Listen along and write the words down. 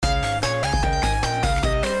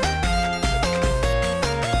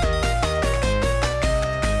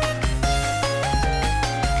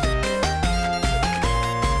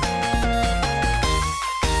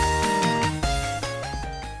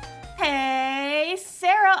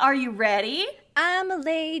Sarah. Are you ready? I'm a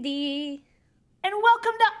lady. And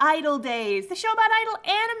welcome to Idol Days, the show about idol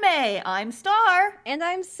anime. I'm Star. And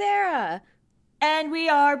I'm Sarah. And we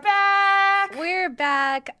are back. We're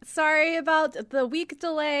back. Sorry about the week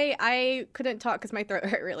delay. I couldn't talk because my throat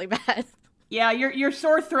hurt really bad. Yeah, your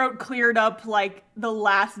sore throat cleared up like the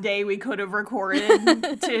last day we could have recorded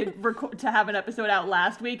to have an episode out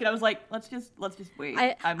last week, and I was like, let's just wait.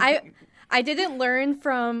 I didn't learn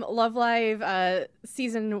from Love Live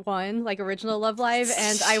season 1, like original Love Live,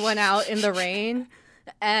 and I went out in the rain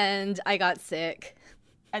and I got sick.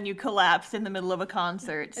 And you collapsed in the middle of a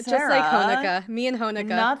concert. Just Sarah, like Honoka. Me and Honoka.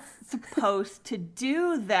 Not supposed to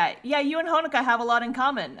do that. Yeah, you and Honoka have a lot in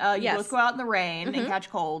common. You both go out in the rain and catch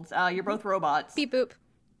colds. You're both robots. Beep boop.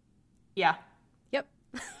 Yeah. Yep.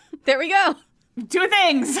 There we go. Two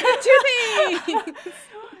things. Two things.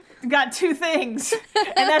 Got two things.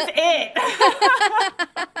 And that's it.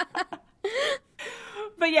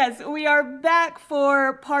 But yes, we are back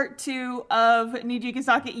for part 2 of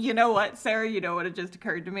Nijigasaki. You know what, Sarah? You know what? It just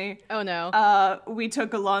occurred to me. Oh, no. We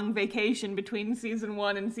took a long vacation between season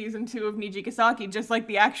 1 and season 2 of Nijigasaki, just like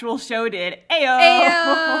the actual show did. Ayo!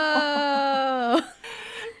 Ayo!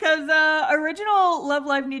 Because original Love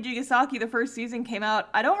Live Nijigasaki, the first season came out,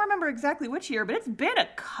 I don't remember exactly which year, but it's been a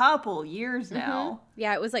couple years now.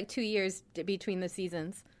 Yeah, it was like 2 years between the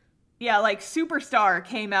seasons. Yeah, like Superstar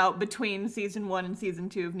came out between season 1 and season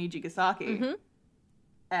 2 of Nijigasaki.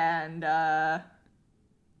 And that's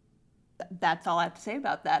all I have to say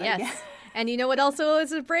about that, I guess. And you know what also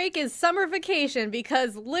is a break is summer vacation,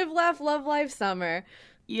 because Live, Laugh, Love Live Summer.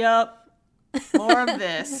 Yup. More of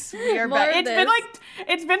this. We are back.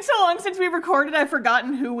 It's been so long since we recorded, I've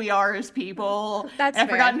forgotten who we are as people. That's I've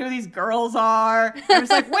forgotten who these girls are. I was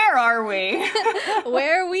like, where are we?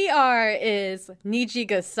 Where we are is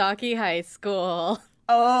Nijigasaki High School.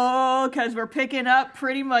 Oh, because we're picking up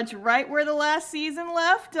pretty much right where the last season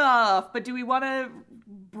left off. But do we want to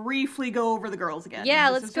briefly go over the girls again? Yeah,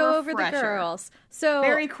 let's go over the girls. So,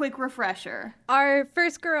 very quick refresher. Our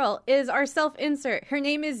first girl is our self-insert. Her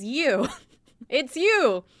name is Yu. It's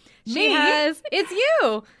you. It's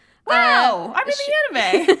you. Wow, I'm in the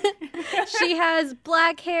anime. She has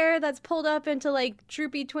black hair that's pulled up into like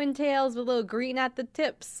droopy twin tails with a little green at the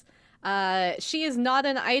tips. She is not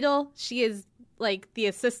an idol. She is like the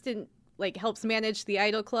assistant, like helps manage the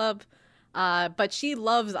idol club. But she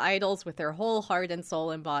loves idols with her whole heart and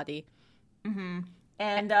soul and body.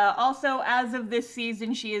 And also, as of this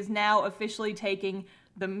season, she is now officially taking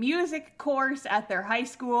the music course at their high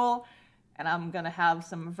school. And I'm going to have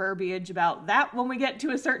some verbiage about that when we get to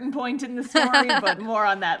a certain point in the story, but more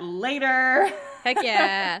on that later. Heck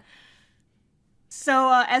yeah.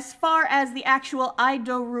 So as far as the actual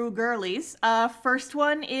Idoru girlies, first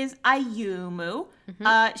one is Ayumu.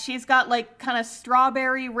 She's got like kind of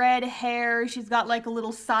strawberry red hair. She's got like a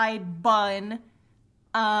little side bun.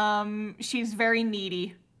 She's very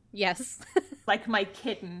needy. Yes. Like my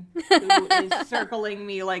kitten, who is circling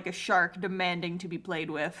me like a shark demanding to be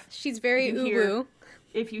played with. She's very uwu.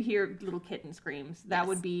 If you hear little kitten screams, that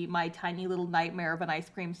would be my tiny little nightmare of an ice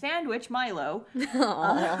cream sandwich, Milo.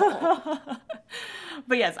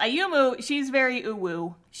 But yes, Ayumu, she's very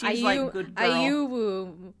uwu. She's like good girl.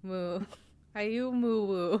 Ayumu.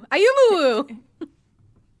 Ayumu.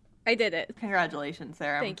 I did it. Congratulations,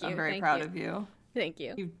 Sarah. Thank you. I'm very proud of you. Thank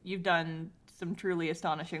you. You've done some truly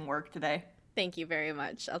astonishing work today. Thank you very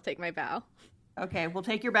much. I'll take my bow. Okay, we'll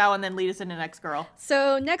take your bow and then lead us into next girl.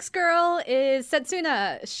 So next girl is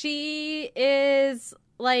Setsuna. She is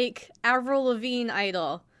like Avril Lavigne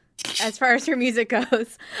idol as far as her music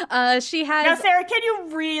goes. She has... Now, Sarah, can you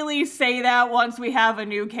really say that once we have a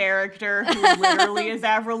new character who literally is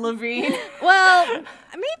Avril Lavigne? Well,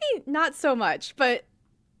 maybe not so much, but...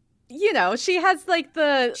 You know, she has like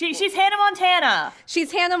the... She's Hannah Montana.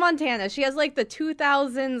 She's Hannah Montana. She has like the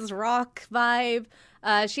 2000s rock vibe.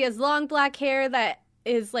 She has long black hair that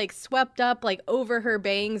is like swept up like over her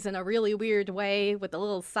bangs in a really weird way with a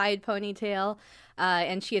little side ponytail.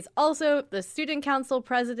 And she is also the student council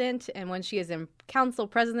president. And when she is in council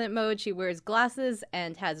president mode, she wears glasses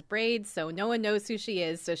and has braids. So no one knows who she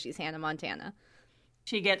is. So she's Hannah Montana.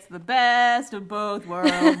 She gets the best of both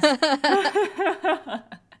worlds.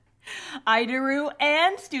 Idoru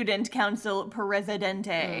and Student Council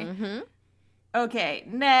Presidente. Okay,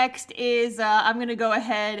 next is, I'm going to go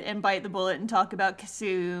ahead and bite the bullet and talk about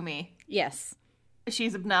Kasumi. Yes.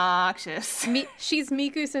 She's obnoxious. She's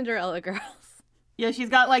Miku Cinderella Girls. Yeah, she's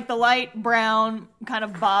got like the light brown kind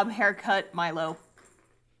of bob haircut Milo.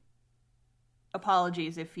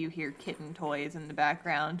 apologies if you hear kitten toys in the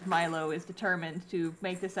background. Milo is determined to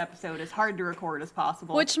make this episode as hard to record as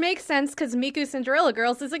possible. Which makes sense because Miku Cinderella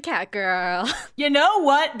Girls is a cat girl. You know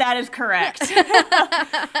what? That is correct.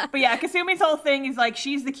 But yeah, Kasumi's whole thing is like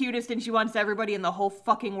she's the cutest and she wants everybody in the whole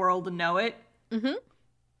fucking world to know it. Mm-hmm.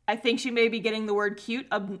 I think she may be getting the word cute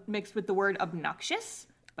mixed with the word obnoxious.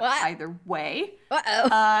 But either way.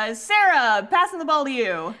 Uh-oh. Sarah, passing the ball to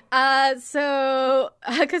you. So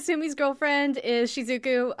Kasumi's girlfriend is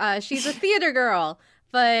Shizuku. She's a theater girl,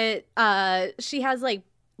 but she has like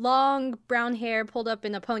long brown hair pulled up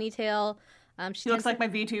in a ponytail. She looks like my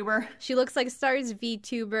VTuber. She looks like Star's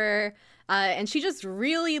VTuber, and she just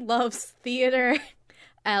really loves theater.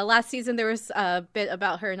 Last season there was a bit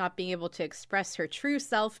about her not being able to express her true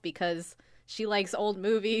self because she likes old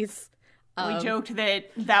movies. We joked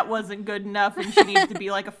that wasn't good enough and she needs to be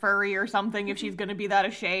like a furry or something if she's going to be that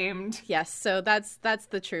ashamed. Yes, so that's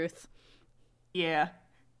the truth. Yeah.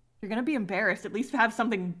 You're going to be embarrassed. At least have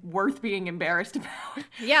something worth being embarrassed about.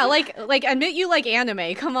 Yeah, like admit you like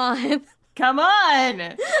anime. Come on. Come on.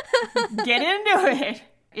 Get into it.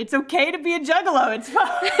 It's okay to be a juggalo. It's fine.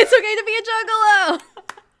 It's okay to be a juggalo.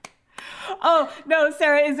 Oh, no,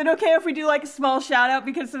 Sarah, is it okay if we do like a small shout out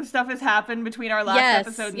because some stuff has happened between our last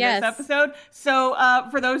episode and this episode? So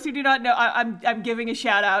for those who do not know, I'm giving a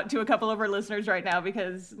shout out to a couple of our listeners right now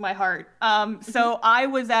because my heart. So I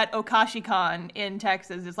was at OkashiCon in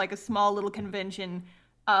Texas. It's like a small little convention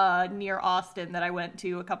near Austin that I went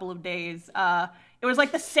to a couple of days. It was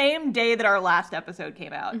like the same day that our last episode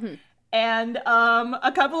came out. Mm-hmm. And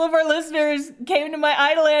a couple of our listeners came to my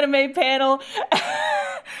Idol Anime panel.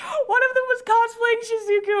 One of them was cosplaying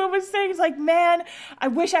Shizuku and was saying, like, man, I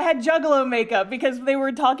wish I had Juggalo makeup because they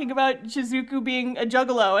were talking about Shizuku being a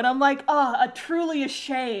Juggalo. And I'm like, truly a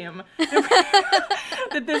shame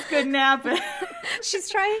that this couldn't happen.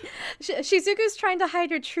 Shizuku's trying to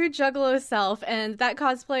hide her true Juggalo self, and that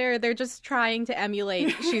cosplayer, they're just trying to emulate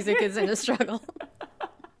Shizuku's inner struggle.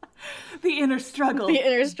 The inner struggle. The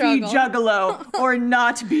inner struggle. Be Juggalo or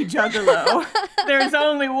not be Juggalo. There's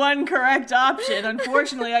only one correct option.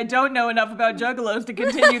 Unfortunately, I don't know enough about Juggalos to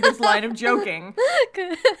continue this line of joking.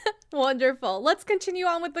 Wonderful. Let's continue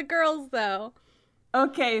on with the girls, though.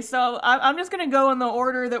 Okay, so I'm just going to go in the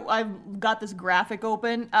order that I've got this graphic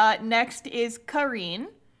open. Next is Karine.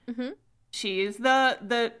 Mm-hmm. She's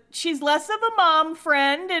she's less of a mom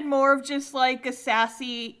friend and more of just like a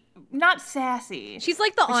sassy... Not sassy. She's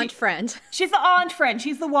like the aunt friend. She's the aunt friend.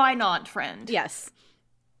 She's the wine aunt friend. Yes.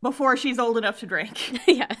 Before she's old enough to drink.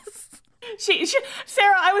 Yes.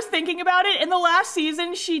 Sarah, I was thinking about it. In the last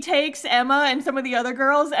season, she takes Emma and some of the other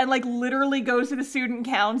girls and like literally goes to the student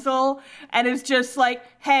council and is just like,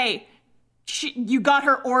 hey, you got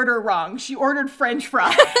her order wrong. She ordered French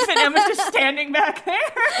fries and Emma's just standing back there.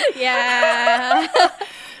 Yeah.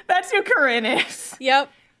 That's who Corinne is. Yep.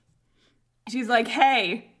 She's like,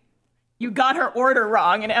 hey, you got her order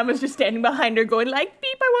wrong, and Emma's just standing behind her going like,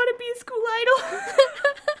 beep, I want to be a school idol.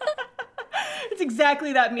 It's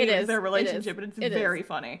exactly that mean as their relationship, and it's very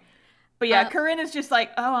funny. But yeah, Corinne is just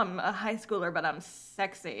like, oh, I'm a high schooler, but I'm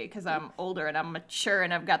sexy because I'm older and I'm mature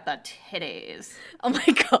and I've got the titties. Oh my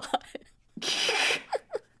god.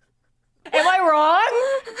 Am I wrong?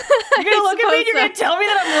 You're gonna look at me and you're gonna tell me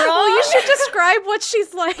that I'm wrong? Well, you should describe what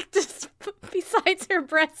she's like besides her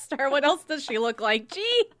breast star. What else does she look like?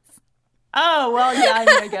 Jeez. Oh, well, yeah,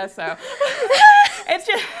 I guess so. It's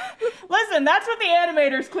just, listen, that's what the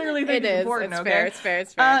animators clearly think is important, okay?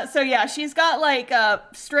 It's fair. So yeah, she's got like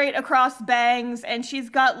straight across bangs, and she's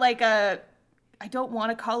got like I don't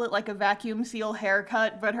want to call it like a vacuum seal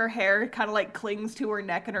haircut, but her hair kind of like clings to her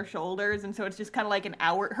neck and her shoulders, and so it's just kind of like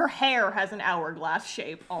her hair has an hourglass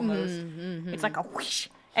shape almost. Mm-hmm. It's like a whoosh.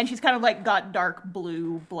 And she's kind of like got dark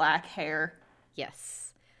blue, black hair. Yes.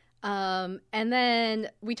 And then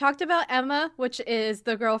we talked about Emma, which is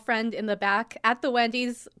the girlfriend in the back at the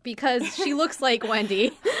Wendy's because she looks like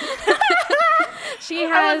Wendy.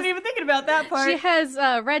 I wasn't even thinking about that part. She has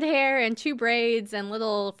red hair and 2 braids and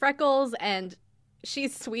little freckles, and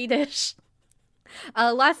she's Swedish.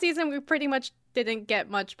 Last season, we pretty much didn't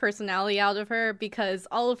get much personality out of her because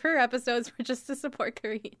all of her episodes were just to support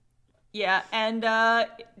Korean. Yeah, and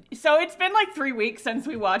so it's been like 3 weeks since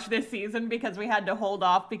we watched this season because we had to hold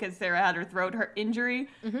off because Sarah had her throat injury,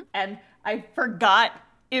 and I forgot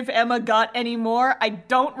if Emma got any more. I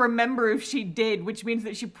don't remember if she did, which means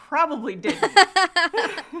that she probably didn't.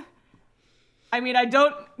 I mean, I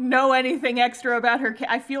don't know anything extra about her.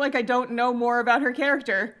 I feel like I don't know more about her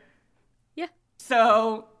character. Yeah.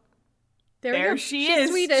 So there she She's is.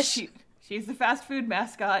 Swedish. She's the fast food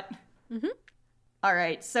mascot. Mm-hmm. All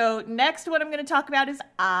right, so next what I'm going to talk about is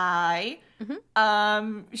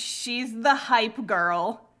She's the hype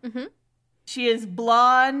girl. Mm-hmm. She is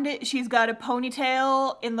blonde. She's got a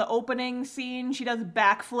ponytail in the opening scene. She does a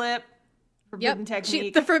backflip. Forbidden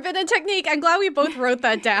technique. The forbidden technique. I'm glad we both wrote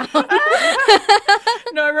that down.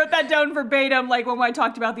 No, I wrote that down verbatim. Like when I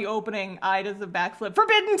talked about the opening, I does the backflip.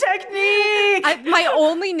 Forbidden technique! My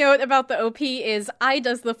only note about the OP is I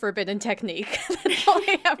does the forbidden technique. That's all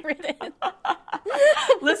I have written.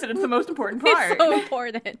 Listen, it's the most important part. It's so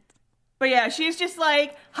important. But yeah, she's just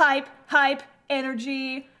like, hype,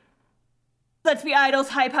 energy. Let's be idols,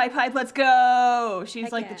 hype, let's go. She's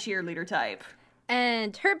Heck like yeah. the cheerleader type.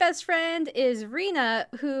 And her best friend is Rina,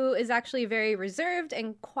 who is actually very reserved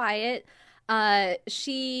and quiet.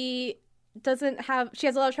 She has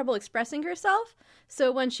a lot of trouble expressing herself.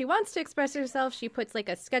 So when she wants to express herself, she puts like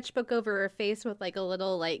a sketchbook over her face with like a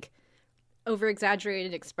little like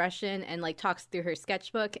over-exaggerated expression and like talks through her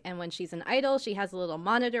sketchbook. And when she's an idol, she has a little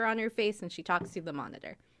monitor on her face and she talks through the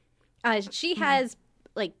monitor. She has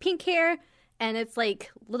like pink hair and it's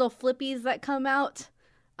like little flippies that come out.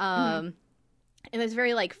 And it's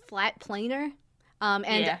very, like, flat planar.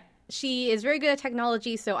 And she is very good at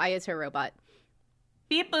technology, so I is her robot.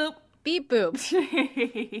 Beep boop. Beep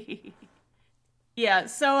boop. Yeah,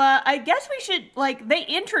 so I guess we should, like, they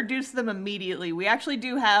introduced them immediately. We actually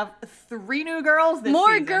do have 3 new girls this More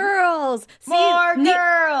season. girls! More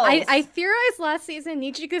girls! I theorized last season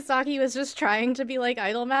Nijigasaki was just trying to be like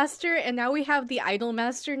Idolmaster, and now we have the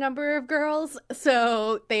Idolmaster number of girls,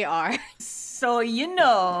 so they are. So you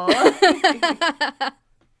know.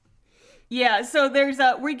 Yeah, so there's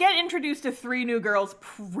we get introduced to 3 new girls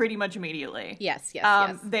pretty much immediately. Yes.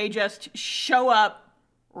 They just show up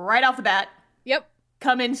right off the bat. Yep.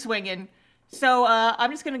 Come in swinging. So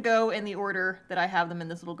I'm just going to go in the order that I have them in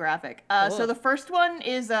this little graphic. Cool. So the first one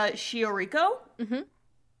is Shioriko. Mm-hmm.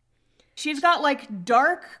 She's got like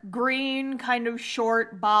dark green, kind of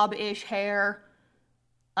short bob-ish hair.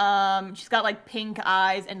 She's got like pink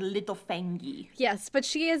eyes and little fangy. Yes, but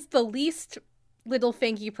she is the least little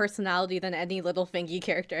fangy personality than any little fangy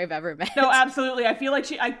character I've ever met. No, absolutely. I feel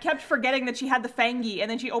like I kept forgetting that she had the fangy, and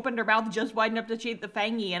then she opened her mouth just wide enough to see the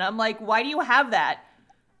fangy, and I'm like, why do you have that?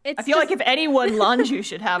 I feel like if anyone, Lanju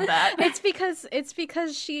should have that. It's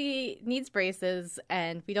because she needs braces,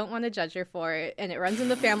 and we don't want to judge her for it, and it runs in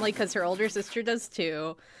the family because her older sister does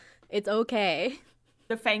too. It's okay.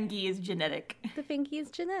 The fangy is genetic. The fangy is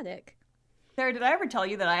genetic. Sarah, did I ever tell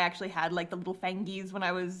you that I actually had like the little fangies when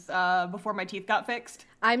I was before my teeth got fixed?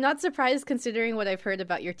 I'm not surprised considering what I've heard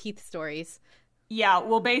about your teeth stories. Yeah,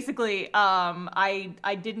 well, basically,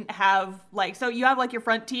 I didn't have like, so you have like your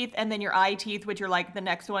front teeth and then your eye teeth, which are like the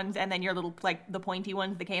next ones, and then your little like the pointy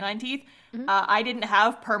ones, the canine teeth. Mm-hmm. I didn't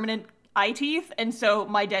have permanent eye teeth, and so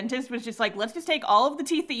my dentist was just like, let's just take all of the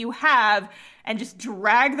teeth that you have and just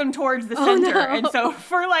drag them towards the center. No. And so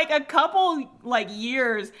for like a couple like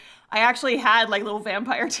years, I actually had like little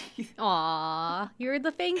vampire teeth. Aw, you're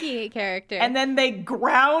the fangy character. And then they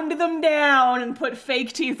ground them down and put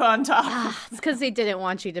fake teeth on top. It's because they didn't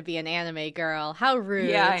want you to be an anime girl. How rude.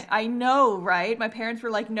 Yeah, I know, right? My parents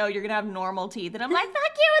were like, no, you're going to have normal teeth. And I'm like,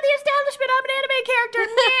 fuck you, the establishment. I'm an anime character.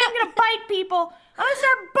 I'm going to bite people. I'm going to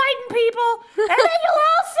start biting people. And then you'll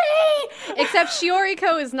all see. Except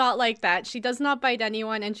Shioriko is not like that. She does not bite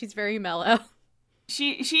anyone, and she's very mellow.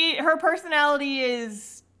 Her personality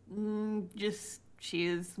is... she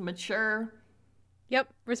is mature.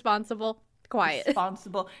 Yep, responsible, quiet.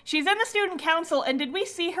 Responsible. She's in the student council, and did we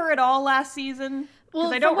see her at all last season?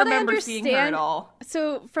 Well, I don't remember seeing her at all.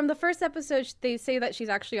 So from the first episode, they say that she's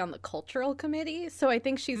actually on the cultural committee, so I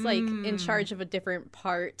think she's like in charge of a different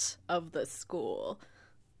part of the school.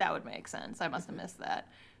 That would make sense. I must have missed that.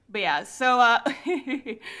 But yeah, so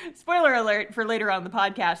spoiler alert for later on in the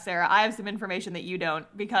podcast, Sarah, I have some information that you don't,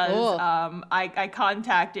 because I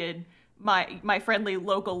contacted my friendly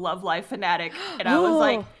local Love Life fanatic, and I was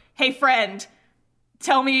like, hey friend,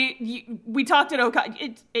 tell me, we talked at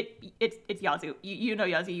Okashi, it's Yazoo. You know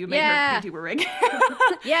Yazoo, you made her YouTuber rig.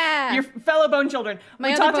 Yeah. Your fellow bone children.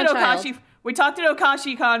 We talked at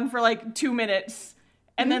OkashiCon for like 2 minutes,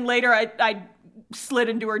 and then later I slid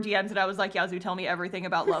into her DMs and I was like, Yazoo, tell me everything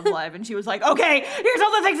about Love Live. And she was like, okay, here's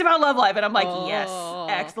all the things about Love Live. And I'm like, yes,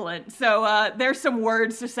 excellent. So there's some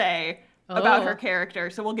words to say about her character,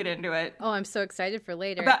 so we'll get into it. Oh, I'm so excited for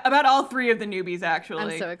later. About all 3 of the newbies,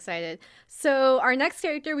 actually. I'm so excited. So our next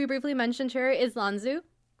character, we briefly mentioned her, is Lanzu.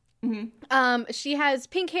 Mm-hmm. She has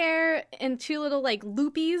pink hair and 2 little like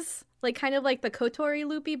loopies, like kind of like the Kotori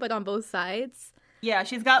loopy, but on both sides. Yeah,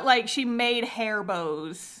 she's got like, she made hair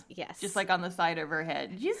bows. Yes. Just like on the side of her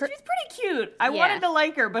head. She's pretty cute. I wanted to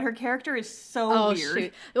like her, but her character is so weird.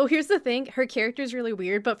 Shoot. Well, here's the thing. Her character is really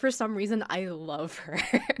weird, but for some reason, I love her.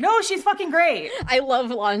 No, she's fucking great. I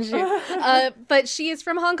love Lanju. But she is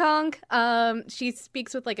from Hong Kong. She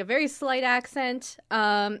speaks with like a very slight accent.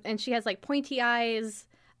 And she has like pointy eyes.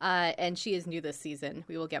 And she is new this season.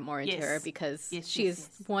 We will get more into her because she is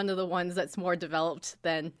one of the ones that's more developed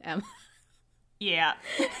than Emma. Yeah.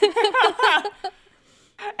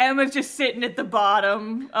 Emma's just sitting at the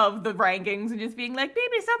bottom of the rankings and just being like,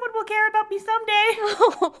 maybe someone will care about me someday.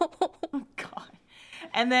 Oh, God.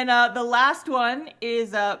 And then the last one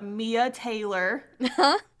is Mia Taylor,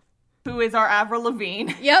 who is our Avril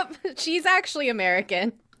Lavigne. Yep, she's actually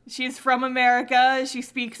American. She's from America. She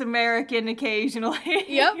speaks American occasionally.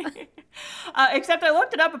 Yep. Except I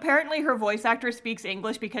looked it up. Apparently her voice actor speaks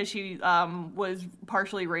English because she was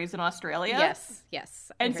partially raised in Australia.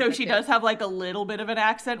 Yes. And so she does have like a little bit of an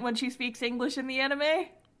accent when she speaks English in the anime.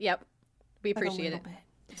 Yep. We appreciate it.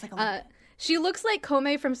 Just like a little bit. She looks like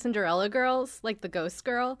Kome from Cinderella Girls, like the ghost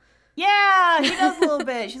girl. Yeah, she does a little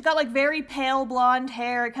bit. She's got like very pale blonde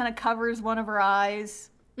hair. It kind of covers one of her eyes.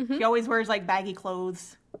 Mm-hmm. She always wears like baggy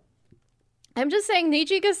clothes. I'm just saying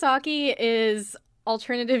Nijigasaki is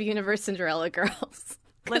alternative universe Cinderella Girls.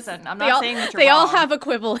 Listen, I'm not saying that you're wrong. They all wrong. have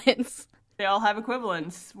equivalents. They all have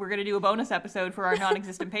equivalents. We're going to do a bonus episode for our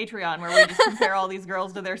non-existent Patreon where we just compare all these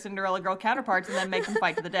girls to their Cinderella Girl counterparts and then make them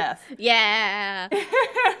fight to the death. Yeah.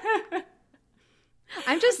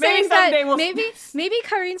 I'm just saying that maybe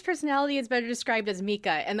Kyrie's personality is better described as Mika,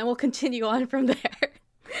 and then we'll continue on from there.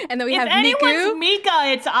 And then we have Miku. If anyone's Mika,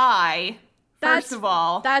 it's I. First of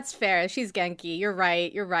all. That's fair. She's Genki. You're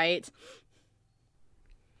right.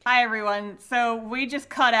 Hi, everyone. So we just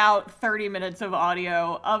cut out 30 minutes of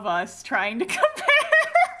audio of us trying to compare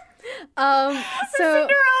the Cinderella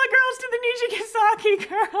Girls to the Nijigasaki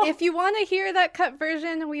Girls. If you want to hear that cut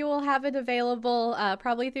version, we will have it available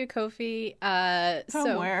probably through Ko-fi.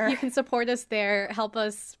 Somewhere. So you can support us there, help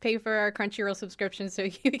us pay for our Crunchyroll subscription so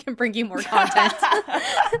we can bring you more content.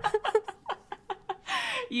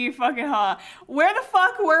 You fucking Where the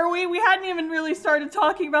fuck were we? We hadn't even really started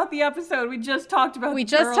talking about the episode. We just talked about the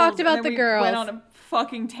girls. We went on a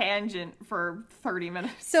fucking tangent for 30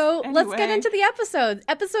 minutes. So anyway, let's get into the episode.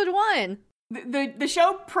 Episode 1. The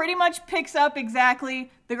show pretty much picks up exactly.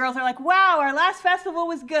 The girls are like, wow, our last festival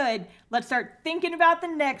was good. Let's start thinking about the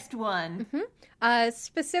next one. Mm-hmm.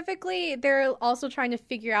 Specifically, they're also trying to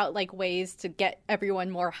figure out like ways to get everyone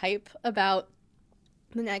more hype about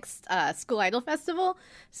the next school idol festival.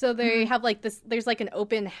 So they have like this, there's like an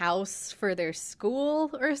open house for their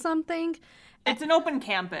school or something. It's an open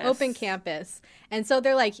campus. And so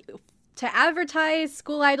they're like, to advertise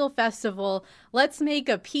school idol festival, let's make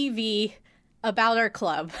a PV about our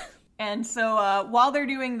club. And so while they're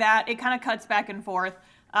doing that, it kind of cuts back and forth.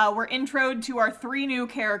 We're introed to our 3 new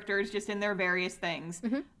characters just in their various things.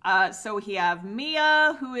 Mm-hmm. So we have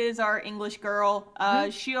Mia, who is our English girl,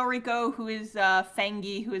 Shioriko, who is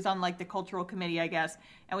Fengi, who is on like the cultural committee, I guess.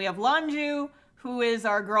 And we have Lanju, who is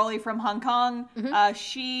our girlie from Hong Kong. Mm-hmm.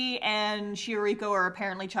 She and Shioriko are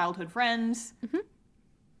apparently childhood friends. Mm-hmm.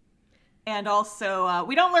 And also,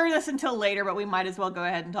 we don't learn this until later, but we might as well go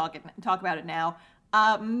ahead and talk about it now.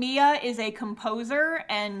 Mia is a composer,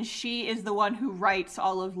 and she is the one who writes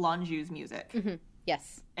all of Lanju's music. Mm-hmm.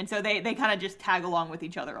 Yes. And so they kind of just tag along with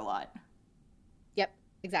each other a lot. Yep,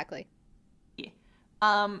 exactly. Yeah.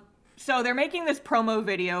 So they're making this promo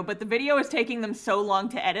video, but the video is taking them so long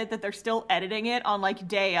to edit that they're still editing it on, like,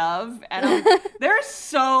 day of. And there's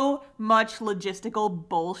so much logistical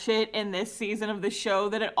bullshit in this season of the show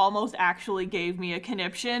that it almost actually gave me a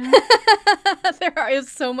conniption. There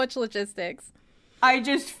is so much logistics. I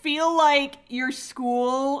just feel like your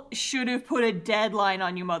school should have put a deadline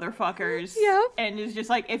on you motherfuckers. Yep. And it's just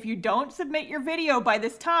like, if you don't submit your video by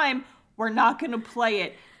this time, we're not going to play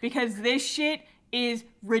it. Because this shit is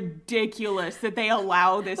ridiculous that they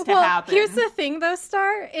allow this to happen. Here's the thing, though,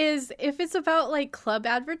 Star, is if it's about, like, club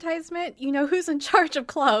advertisement, you know who's in charge of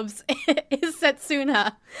clubs is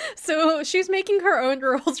Setsuna. So she's making her own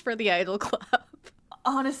rules for the Idol Club.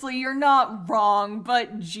 Honestly, you're not wrong,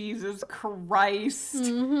 but Jesus Christ.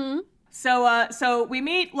 Mm-hmm. So we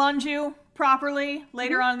meet Lanju properly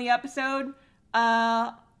later on in the episode.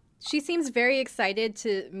 She seems very excited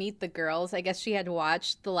to meet the girls. I guess she had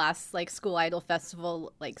watched the last, like, school idol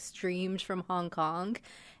festival, like, streamed from Hong Kong.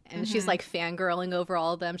 And she's, like, fangirling over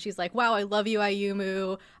all of them. She's like, wow, I love you,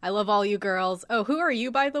 Ayumu. I love all you girls. Oh, who are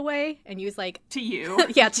you, by the way? And Yu's like... To you.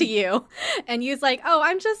 Yeah, to you. And Yu's like, oh,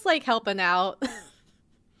 I'm just, like, helping out.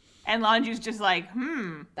 And Lanju's just like,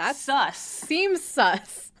 that's sus. Seems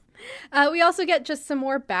sus. We also get just some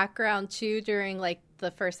more background, too, during, like, the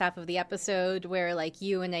first half of the episode where, like,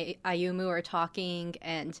 Yu and Ayumu are talking,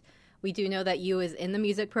 and we do know that Yu is in the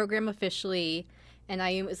music program officially, and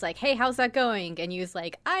Ayumu is like, hey, how's that going? And Yu's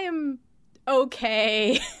like, I am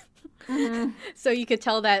okay. Mm-hmm. So you could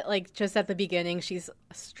tell that, like, just at the beginning, she's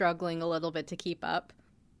struggling a little bit to keep up.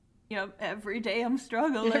 Yep, every day I'm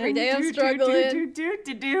struggling. Every day I'm struggling.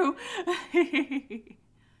 Do.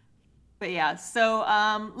 But yeah, so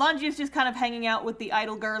Lanju's just kind of hanging out with the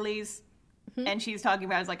idol girlies, and she's talking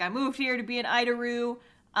about, it's like, I moved here to be an idoru,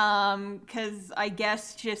 because I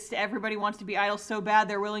guess just everybody wants to be idols so bad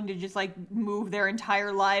they're willing to just, like, move their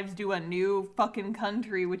entire lives to a new fucking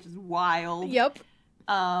country, which is wild. Yep.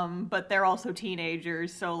 But they're also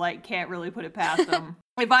teenagers, so, like, can't really put it past them.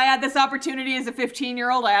 If I had this opportunity as a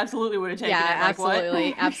 15-year-old, I absolutely would have taken it. Yeah, like, absolutely,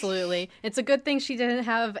 what? absolutely. It's a good thing she didn't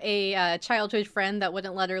have a childhood friend that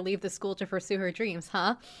wouldn't let her leave the school to pursue her dreams,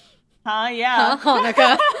 huh? Yeah. Huh,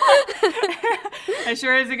 Honoka? It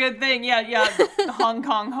sure is a good thing. Yeah, Hong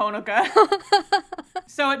Kong Honoka.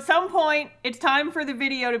 So at some point, it's time for the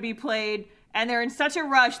video to be played, and they're in such a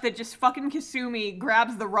rush that just fucking Kasumi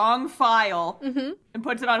grabs the wrong file and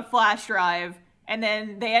puts it on a flash drive, and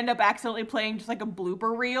then they end up accidentally playing just like a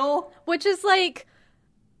blooper reel. Which is like,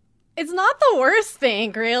 it's not the worst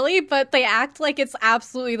thing, really, but they act like it's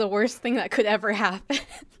absolutely the worst thing that could ever happen.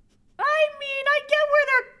 I mean, I get where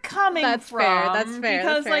they're coming from. That's fair.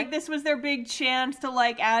 Because, like, this was their big chance to,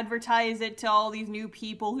 like, advertise it to all these new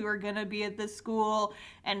people who are gonna be at this school,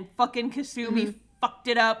 and fucking Kasumi fucked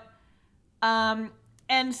it up.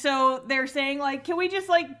 And so they're saying, like, can we just,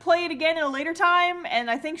 like, play it again in a later time?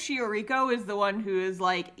 And I think Shioriko is the one who is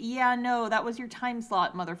like, yeah, no, that was your time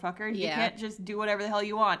slot, motherfucker. You can't just do whatever the hell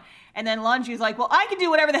you want. And then Lanju's like, well, I can do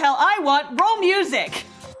whatever the hell I want. Roll music!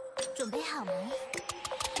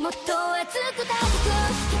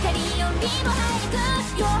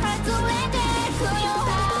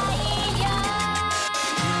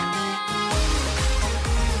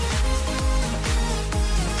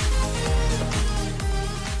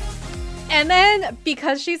 And then,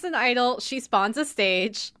 because she's an idol, she spawns a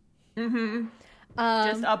stage.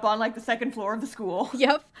 Just up on, like, the second floor of the school.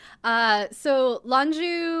 Yep. So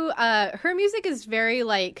Lanju, her music is very,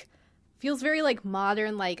 like, feels very, like,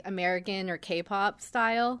 modern, like, American or K-pop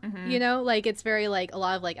style, you know? Like, it's very, like, a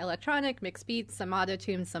lot of, like, electronic, mixed beats, some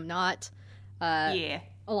auto-tune, some not. A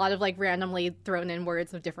lot of, like, randomly thrown in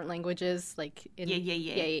words of different languages, like...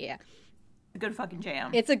 Yeah. A good fucking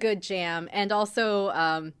jam. It's a good jam. And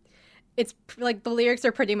also, it's, like, the lyrics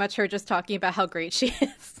are pretty much her just talking about how great she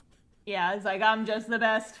is. Yeah, it's like, I'm just the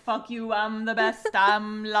best, fuck you, I'm the best,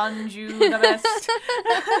 I'm Lanju the best.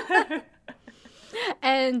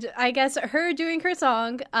 And I guess her doing her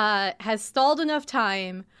song has stalled enough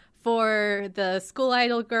time for the school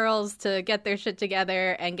idol girls to get their shit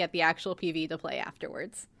together and get the actual PV to play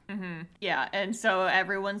afterwards. Yeah, and so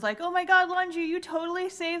everyone's like, oh my god, Lanju, you totally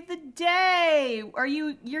saved the day!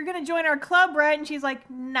 You're gonna join our club, right? And she's like,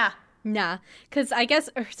 nah. Nah, because I guess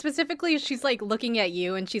specifically she's, like, looking at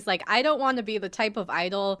you and she's like, I don't want to be the type of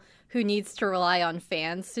idol who needs to rely on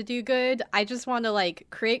fans to do good. I just want to, like,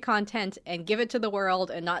 create content and give it to the world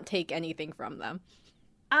and not take anything from them.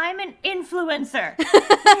 I'm an influencer!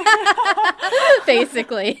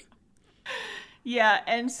 Basically. Yeah,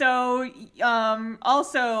 and so,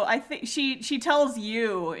 also, I think she tells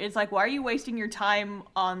you, it's like, why are you wasting your time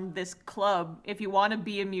on this club? If you want to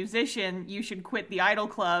be a musician, you should quit the idol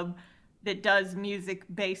club that does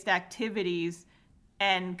music-based activities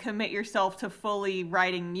and commit yourself to fully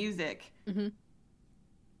writing music.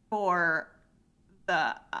 For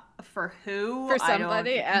who? For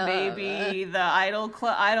somebody. Maybe the idol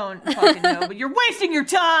club. I don't fucking know. But you're wasting your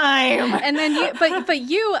time. And then but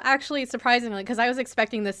you actually, surprisingly, because I was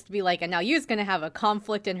expecting this to be like, and now Yu's gonna have a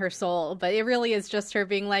conflict in her soul, but it really is just her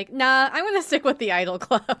being like, nah, I'm gonna stick with the idol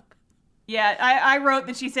club. Yeah, I wrote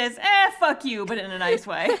that she says, fuck you, but in a nice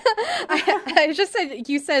way. I just said,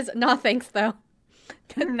 you says, nah, thanks, though.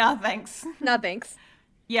 Nah, thanks. Nah, thanks.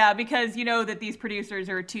 Yeah, because you know that these producers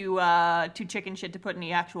are too chicken shit to put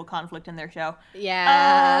any actual conflict in their show.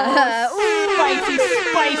 Yeah. Spicy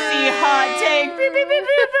hot take. Pew, pew, pew,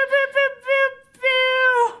 pew, pew, pew,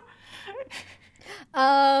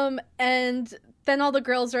 pew. And then all the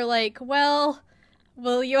girls are like, well,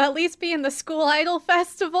 will you at least be in the school idol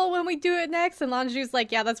festival when we do it next? And Lanju's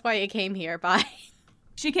like, yeah, that's why you came here. Bye.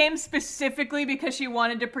 She came specifically because she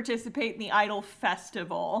wanted to participate in the idol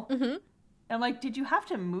festival. I'm like, did you have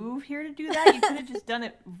to move here to do that? You could have just done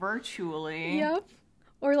it virtually. Yep.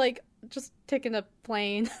 Or, like, just taking a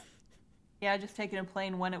plane. Yeah, just taking a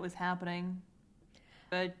plane when it was happening.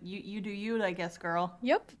 But you do you, I guess, girl.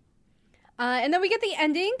 Yep. And then we get the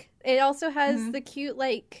ending. It also has the cute,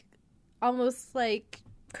 like, almost like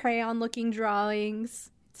crayon-looking drawings.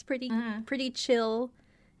 It's pretty chill.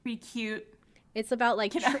 Pretty cute. It's about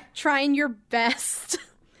like trying your best.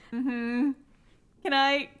 Can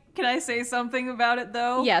I say something about it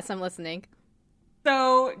though? Yes, I'm listening.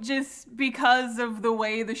 So just because of the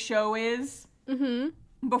way the show is, until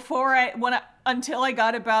I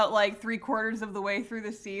got about like 3/4 of the way through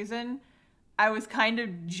the season, I was kind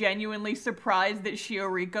of genuinely surprised that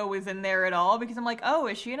Shioriko was in there at all, because I'm like, oh,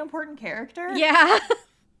 is she an important character? Yeah.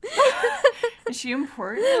 Is she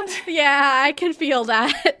important? Yeah, I can feel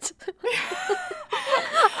that.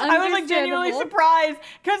 I was like genuinely surprised,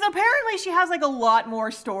 because apparently she has like a lot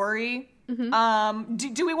more story.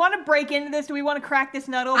 Do we want to break into this? Do we want to crack this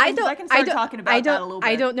nut open? I can start talking about that a little bit.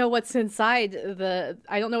 I don't know what's inside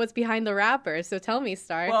I don't know what's behind the wrapper, so tell me,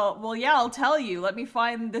 Star. Well, yeah, I'll tell you. Let me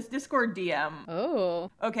find this Discord DM. Oh.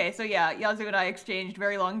 Okay, so yeah, Yazoo and I exchanged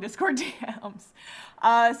very long Discord DMs.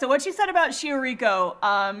 So what she said about Shioriko,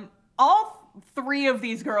 all 3 of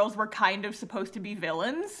these girls were kind of supposed to be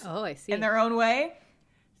villains. Oh, I see. In their own way.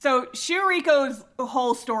 So Shioriko's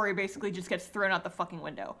whole story basically just gets thrown out the fucking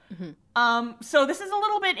window. So this is a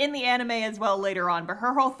little bit in the anime as well later on, but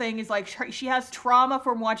her whole thing is like she has trauma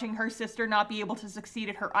from watching her sister not be able to succeed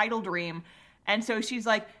at her idol dream. And so she's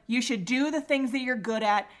like, you should do the things that you're good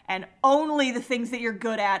at and only the things that you're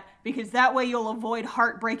good at, because that way you'll avoid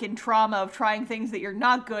heartbreak and trauma of trying things that you're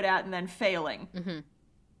not good at and then failing.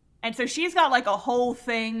 And so she's got like a whole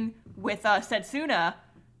thing with Setsuna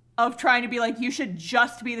of trying to be like, you should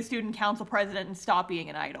just be the student council president and stop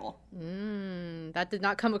being an idol. That did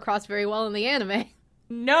not come across very well in the anime.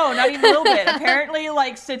 No, not even a little bit. Apparently,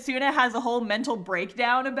 like, Setsuna has a whole mental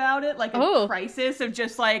breakdown about it, like a crisis of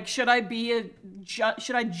just like, should I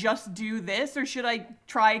just do this, or should I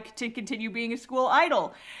try to continue being a school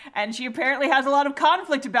idol? And she apparently has a lot of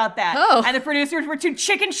conflict about that. And the producers were too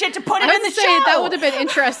chicken shit to put it in the show. That would have been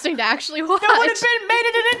interesting to actually watch. That would have made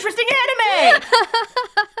it an interesting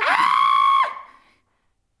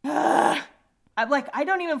anime. I'm like, I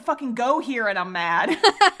don't even fucking go here and I'm mad.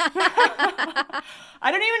 I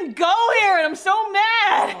don't even go here and I'm so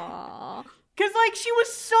mad. Aww. Cause like she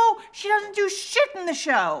doesn't do shit in the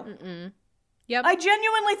show. Yep. I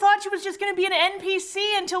genuinely thought she was just gonna be an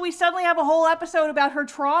NPC until we suddenly have a whole episode about her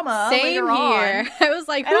trauma. Same later here. On. I was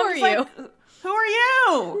like, who are you? Like, who are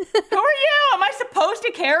you? Who are you? Am I supposed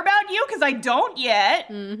to care about you? Because I don't yet.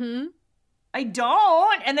 I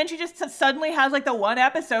don't. And then she just suddenly has like the one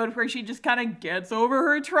episode where she just kind of gets over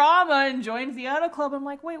her trauma and joins the idol club. I'm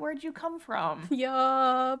like, wait, where'd you come from?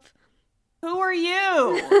 Yup. Who are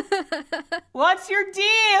you? What's your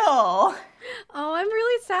deal? Oh, I'm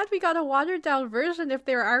really sad we got a watered down version if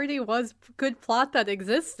there already was good plot that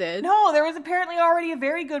existed. No, there was apparently already a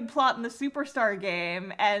very good plot in the Superstar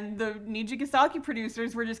game, and the Nijigasaki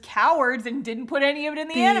producers were just cowards and didn't put any of it in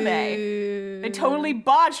the anime. They totally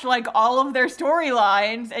botched like all of their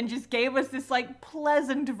storylines and just gave us this like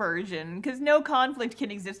pleasant version, because no conflict can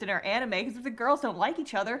exist in our anime, because if the girls don't like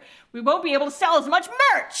each other, we won't be able to sell as much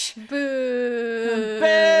merch. Boo.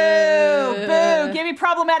 Boo. Boo. Give me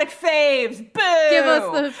problematic faves. Boo! Give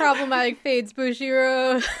us the problematic fades,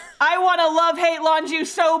 Bushiro. I want to love-hate Lonju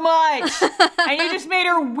so much, and you just made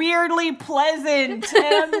her weirdly pleasant,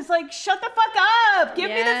 and I'm just like, shut the fuck up! Give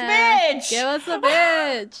me this bitch! Give us a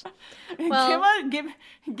bitch! Well,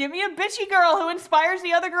 give me a bitchy girl who inspires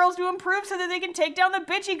the other girls to improve so that they can take down the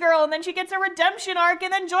bitchy girl, and then she gets a redemption arc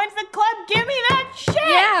and then joins the club. Give me that shit!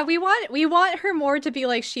 Yeah, we want her more to be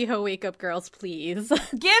like Shiho Wake Up Girls, please. Give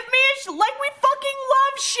me like we fucking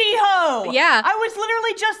love Shiho! Yeah. I was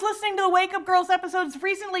literally just listening to the Wake Up Girls episodes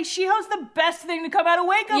recently. Shiho's the best thing to come out of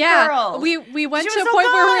Wake Up Girls! We went to a point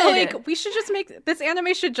where we're like, we should just make this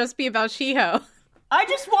anime should just be about Shiho. I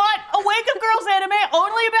just want a Wake Up Girls anime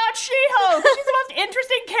only about Shiho, because she's the most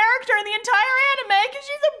interesting character in the entire anime, because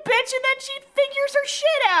she's a bitch and then she figures her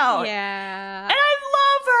shit out. Yeah. And I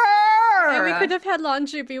love her. And we could have had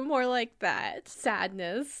Lonju be more like that.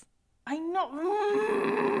 Sadness. I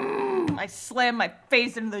know. I slam my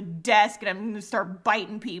face into the desk and I'm going to start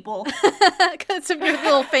biting people. Because of your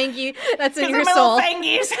little fangy that's in your my soul. Little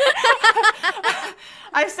fangies.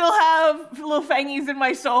 I still have little fangies in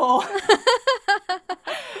my soul.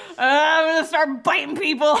 I'm going to start biting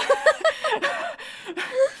people.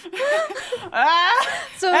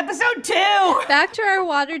 So episode 2. Back to our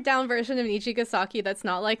watered down version of Nijigasaki that's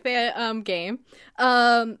not like the game.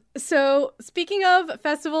 So speaking of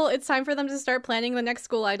festival, it's time for them to start planning the next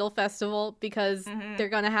school idol festival, because they're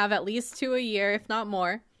going to have at least 2 a year, if not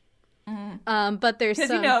more. But there's because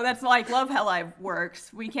some... that's like Love Hell Live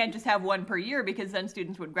works. We can't just have one per year because then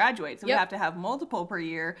students would graduate. So we have to have multiple per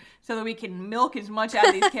year so that we can milk as much out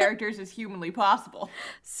of these characters as humanly possible.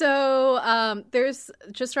 So there's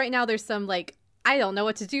just right now there's some like I don't know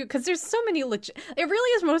what to do because there's so many it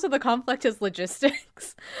really is most of the conflict is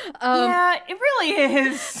logistics. Yeah, it really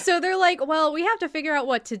is. So they're like, well, we have to figure out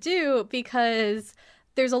what to do because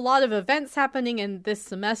there's a lot of events happening in this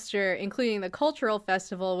semester, including the cultural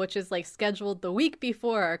festival, which is like scheduled the week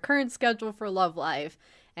before our current schedule for Love Live.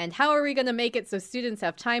 And how are we going to make it so students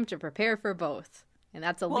have time to prepare for both? And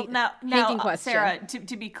that's a now, question. Sarah,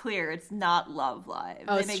 to be clear, it's not Love Live.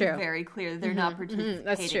 Oh, they it's make true. it very clear that they're not participating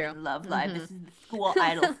that's true. in Love Live. This is the School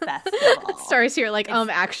Idol Festival. Stars here like,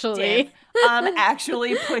 actually.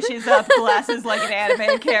 Actually pushes up glasses like an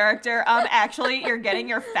anime character. Actually, you're getting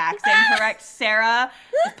your facts incorrect, Sarah.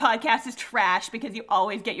 This podcast is trash because you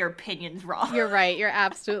always get your opinions wrong. You're right. You're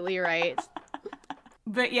absolutely right.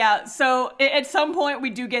 But yeah, so at some point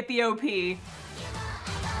we do get the OP.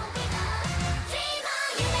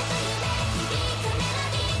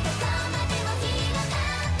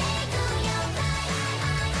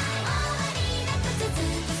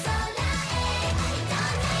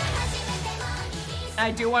 I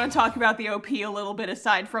do want to talk about the OP a little bit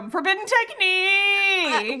aside from Forbidden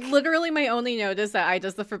Technique. Literally, my only note is that I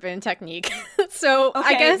does the Forbidden Technique. So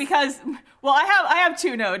okay, I guess because I have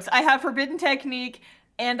two notes. I have Forbidden Technique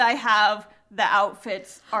and I have the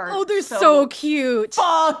outfits are they're so cute.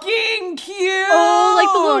 Fucking cute. Oh,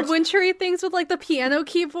 like the little wintry things with like the piano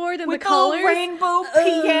keyboard and with the colors. The rainbow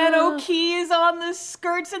piano keys on the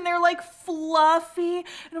skirts and they're like fluffy. And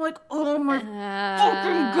I'm like, oh my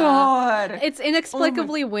fucking god. It's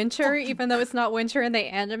inexplicably winter, even though it's not winter in the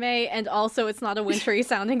anime, and also it's not a wintry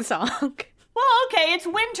sounding song. Well, okay, it's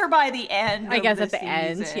winter by the end. I guess of at the season,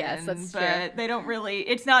 end, yes, that's true. But they don't really.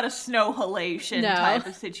 It's not a snow halation type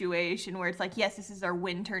of situation where it's like, yes, this is our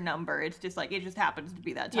winter number. It's just like it just happens to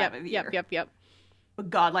be that time of year. Yep. But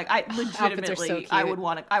God, like I legitimately, so I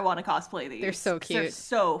want to cosplay these. They're so cute. They're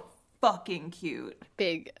so fucking cute.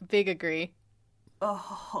 Big agree.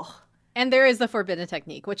 Oh. And there is the Forbidden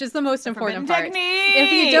Technique, which is the most important part. Technique!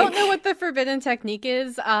 If you don't know what the Forbidden Technique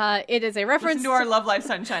is, it is a reference to our Love Live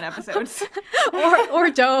Sunshine episodes. or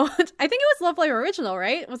don't. I think it was Love Live Original,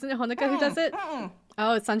 right? Wasn't it Honoka who does it?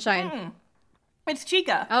 Oh, it's Sunshine. It's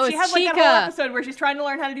Chica. Oh, she it's has Chica. Like that whole episode where she's trying to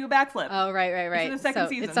learn how to do a backflip. Oh, right. It's in the second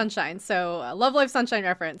season. It's Sunshine. So Love Live Sunshine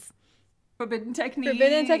reference. Forbidden Technique.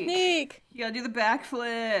 Forbidden Technique. You gotta do the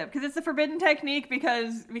backflip because it's the Forbidden Technique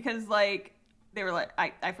because like. They were like,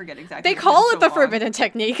 I forget exactly. They call it the Forbidden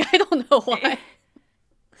Technique. I don't know why.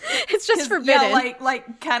 It's just forbidden. Yeah,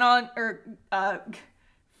 like Canon or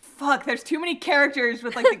fuck. There's too many characters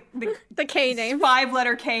with like the K names,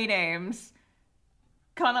 5-letter K names.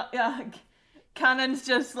 Kanon's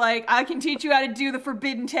just like, I can teach you how to do the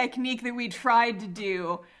Forbidden Technique that we tried to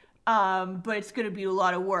do, but it's gonna be a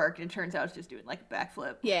lot of work. And it turns out it's just doing like a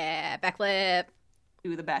backflip. Yeah, backflip.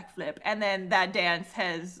 Do the backflip, and then that dance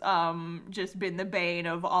has just been the bane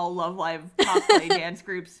of all Love Live cosplay dance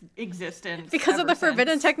groups' existence because of the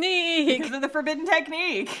Forbidden Technique. Because of the Forbidden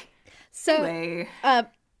Technique. So, anyway.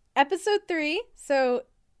 episode 3. So,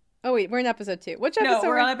 oh wait, we're in episode 2. Which episode? No,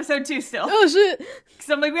 we're on episode 2 still. Oh shit! Because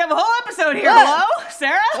I'm like, we have a whole episode here. Hello,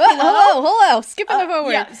 Sarah. Hello. Skipping it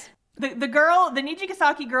forward. Yes. The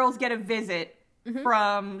Nijigasaki girls get a visit.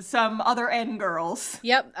 From some other N girls.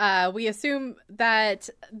 Yep. We assume that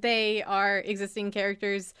they are existing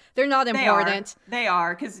characters. They're not important. They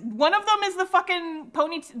are, because one of them is the fucking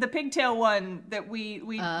the pigtail one that we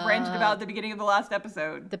ranted about at the beginning of the last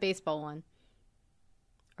episode. The baseball one.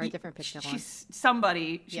 Or a different pigtail one. She's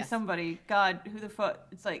somebody. Somebody. God, who the fuck?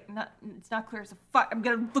 It's like, it's not clear as a fuck. I'm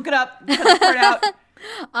gonna look it up. It out.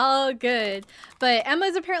 All good. But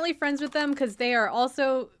Emma's apparently friends with them because they are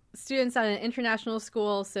also students at an international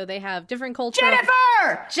school, so they have different cultures.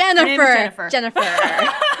 Jennifer!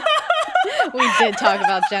 We did talk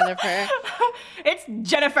about Jennifer. It's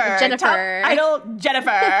Jennifer. Top idol Jennifer.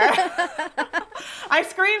 I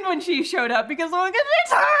screamed when she showed up because I'm like,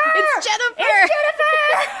 it's her! It's Jennifer!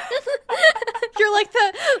 You're like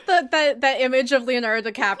that image of Leonardo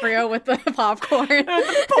DiCaprio with the popcorn.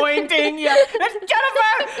 Pointing, yeah. It's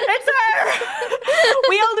Jennifer! It's her!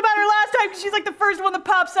 We yelled about her last time because she's like the first one that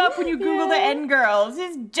pops up when you Google the N girls.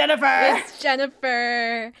 It's Jennifer! It's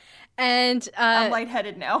Jennifer. And I'm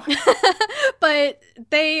lightheaded now. but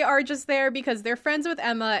they are just there because they're friends with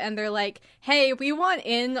Emma, and they're like, hey, we want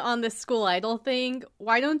in on this school idol thing.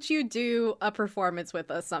 Why don't you do a performance with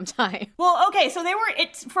us sometime? Well, okay, so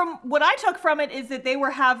it's from what I took from it is that they were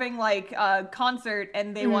having like a concert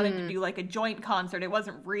and they wanted to do like a joint concert. It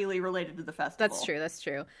wasn't really related to the festival. That's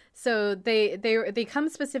true. So they come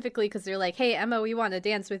specifically because they're like, hey, Emma, we want to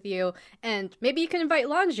dance with you, and maybe you can invite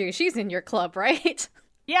Lanju. She's in your club, right?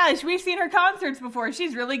 Yeah, we've seen her concerts before.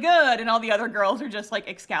 She's really good. And all the other girls are just like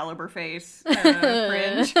Excalibur face.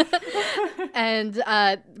 Cringe. And,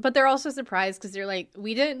 but they're also surprised because they're like,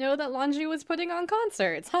 we didn't know that Lanju was putting on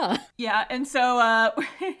concerts, huh? Yeah, and so,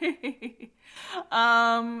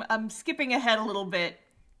 I'm skipping ahead a little bit.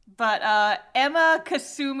 But, Emma,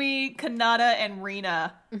 Kasumi, Kanata, and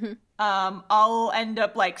Rina, all end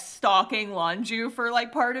up, like, stalking Lanju for,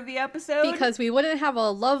 like, part of the episode. Because we wouldn't have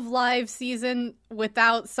a Love Live season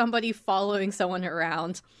without somebody following someone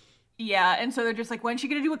around. Yeah, and so they're just like, when's she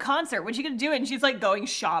gonna do a concert? When's she gonna do it? And she's, like, going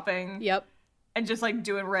shopping. Yep. And just, like,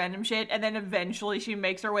 doing random shit. And then eventually she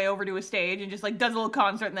makes her way over to a stage and just, like, does a little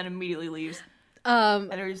concert and then immediately leaves. And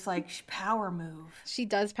they're just like, power move. She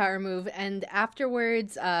does power move. And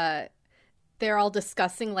afterwards, they're all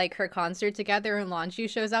discussing, like, her concert together, and Lanju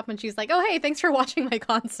shows up, and she's like, oh, hey, thanks for watching my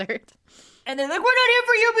concert. And they're like, we're not here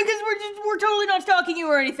for you because we're totally not stalking you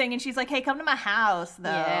or anything. And she's like, hey, come to my house, though.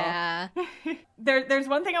 Yeah. There's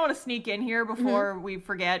one thing I want to sneak in here before we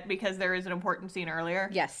forget, because there is an important scene earlier.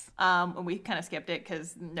 Yes. And we kind of skipped it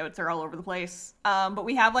because notes are all over the place. But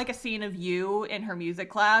we have, like, a scene of you in her music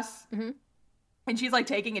class. And she's, like,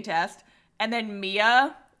 taking a test. And then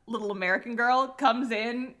Mia, little American girl, comes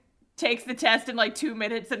in, takes the test in, like, 2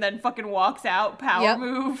 minutes, and then fucking walks out. Power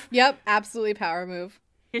move. Yep, absolutely power move.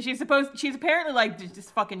 Yeah, she's apparently, like, just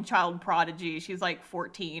fucking child prodigy. She's, like,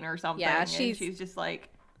 14 or something. Yeah, and she's just, like,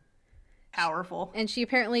 powerful. And she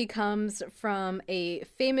apparently comes from a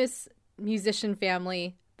famous musician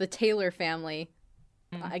family, the Taylor family.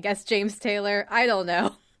 I guess James Taylor. I don't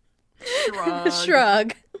know.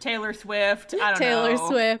 Shrug. Taylor Swift. I don't Taylor know.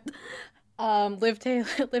 Swift. Liv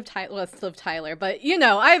Tyler, but you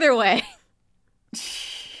know, either way.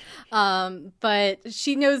 But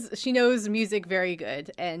she knows music very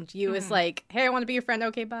good, and you is like, hey, I want to be your friend.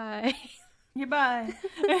 Okay, bye. Yeah, bye.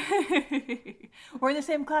 We're in the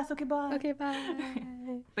same class. Okay, bye. Okay, bye.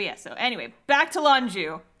 But yeah, so anyway, back to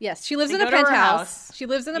Lanju. Yes, she lives in a penthouse. She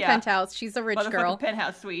lives in a penthouse. She's a rich girl.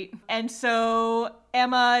 Penthouse suite. And so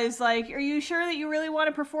Emma is like, are you sure that you really want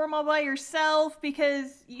to perform all by yourself?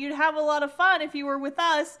 Because you'd have a lot of fun if you were with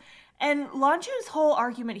us. And Lanju's whole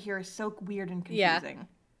argument here is so weird and confusing. Yeah.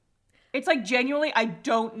 It's like, genuinely, I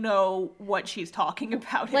don't know what she's talking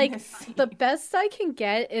about in this scene. The best I can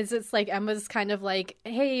get is it's like Emma's kind of like,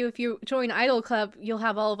 hey, if you join Idol Club, you'll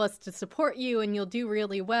have all of us to support you and you'll do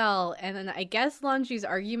really well. And then I guess Lanju's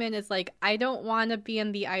argument is like, I don't want to be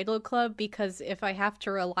in the Idol Club because if I have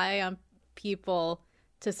to rely on people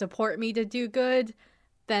to support me to do good,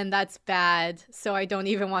 then that's bad, so I don't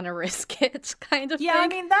even want to risk it, kind of thing. Yeah, I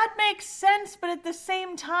mean, that makes sense, but at the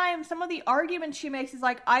same time, some of the arguments she makes is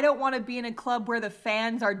like, I don't want to be in a club where the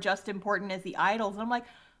fans are just important as the idols. And I'm like,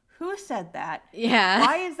 who said that? Yeah.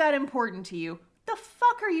 Why is that important to you? The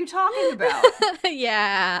fuck are you talking about?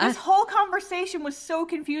 Yeah. This whole conversation was so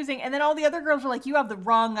confusing, and then all the other girls were like, you have the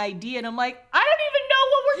wrong idea, and I'm like, I don't even know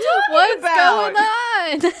what we're talking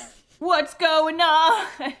about! What's going on?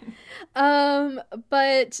 What's going on?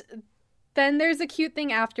 But then there's a cute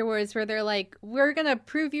thing afterwards where they're like, we're gonna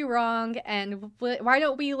prove you wrong, and why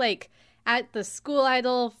don't we, like, at the school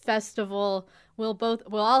idol festival, we'll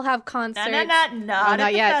all have concerts. Not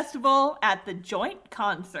at the festival, at the joint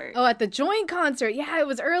concert. Oh, at the joint concert. Yeah, it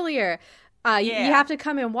was earlier. You have to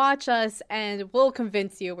come and watch us, and we'll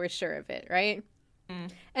convince you we're sure of it, right?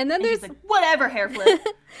 And then there's like, whatever, hair flip.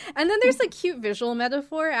 And then there's a cute visual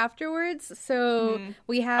metaphor afterwards. So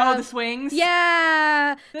we have the swings.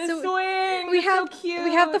 Yeah, the swings. We have so cute.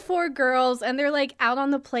 We have the four girls, and they're like out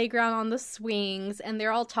on the playground on the swings, and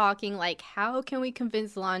they're all talking like, how can we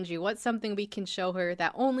convince Lanju? What's something we can show her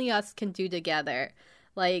that only us can do together?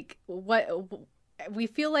 Like what? We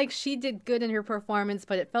feel like she did good in her performance,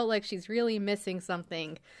 but it felt like she's really missing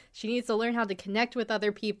something. She needs to learn how to connect with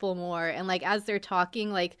other people more. And like as they're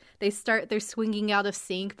talking, like they're swinging out of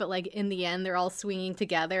sync, but like in the end they're all swinging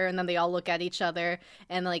together, and then they all look at each other,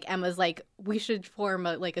 and like Emma's like, we should form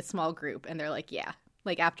a small group, and they're like, yeah.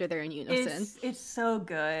 Like after they're in unison. It's so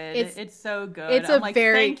good. It's so good. It's I'm a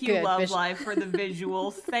very thank you, good Love Live, for the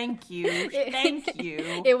visuals. Thank you. Thank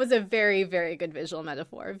you. It was a very, very good visual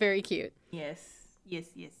metaphor. Very cute. Yes.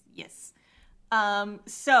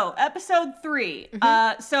 So episode 3.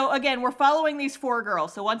 So again, we're following these 4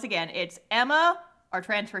 girls. So once again, it's Emma, our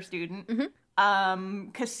transfer student,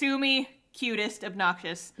 Kasumi, cutest,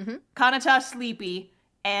 obnoxious, Kanata, sleepy,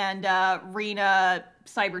 and Rina,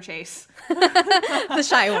 cyber chase. The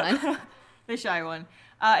shy one. The shy one.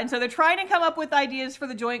 And so they're trying to come up with ideas for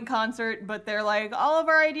the joint concert, but they're like, all of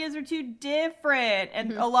our ideas are too different.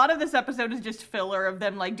 And a lot of this episode is just filler of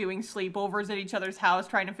them like doing sleepovers at each other's house,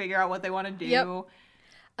 trying to figure out what they want to do. Yep.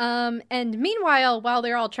 And meanwhile, while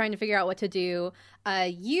they're all trying to figure out what to do,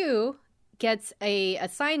 Yu gets a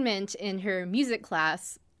assignment in her music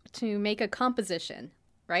class to make a composition,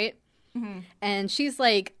 right? And she's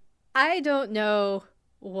like, I don't know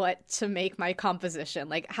what to make my composition.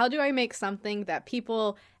 Like, how do I make something that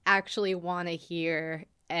people actually want to hear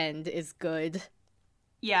and is good?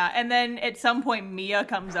 Yeah, and then at some point Mia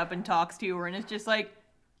comes up and talks to her and it's just like,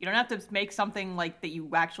 you don't have to make something like that you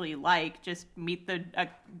actually like. Just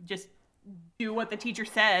just do what the teacher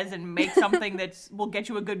says and make something will get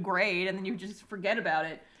you a good grade, and then you just forget about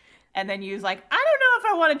it. And then Yu's like, I don't know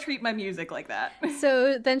if I want to treat my music like that.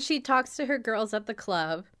 So then she talks to her girls at the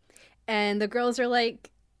club, and the girls are like,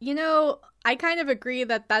 you know, I kind of agree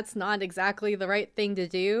that that's not exactly the right thing to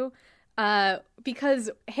do. Because,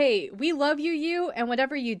 hey, we love you, and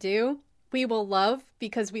whatever you do, we will love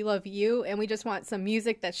because we love you, and we just want some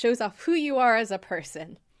music that shows off who you are as a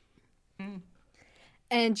person.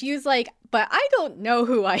 And Yu's like, but I don't know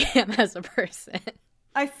who I am as a person.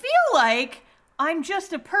 I feel like I'm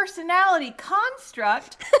just a personality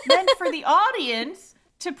construct meant for the audience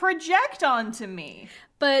to project onto me.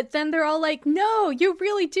 But then they're all like, no, you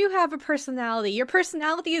really do have a personality. Your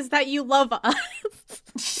personality is that you love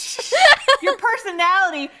us. Your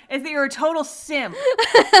personality is that you're a total simp.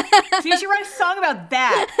 So you should write a song about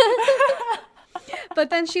that.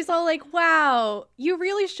 But then she's all like, wow, you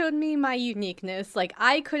really showed me my uniqueness. Like,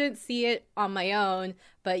 I couldn't see it on my own,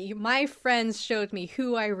 but my friends showed me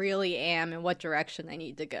who I really am and what direction I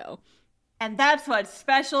need to go. And that's what's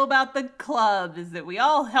special about the club, is that we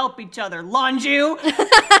all help each other. Lonju!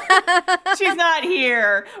 She's not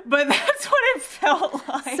here, but that's what it felt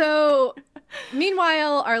like. So,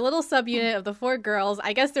 meanwhile, our little subunit of the 4 girls,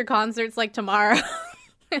 I guess their concert's like tomorrow.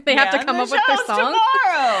 They have to come up with their song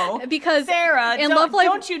tomorrow. Because Sarah, in Love Live,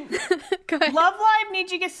 don't you Go ahead. Love Live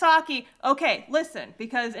Nijigasaki. Okay, listen,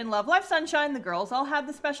 because in Love Live Sunshine, the girls all have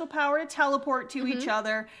the special power to teleport to each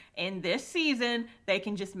other. In this season, they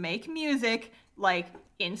can just make music like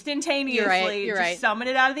instantaneously. You're right. Summon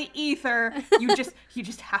it out of the ether. You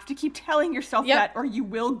just have to keep telling yourself that, or you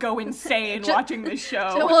will go insane watching this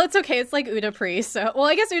show. Well, it's okay. It's like Udapri. So, well,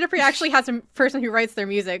 I guess Udapri actually has a person who writes their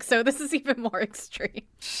music, so this is even more extreme.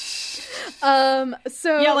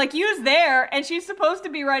 So yeah, like Yu's there, and she's supposed to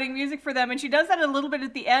be writing music for them, and she does that a little bit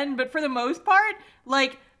at the end, but for the most part,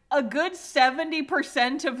 like, a good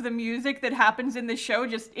 70% of the music that happens in the show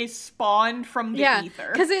just is spawned from the ether.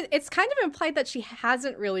 Because it's kind of implied that she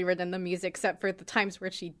hasn't really written the music except for the times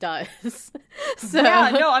where she does. So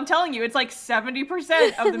yeah, no, I'm telling you, it's like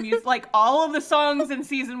 70% of the music, like all of the songs in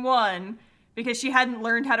season 1, because she hadn't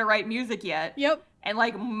learned how to write music yet. Yep. And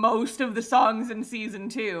like most of the songs in season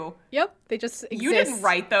 2. Yep, they just exist. You didn't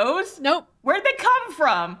write those. Nope. Where'd they come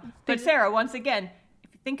from? But Sarah, once again,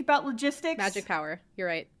 think about logistics. Magic power. You're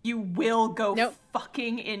right. You will go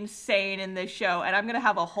fucking insane in this show. And I'm going to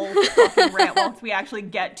have a whole fucking rant once we actually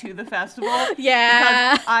get to the festival.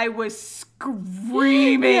 Yeah. Because I was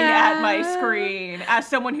screaming at my screen. As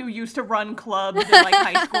someone who used to run clubs in like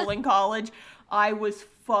high school and college, I was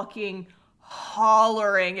fucking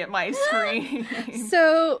hollering at my screen.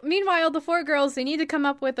 So, meanwhile, the 4 girls, they need to come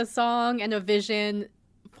up with a song and a vision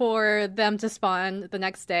for them to spawn the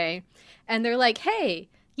next day. And they're like, hey,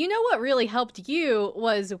 you know what really helped you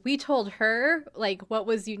was we told her, like, what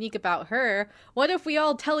was unique about her. What if we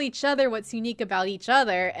all tell each other what's unique about each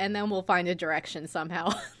other, and then we'll find a direction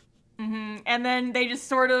somehow. And then they just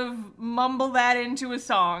sort of mumble that into a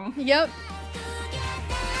song. Yep.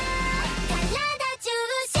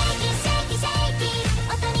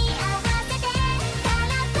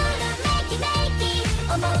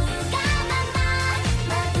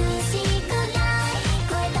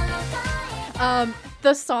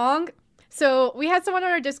 The song. So we had someone on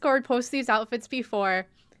our Discord post these outfits before.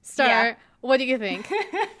 Star, what do you think?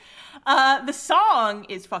 The song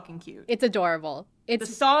is fucking cute. It's adorable. The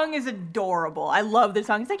song is adorable. I love the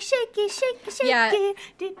song. It's like shaky, shaky, shaky. Yeah.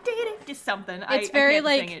 Just something. It's I can't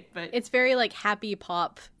sing it, but it's very like happy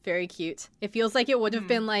pop. Very cute. It feels like it would have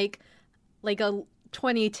been like a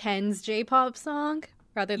 2010s J-pop song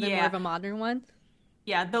rather than more of a modern one.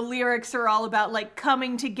 Yeah, the lyrics are all about, like,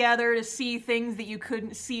 coming together to see things that you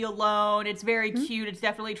couldn't see alone. It's very cute. It's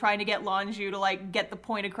definitely trying to get Lonju to, like, get the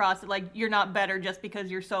point across that, like, you're not better just because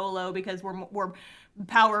you're solo, because we're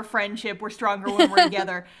power friendship, we're stronger when we're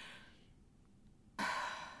together.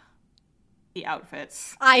 The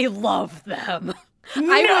outfits. I love them. No!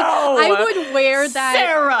 I would wear that.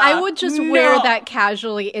 Sarah, I would just wear that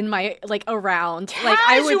casually in my, like, around.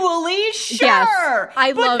 Casually? Sure! Yes,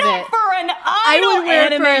 I love but not it. for an I idol would wear it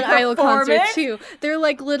for an anime idol concert performance. too. They're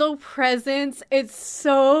like little presents. It's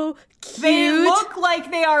so cute. They look like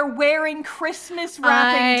they are wearing Christmas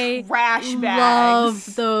wrapping trash bags. I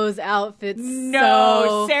love those outfits No,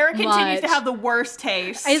 so Sarah continues much. to have the worst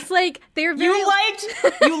taste. It's like they're very... You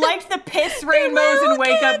liked the piss rainbows and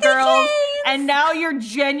Wake Up Girls, and now you're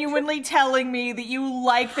genuinely telling me that you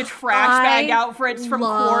like the trash bag outfits from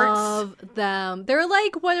Quartz. I love them. They're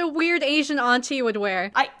like what a weird Asian auntie would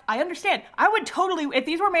wear. I understand. I would totally, if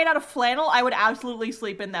these were made out of flannel, I would absolutely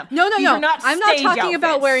sleep in them. No. These are not I'm not stage talking about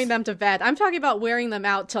outfits. wearing them to bed. I'm talking about wearing them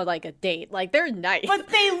out to like a date. Like they're nice. But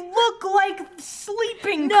they look like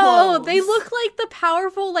sleeping No, clothes. they look like the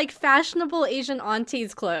powerful, like fashionable Asian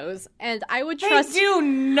aunties' clothes, and I would trust. They do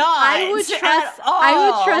not. I would trust. At all. I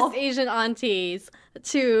would trust Asian aunties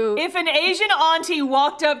to. If an Asian auntie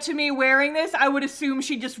walked up to me wearing this, I would assume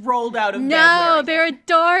she just rolled out of bed. No, they're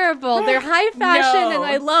adorable. They're high fashion, No. and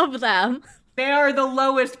I love them. They are the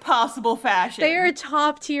lowest possible fashion. They are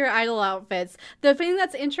top tier idol outfits. The thing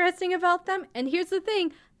that's interesting about them, and here's the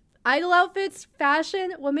thing. Idol outfits,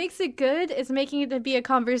 fashion, what makes it good is making it to be a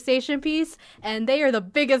conversation piece, and they are the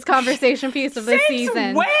biggest conversation piece of the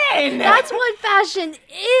season. When? That's what fashion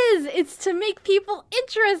is! It's to make people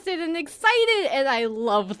interested and excited, and I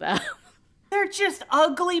love them. They're just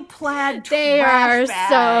ugly plaid They trash are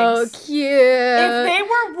bags. so cute. If they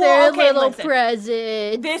were They're okay, little listen,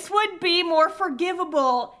 presents. this would be more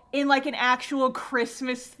forgivable in like an actual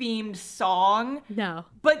Christmas themed song. No.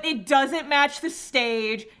 But it doesn't match the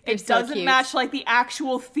stage. They're It so doesn't cute. match like the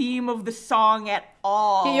actual theme of the song at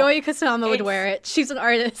all. Yoi Kusama would It's- wear it. She's an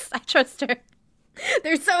artist. I trust her.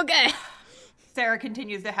 They're so good. Sarah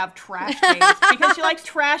continues to have trash taste because she likes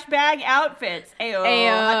trash bag outfits. Ayo,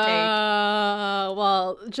 hot take.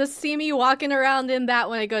 Well, just see me walking around in that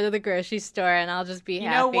when I go to the grocery store, and I'll just be happy.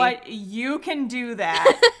 You know what? You can do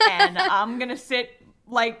that, and I'm gonna sit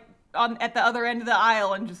like at the other end of the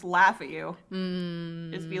aisle and just laugh at you.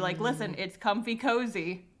 Just be like, listen, it's comfy,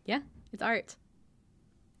 cozy. Yeah, it's art.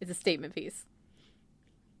 It's a statement piece.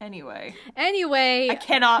 Anyway, I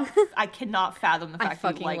cannot fathom the fact that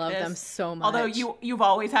fucking you like love this. them so much. Although you've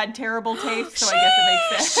always had terrible taste, so I guess it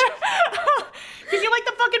makes sense. Because you like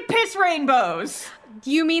the fucking piss rainbows.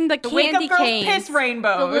 You mean the Wake candy Up Girls canes? piss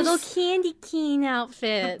rainbows. The little candy cane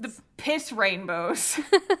outfits. The piss rainbows.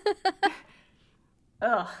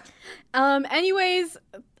 Ugh. Anyways,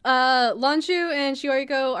 Lonshu and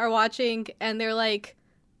Shioriko are watching, and they're like,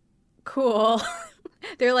 cool.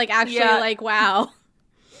 They're like, actually, Yeah. like, wow.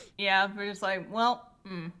 Yeah, we're just like, well,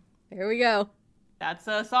 There we go. that's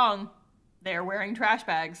a song. They're wearing trash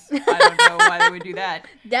bags. I don't know why they would do that.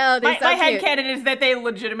 No, they're so My cute. headcanon is that they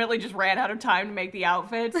legitimately just ran out of time to make the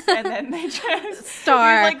outfits, and then they just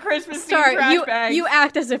Star, use, like, Christmas themed trash bags. you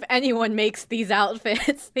act as if anyone makes these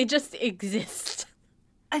outfits. They just exist.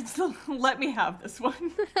 Let me have this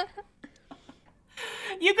one.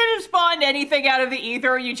 You could have spawned anything out of the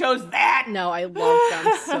ether, and you chose that. No, I love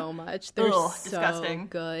them so much. They're Ugh, so disgusting.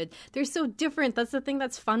 good. They're so different. That's the thing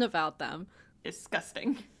that's fun about them.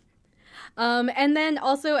 Disgusting. And then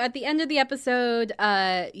also at the end of the episode,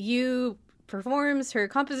 Yu performs her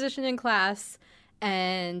composition in class,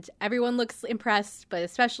 and everyone looks impressed, but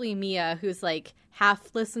especially Mia, who's like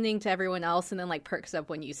half listening to everyone else and then like perks up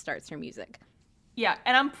when Yu starts her music. Yeah,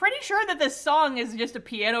 and I'm pretty sure that this song is just a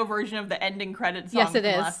piano version of the ending credits song Yes, it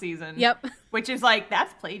from is. last season. Yep. Which is like,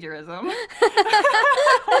 that's plagiarism.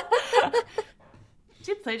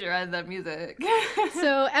 She plagiarized that music.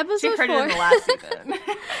 So She episode heard 4. it in the last season.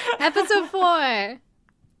 Episode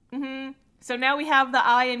 4. So now we have the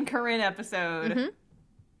I and Corinne episode.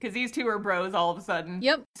 Because these two are bros all of a sudden.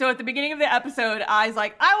 Yep. So at the beginning of the episode, I's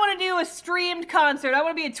like, I want to do a streamed concert. I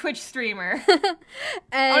want to be a Twitch streamer. I want to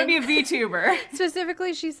And be a VTuber.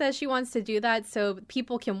 specifically, she says she wants to do that so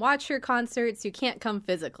people can watch her concerts who can't come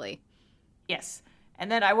physically. Yes.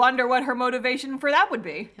 And then I wonder what her motivation for that would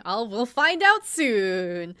be. We'll find out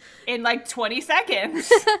soon. In like 20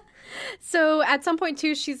 seconds. So at some point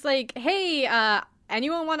too, she's like, hey,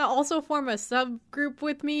 anyone want to also form a subgroup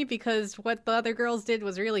with me? Because what the other girls did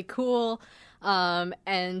was really cool.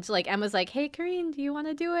 And like Emma's like, hey, Karine, do you want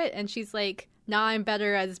to do it? And she's like, nah, I'm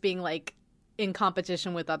better as being like in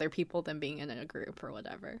competition with other people than being in a group or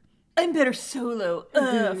whatever. I'm better solo.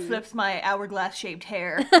 Flips my hourglass-shaped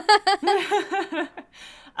hair.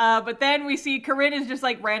 But then we see Corinne is just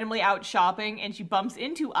like randomly out shopping, and she bumps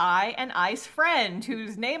into and I's friend,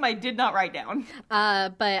 whose name I did not write down.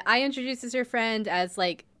 But I introduces her friend as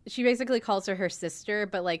like, she basically calls her sister,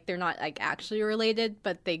 but like they're not like actually related,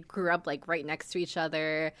 but they grew up like right next to each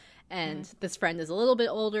other. And this friend is a little bit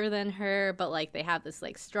older than her, but like they have this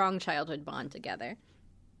like strong childhood bond together.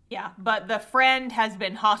 Yeah, but the friend has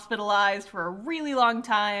been hospitalized for a really long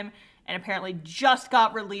time and apparently just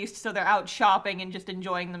got released, so they're out shopping and just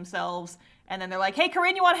enjoying themselves. And then they're like, hey,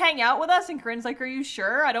 Corinne, you want to hang out with us? And Corinne's like, are you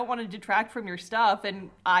sure? I don't want to detract from your stuff. And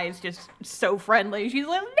I is just so friendly. She's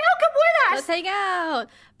like, no, come with us! Let's hang out!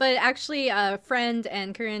 But actually, friend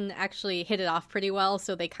and Corinne actually hit it off pretty well,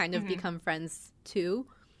 so they kind of become friends too.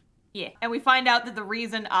 Yeah, and we find out that the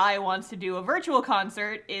reason I wants to do a virtual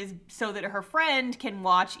concert is so that her friend can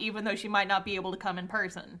watch, even though she might not be able to come in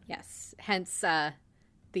person. Yes, hence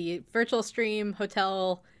the virtual stream,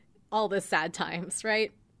 hotel, all the sad times,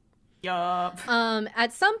 right? Yup.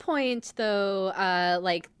 At some point, though,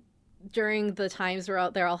 like during the times where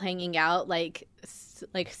they're all hanging out, like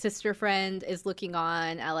sister friend is looking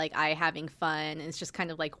on at like I having fun, and it's just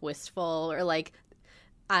kind of like wistful, or like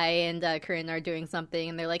I and Corinne are doing something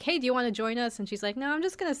and they're like, hey, do you want to join us? And she's like, no, I'm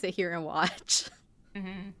just going to sit here and watch.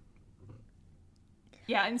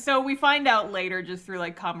 Yeah, and so we find out later, just through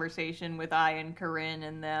like conversation with I and Corinne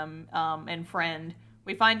and them and Friend,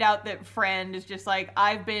 we find out that Friend is just like,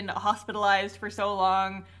 I've been hospitalized for so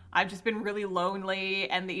long, I've just been really lonely,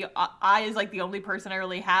 and the I is like the only person I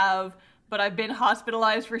really have. But I've been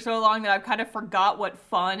hospitalized for so long that I've kind of forgot what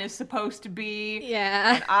fun is supposed to be.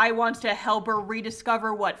 Yeah. And I want to help her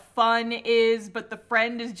rediscover what fun is, but the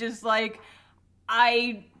friend is just like,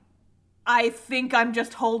 I think I'm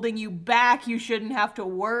just holding you back. You shouldn't have to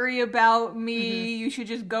worry about me. You should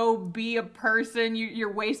just go be a person.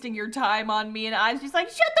 You're wasting your time on me. And I was just like,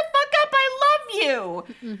 shut the fuck up. I love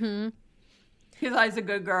you. Because I's a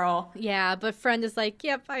good girl. Yeah, but Friend is like,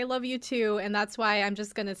 yep, I love you too, and that's why I'm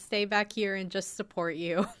just gonna stay back here and just support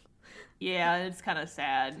you. Yeah, it's kind of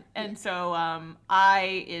sad. And so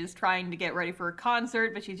I is trying to get ready for a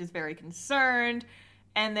concert, but she's just very concerned.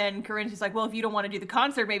 And then Corinne's just like, well, if you don't want to do the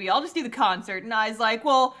concert, maybe I'll just do the concert. And I's like,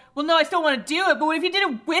 well, no, I still want to do it, but what if you did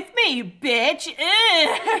it with me, you bitch?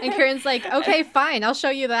 And Corinne's like, okay, fine, I'll show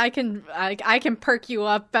you that I can perk you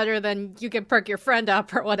up better than you can perk your friend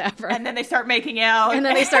up or whatever. And then they start making out. And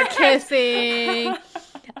then they start kissing.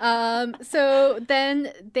 So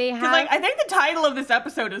then they have, like, I think the title of this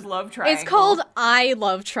episode is Love Triangle. It's called I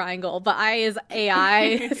Love Triangle, but I is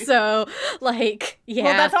AI, so like, yeah.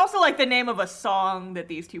 Well, that's also like the name of a song that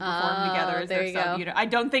these two perform together. Is there you go. I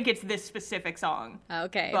don't think it's this specific song.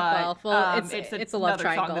 Okay, but, well, it's a love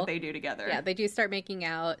triangle song that they do together. Yeah, they do start making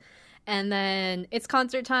out. And then it's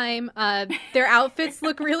concert time. Their outfits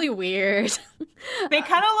look really weird. They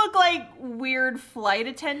kind of look like weird flight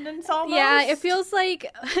attendants almost. Yeah, it feels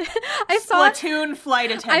like Splatoon flight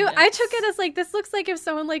attendants. I took it as like, this looks like if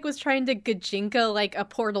someone like was trying to gajinka like a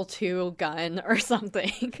Portal 2 gun or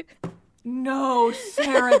something. No,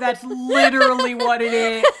 Sarah, that's literally what it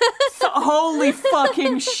is. So, holy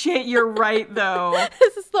fucking shit, you're right, though.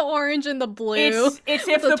 This is the orange and the blue. It's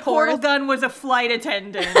if the portal gun was a flight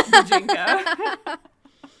attendant, Jinka.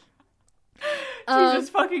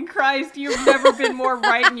 Jesus fucking Christ, you've never been more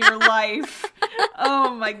right in your life.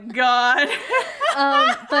 Oh my god.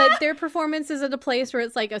 But their performance is at a place where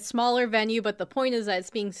it's like a smaller venue, but the point is that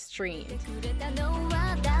it's being streamed.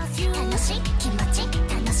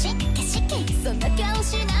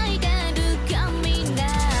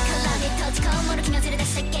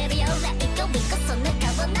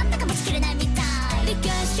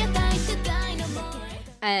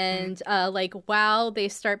 And like while they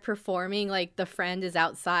start performing, like the friend is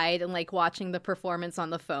outside and like watching the performance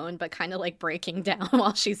on the phone, but kind of like breaking down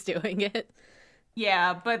while she's doing it.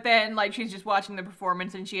 Yeah, but then like she's just watching the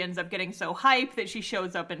performance and she ends up getting so hyped that she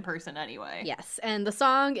shows up in person anyway. Yes, and the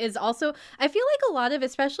song is also, I feel like a lot of,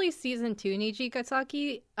 especially season 2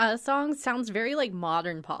 Nijigasaki songs sounds very like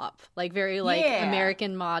modern pop, like very like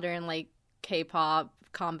American modern, like K-pop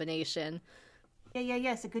combination.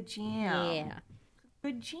 Yeah, it's a good jam. Yeah.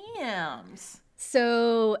 Good jams.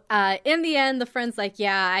 So in the end, the friend's like,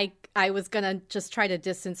 yeah, I was gonna just try to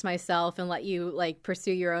distance myself and let you like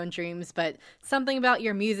pursue your own dreams, but something about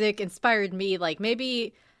your music inspired me. Like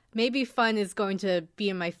maybe fun is going to be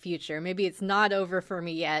in my future. Maybe it's not over for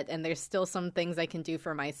me yet, and there's still some things I can do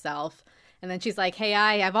for myself. And then she's like, hey,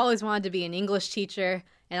 I've always wanted to be an English teacher,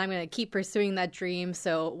 and I'm going to keep pursuing that dream.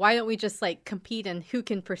 So why don't we just like compete in who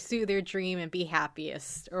can pursue their dream and be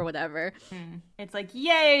happiest or whatever. It's like,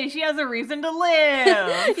 yay, she has a reason to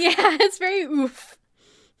live. Yeah, it's very oof.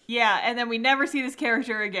 Yeah, and then we never see this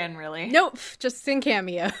character again, really. Nope, just in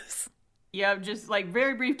cameos. Yeah, just like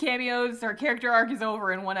very brief cameos. Her character arc is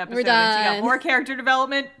over in one episode. We're done. And she got more character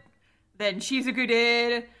development than Shizuku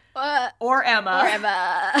did. Or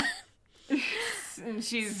Emma. And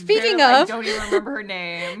she's Speaking I of, don't even remember her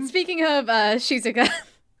name. Speaking of Shizuku.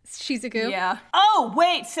 Yeah. Oh,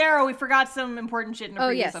 wait, Sarah, we forgot some important shit in the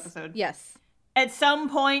previous episode. Yes. At some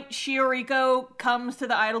point, Shioriko comes to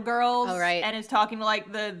the Idol Girls and is talking to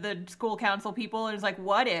like the school council people and is like,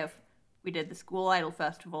 what if we did the school idol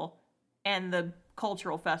festival and the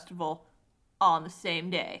cultural festival on the same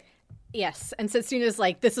day? Yes, and Setsuna's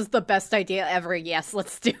like, this is the best idea ever. Yes,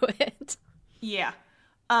 let's do it. Yeah.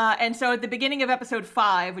 And so at the beginning of episode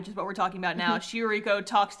 5, which is what we're talking about now, Shioriko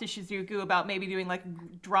talks to Shizuku about maybe doing like a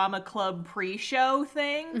drama club pre-show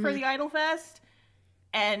thing for the Idol Fest.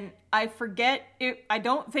 And I forget, I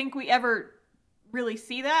don't think we ever really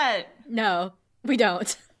see that. No, we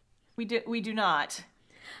don't. We do not.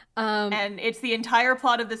 And it's the entire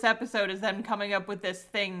plot of this episode is them coming up with this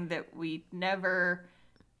thing that we never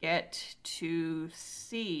get to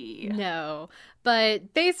see. No.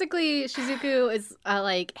 But basically, Shizuku is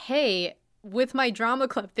like, hey, with my drama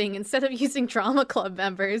club thing, instead of using drama club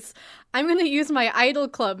members, I'm going to use my idol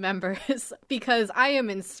club members because I am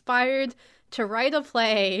inspired to write a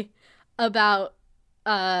play about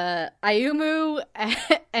Ayumu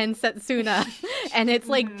and Setsuna. And it's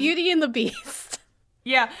like Beauty and the Beast.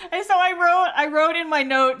 Yeah, and so I wrote in my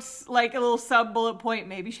notes, like, a little sub-bullet point,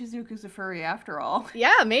 maybe Shizuku's a furry after all.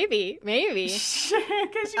 Yeah, maybe. Because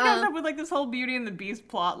she comes up with, like, this whole Beauty and the Beast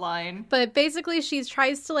plot line. But basically, she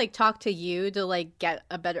tries to, like, talk to you to, like, get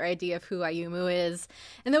a better idea of who Ayumu is.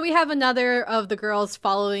 And then we have another of the girls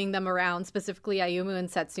following them around, specifically Ayumu and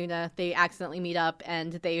Setsuna. They accidentally meet up,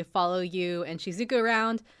 and they follow you and Shizuku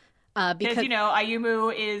around. Because, you know,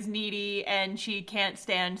 Ayumu is needy and she can't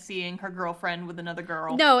stand seeing her girlfriend with another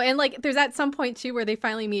girl. No, and, like, there's at some point, too, where they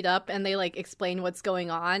finally meet up and they, like, explain what's going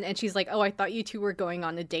on. And she's like, oh, I thought you two were going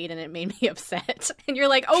on a date and it made me upset. And you're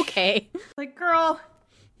like, okay. Like, girl,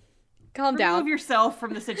 calm down. Remove yourself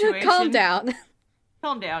from the situation. Calm down.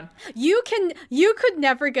 Calm down. You could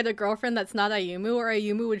never get a girlfriend that's not Ayumu, or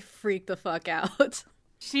Ayumu would freak the fuck out.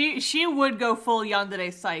 She would go full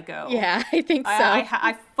Yandere Psycho. Yeah, I think so.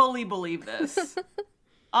 I fully believe this.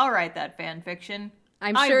 I'll write that fan fiction.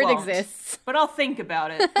 I'm sure it exists. But I'll think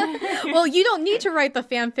about it. Well, you don't need to write the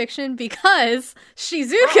fan fiction because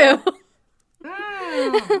Shizuku.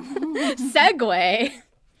 Segue.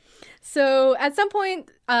 So at some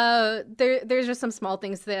point, there's just some small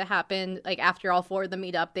things that happen. Like after all four of them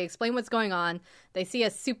meet up, they explain what's going on. They see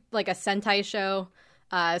a Sentai show.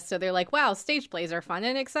 So they're like, wow, stage plays are fun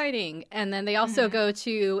and exciting. And then they also go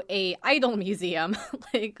to a idol museum,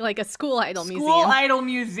 like a school idol museum. School idol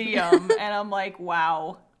museum. And I'm like,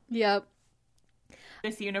 wow. Yep.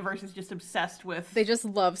 This universe is just obsessed with... They just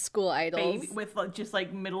love school idols. With just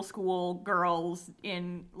like middle school girls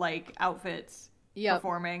in like outfits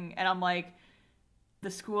performing. And I'm like,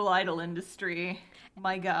 the school idol industry.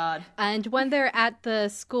 My God. And when they're at the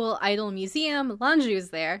school idol museum, Lanju's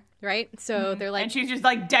there, right? So they're like... And she's just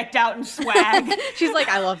like decked out in swag. She's like,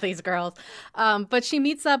 I love these girls. But she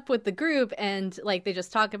meets up with the group and like they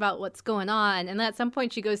just talk about what's going on. And then at some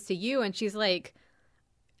point she goes to you and she's like,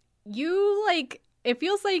 it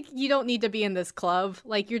feels like you don't need to be in this club.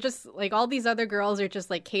 Like you're just like all these other girls are just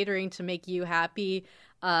like catering to make you happy.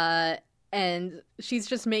 And she's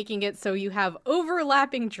just making it so you have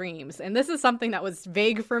overlapping dreams. And this is something that was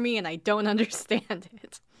vague for me, and I don't understand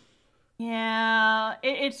it. Yeah,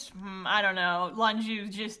 it's, I don't know.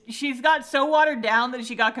 Lanju's she's got so watered down that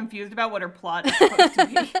she got confused about what her plot is supposed to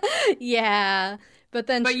be. Yeah,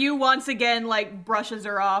 but you once again, like, brushes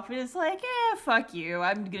her off and is like, fuck you.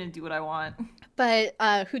 I'm gonna do what I want. But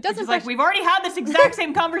who doesn't? Like, we've already had this exact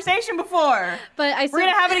same conversation before. But we're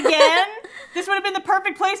gonna have it again. This would have been the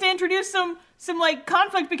perfect place to introduce some like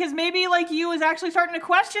conflict because maybe like Yu is actually starting to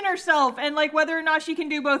question herself and like whether or not she can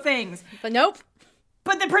do both things. But nope.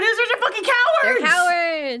 But the producers are fucking cowards. They're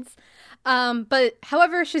cowards. But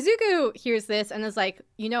however, Shizuku hears this and is like,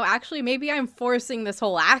 actually, maybe I'm forcing this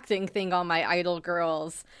whole acting thing on my idol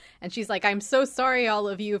girls. And she's like, I'm so sorry, all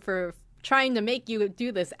of you, for trying to make you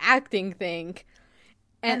do this acting thing.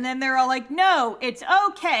 And then they're all like, no, it's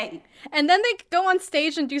okay. And then they go on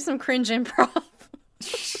stage and do some cringe improv.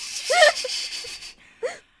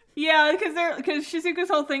 Yeah, because Shizuka's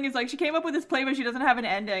whole thing is like she came up with this play, but she doesn't have an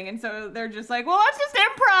ending, and so they're just like, well, let's just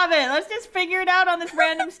improv it. Let's just figure it out on this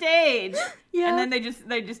random stage. Yeah. And then they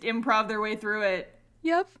just improv their way through it.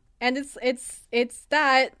 Yep. And it's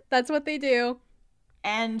that's what they do.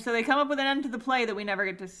 And so they come up with an end to the play that we never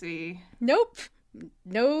get to see. Nope.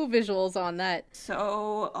 No visuals on that.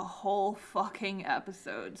 So a whole fucking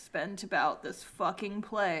episode spent about this fucking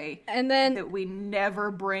play, and then that we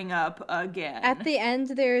never bring up again. At the end,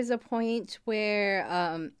 there's a point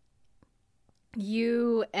where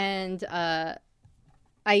you and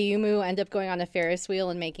Ayumu end up going on a Ferris wheel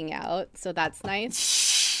and making out, so that's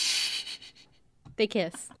nice. They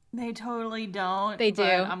kiss. They totally don't. They do.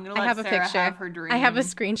 I'm gonna let Sarah have her dream. I have a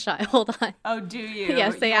screenshot. Hold on. Oh, do you?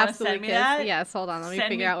 Yes, they absolutely send me kiss. that? Yes, hold on. Let me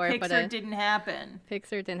figure out where I put it. Pixar didn't happen.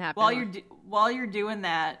 Pixar didn't happen. While you're doing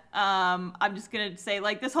that, I'm just gonna say,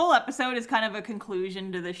 like, this whole episode is kind of a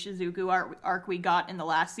conclusion to the Shizuku arc we got in the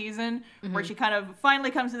last season, where she kind of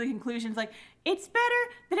finally comes to the conclusions like, it's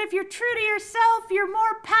better that if you're true to yourself, you're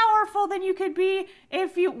more powerful than you could be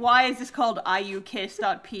if you... Why is this called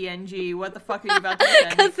iukiss.png? What the fuck are you about to send?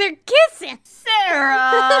 Because they're kissing!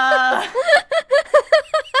 Sarah!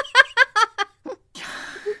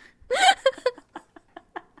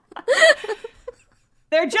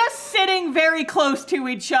 They're just sitting very close to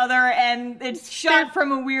each other, and it's shot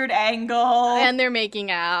from a weird angle. And they're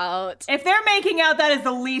making out. If they're making out, that is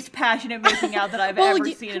the least passionate making out that I've ever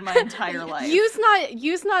seen in my entire life.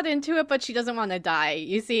 Yu's not into it, but she doesn't want to die,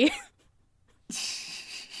 you see?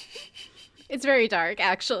 It's very dark,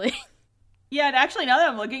 actually. Yeah, and actually, now that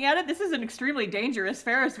I'm looking at it, this is an extremely dangerous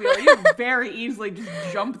Ferris wheel. You very easily just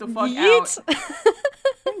jump the fuck out.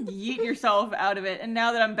 Yeet yourself out of it. And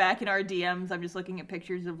now that I'm back in our DMs, I'm just looking at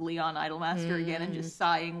pictures of Leon Idolmaster again and just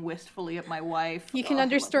sighing wistfully at my wife. You can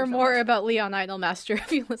understand more about Leon Idolmaster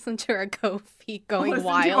if you listen to our Ko-fi Going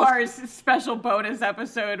Wild. Listen to our special bonus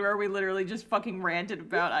episode where we literally just fucking ranted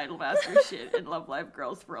about Idolmaster shit and Love Live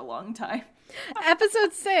Girls for a long time.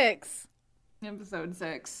 Episode 6. Episode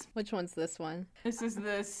 6. Which one's this one? This is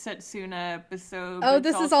the Setsuna episode. Oh,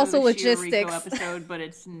 this is also the logistics episode, but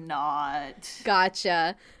it's not.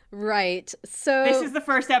 Gotcha. Right. So this is the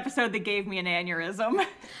first episode that gave me an aneurysm.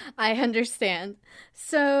 I understand.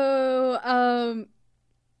 So,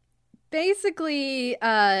 basically,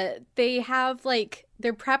 they have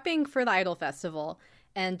they're prepping for the Idol Festival.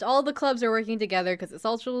 And all the clubs are working together because it's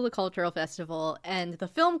also the cultural festival. And the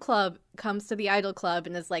film club comes to the Idol Club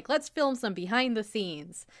and is like, let's film some behind the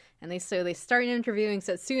scenes. And they start interviewing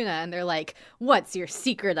Setsuna and they're like, what's your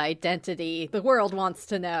secret identity? The world wants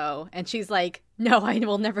to know. And she's like, no, I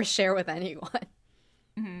will never share with anyone.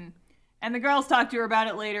 Mm-hmm. And the girls talk to her about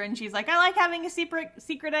it later and she's like, I like having a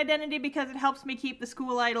secret identity because it helps me keep the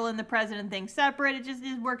school idol and the president thing separate.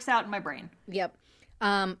 It works out in my brain. Yep.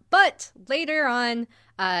 But later on,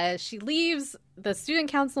 she leaves the student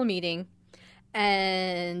council meeting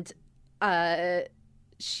and,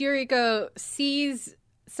 Shiriko sees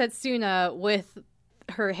Setsuna with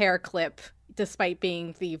her hair clip despite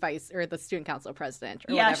being the the student council president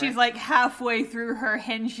or whatever. She's like halfway through her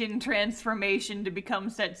henshin transformation to become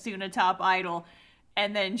Setsuna top idol.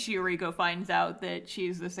 And then Shiriko finds out that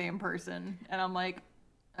she's the same person. And I'm like,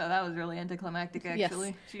 oh, that was really anticlimactic, actually.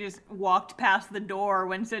 Yes. She just walked past the door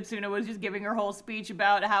when Setsuna was just giving her whole speech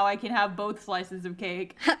about how I can have both slices of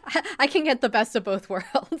cake. I can get the best of both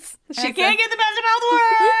worlds. I can't get the best of both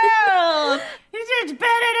worlds! You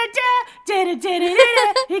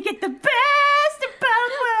get the best of both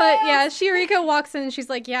worlds! But yeah, Shiriko walks in and she's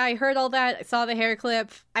like, yeah, I heard all that. I saw the hair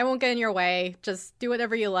clip. I won't get in your way. Just do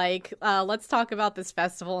whatever you like. Let's talk about this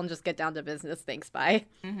festival and just get down to business. Thanks, bye.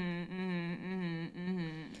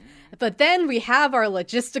 But then we have our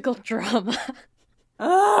logistical drama.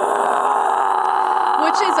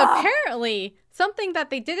 Which is apparently something that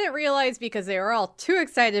they didn't realize because they were all too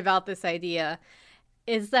excited about this idea,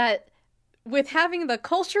 is that with having the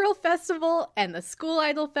cultural festival and the school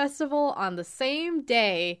idol festival on the same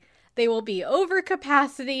day, they will be over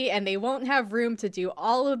capacity and they won't have room to do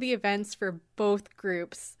all of the events for both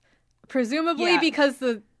groups. Presumably because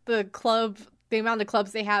the amount of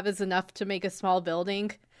clubs they have is enough to make a small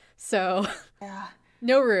building. So,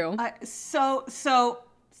 no room. So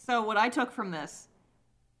what I took from this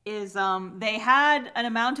is they had an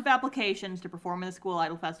amount of applications to perform in the school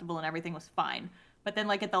idol festival and everything was fine. But then,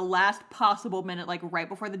 at the last possible minute, right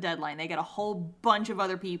before the deadline, they get a whole bunch of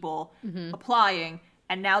other people applying,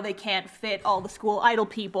 and now they can't fit all the school idol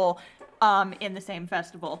people in the same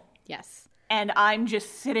festival. Yes. And I'm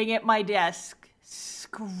just sitting at my desk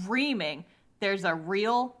screaming, there's a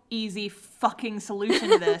real easy fucking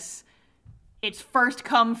solution to this. It's first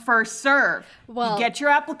come, first serve. Well, you get your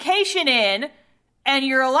application in, and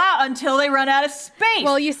you're allowed until they run out of space.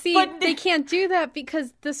 Well, you see, they can't do that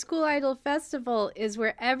because the School Idol Festival is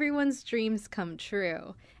where everyone's dreams come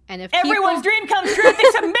true. And if everyone's dream comes true if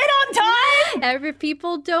they submit on time, if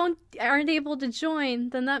people aren't able to join,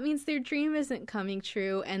 then that means their dream isn't coming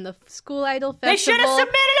true, and the School Idol Festival they should have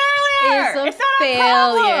submitted earlier. It's not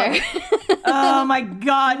failure. A problem. Oh my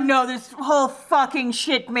god, no! This whole fucking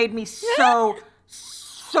shit made me so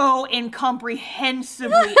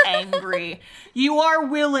incomprehensibly angry. You are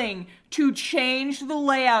willing to change the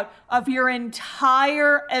layout of your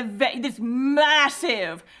entire event, this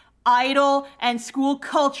massive Idol and school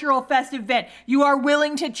cultural fest event. You are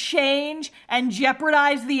willing to change and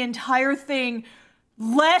jeopardize the entire thing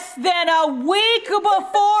less than a week before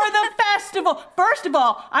the festival. First of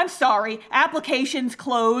all, I'm sorry, applications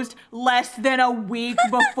closed less than a week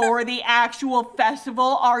before the actual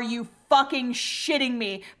festival. Are you fucking shitting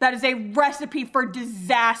me? That is a recipe for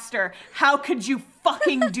disaster. How could you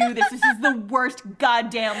fucking do this? This is the worst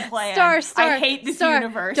goddamn plan. I hate this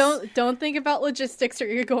universe. Don't think about logistics or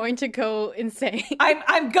you're going to go insane.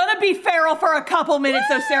 I'm gonna be feral for a couple minutes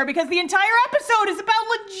though, Sarah, because the entire episode is about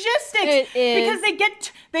logistics. It is.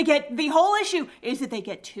 Because they get the whole issue is that they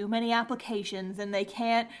get too many applications and they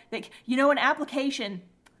can't, an application.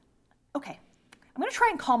 Okay. I'm going to try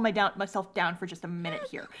and calm myself down for just a minute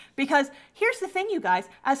here. Because here's the thing, you guys.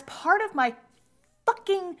 As part of my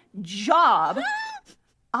fucking job,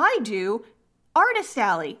 I do Artist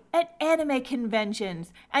Alley at anime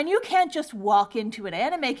conventions. And you can't just walk into an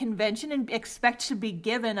anime convention and expect to be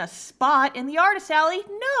given a spot in the Artist Alley.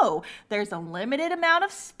 No. There's a limited amount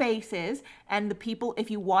of spaces. And the people,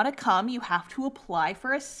 if you want to come, you have to apply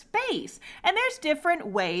for a space. And there's different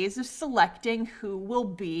ways of selecting who will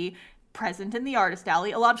be present in the Artist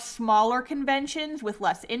Alley. A lot of smaller conventions with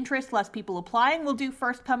less interest, less people applying, will do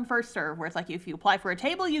first come, first serve, where it's like if you apply for a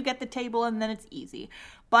table, you get the table and then it's easy.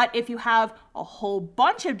 But if you have a whole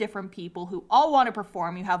bunch of different people who all want to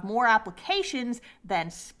perform, you have more applications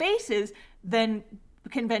than spaces, then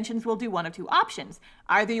conventions will do one of two options.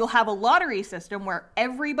 Either you'll have a lottery system where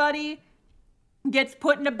everybody gets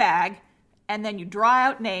put in a bag, and then you draw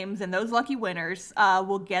out names, and those lucky winners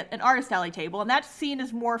will get an Artist Alley table. And that's seen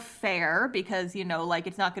as more fair because,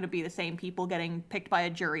 it's not going to be the same people getting picked by a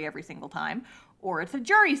jury every single time. Or it's a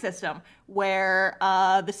jury system where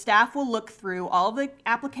the staff will look through all the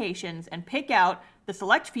applications and pick out the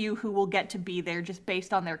select few who will get to be there just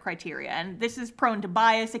based on their criteria. And this is prone to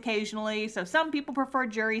bias occasionally. So some people prefer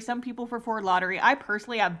jury, some people prefer lottery. I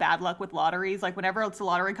personally have bad luck with lotteries. Like whenever it's a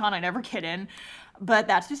lottery con, I never get in. But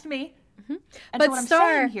that's just me. Mm-hmm. But so what I'm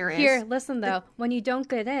saying here, listen though, when you don't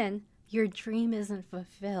get in, your dream isn't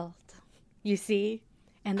fulfilled. You see?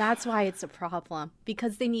 And that's why it's a problem,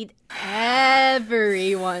 because they need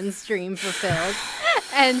everyone's dream fulfilled.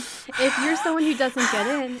 And if you're someone who doesn't get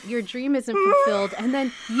in, your dream isn't fulfilled, and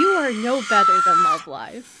then you are no better than Love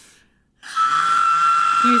Live.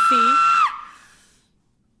 You see?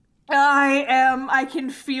 I can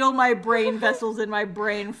feel my brain vessels in my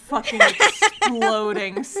brain fucking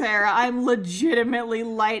exploding, Sarah. I'm legitimately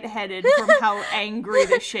lightheaded from how angry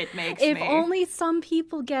this shit makes If me. only some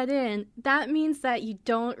people get in, that means that you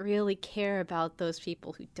don't really care about those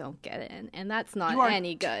people who don't get in, and that's not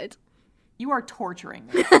any good. You are torturing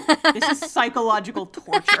me. This is psychological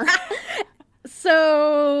torture.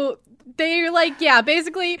 So they're like, yeah,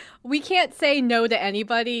 basically, we can't say no to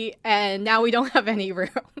anybody, and now we don't have any room.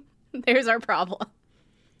 There's our problem.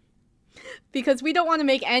 Because we don't want to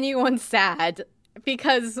make anyone sad,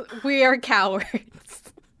 because we are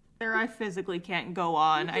cowards. Sarah, I physically can't go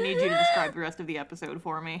on. I need you to describe the rest of the episode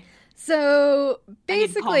for me. So,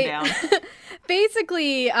 basically,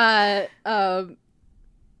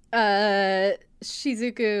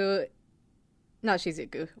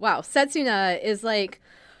 Setsuna is like,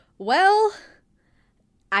 well,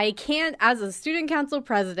 I can't, as a student council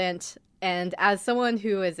president, and as someone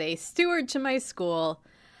who is a steward to my school,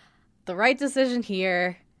 the right decision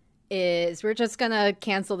here is we're just gonna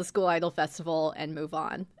cancel the School Idol Festival and move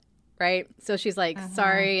on, right? So she's like,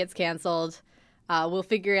 sorry, it's canceled. We'll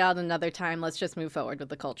figure it out another time. Let's just move forward with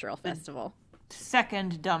the cultural festival.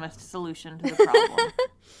 Second dumbest solution to the problem.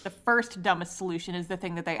 The first dumbest solution is the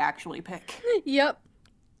thing that they actually pick. Yep.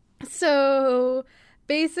 So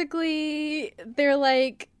basically, they're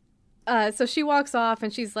like, so she walks off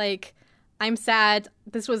and she's like, I'm sad.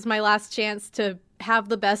 This was my last chance to have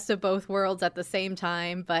the best of both worlds at the same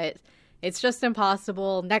time, but it's just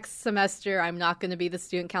impossible. Next semester, I'm not going to be the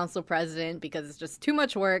student council president because it's just too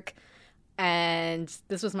much work. And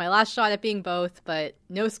this was my last shot at being both, but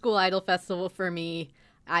no School Idol Festival for me.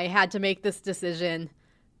 I had to make this decision.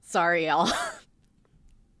 Sorry, y'all.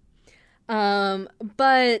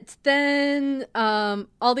 But then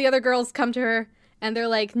all the other girls come to her and they're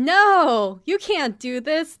like, no, you can't do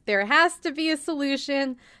this. There has to be a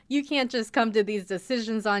solution. You can't just come to these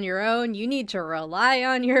decisions on your own. You need to rely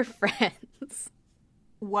on your friends.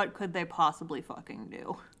 What could they possibly fucking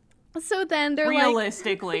do? So then they're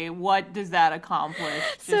realistically, what does that accomplish?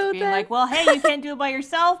 Just being like, well, hey, you can't do it by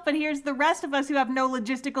yourself, but here's the rest of us who have no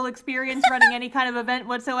logistical experience running any kind of event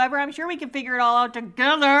whatsoever. I'm sure we can figure it all out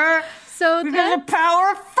together. So because the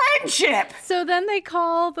power of friendship. So then they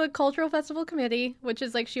call the cultural festival committee, which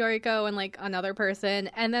is like Shioriko and like another person,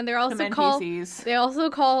 and then they also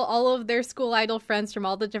call all of their school idol friends from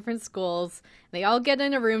all the different schools. They all get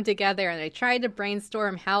in a room together and they try to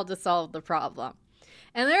brainstorm how to solve the problem.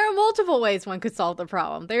 And there are multiple ways one could solve the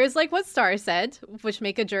problem. There is like what Star said, which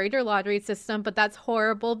make a juried or lottery system, but that's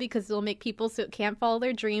horrible because it'll make people so can't follow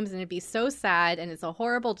their dreams and it'd be so sad and it's a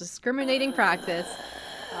horrible discriminating practice.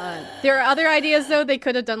 There are other ideas though. They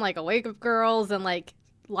could have done like a Wake Up Girls and like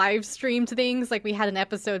live streamed things. Like we had an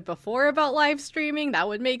episode before about live streaming. That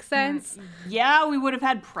would make sense. Yeah, we would have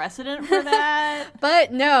had precedent for that.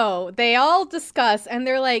 But no, they all discuss and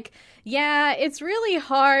they're like, yeah, it's really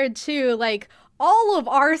hard to like, all of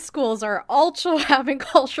our schools are also having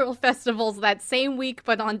cultural festivals that same week,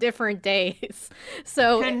 but on different days.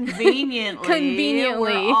 So conveniently,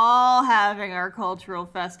 we're all having our cultural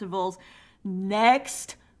festivals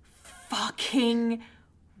next fucking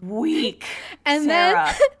week. And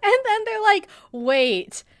Sarah. then they're like,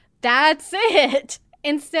 wait, that's it.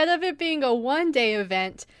 Instead of it being a one-day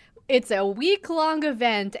event, it's a week-long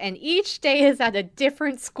event, and each day is at a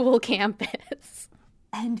different school campus.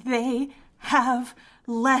 And they have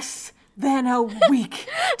less than a week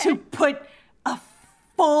to put a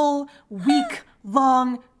full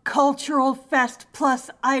week-long cultural fest plus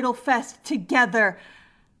idol fest together.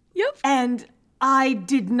 Yep. And I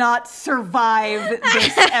did not survive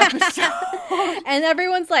this episode. And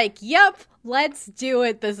everyone's like, yep, let's do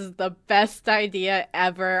it. This is the best idea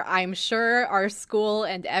ever. I'm sure our school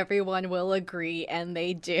and everyone will agree, and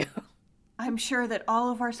they do. I'm sure that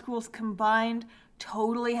all of our schools combined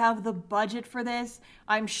totally have the budget for this.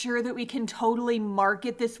 I'm sure that we can totally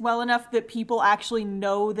market this well enough that people actually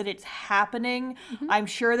know that it's happening. Mm-hmm. I'm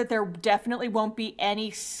sure that there definitely won't be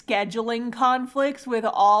any scheduling conflicts with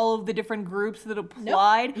all of the different groups that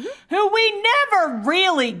applied, who we never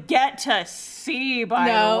really get to see, by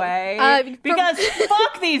the way. Because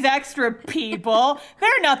fuck these extra people.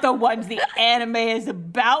 They're not the ones the anime is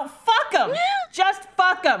about. Fuck them. Just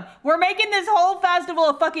fuck them. We're making this whole festival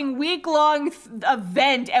a fucking week-long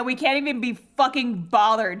event, and we can't even be fucking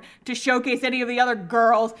bothered to showcase any of the other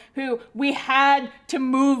girls who we had to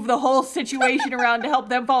move the whole situation around to help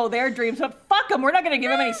them follow their dreams. But fuck them. We're not going to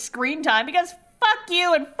give them any screen time because fuck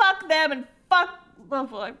you and fuck them and fuck... Oh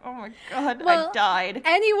my god, well, I died.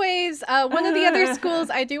 Anyways, one of the other schools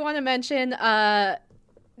I do want to mention, not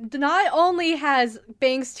only has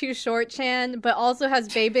Bangs Too Short Chan, but also has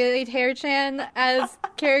Beyblade Hair Chan as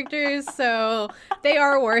characters, so they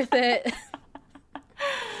are worth it.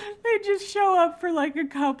 They just show up for like a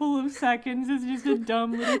couple of seconds as just a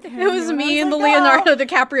dumb little cameo. It was me and the Leonardo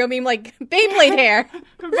DiCaprio meme, like, Beyblade hair.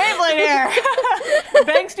 Beyblade hair.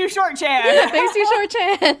 Bangs Too Short Chan. Bangs Too Short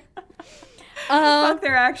Chan. Fuck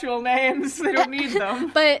their actual names. They don't need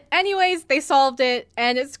them. But anyways, they solved it,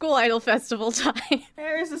 and it's School Idol Festival time.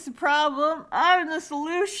 There's this problem. I'm the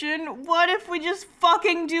solution. What if we just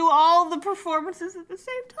fucking do all the performances at the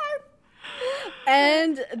same time?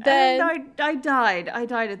 And then... And I died. I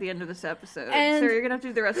died at the end of this episode. So you're gonna have to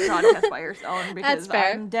do the rest of the podcast by yourself because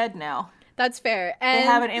I'm dead now. That's fair. And they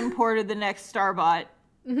haven't imported the next Starbot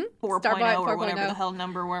 4.0 or whatever the hell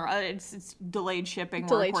number where it's delayed shipping.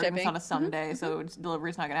 We're recording this on a Sunday, so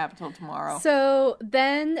delivery's not gonna happen until tomorrow. So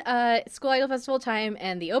then School Idol Festival time,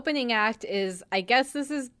 and the opening act is, I guess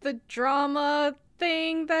this is the drama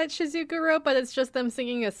thing that Shizuku wrote, but it's just them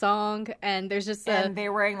singing a song, and there's just and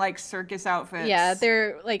they're wearing like circus outfits. Yeah,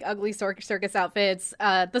 they're like ugly circus outfits.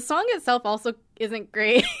 The song itself also isn't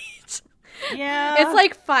great. Yeah. It's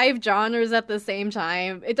like 5 genres at the same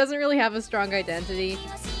time. It doesn't really have a strong identity.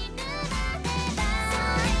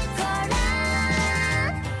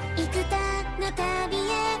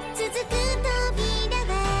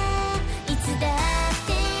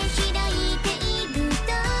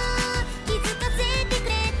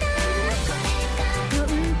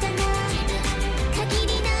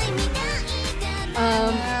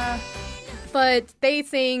 But they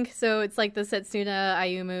sing, so it's like the Setsuna,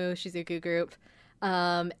 Ayumu, Shizuku group.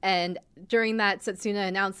 And during that, Setsuna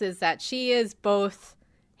announces that she is both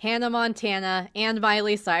Hannah Montana and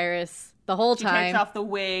Miley Cyrus the whole time. She takes off the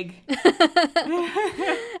wig.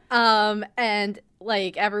 And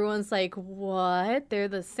like everyone's like, what? They're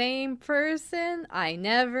the same person? I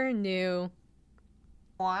never knew.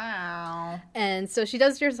 Wow. And so she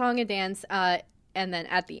does her song and dance, and then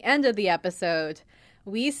at the end of the episode,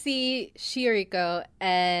 we see Shiriko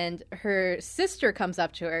and her sister comes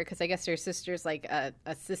up to her, because I guess her sister's like a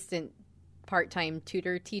assistant part-time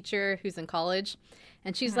tutor teacher who's in college.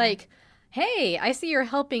 And she's like, hey, I see you're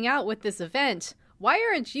helping out with this event. Why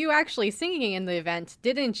aren't you actually singing in the event?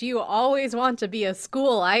 Didn't you always want to be a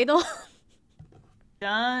school idol?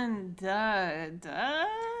 Dun, dun, dun.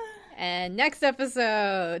 And next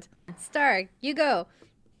episode, Star, you go.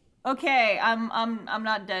 Okay, I'm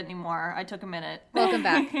not dead anymore. I took a minute. Welcome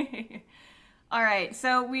back. All right,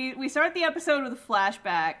 so we start the episode with a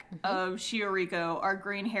flashback of Shioriko, our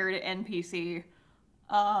green-haired NPC.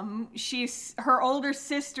 Her older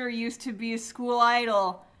sister used to be a school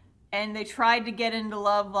idol, and they tried to get into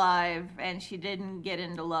Love Live, and she didn't get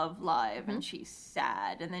into Love Live, and she's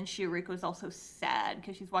sad. And then Shioriko's also sad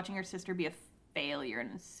because she's watching her sister be a failure,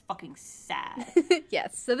 and it's fucking sad.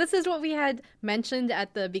 Yes, so this is what we had mentioned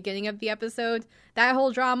at the beginning of the episode. That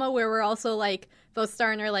whole drama where we're also like, both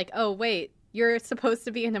Star and her like, oh wait, you're supposed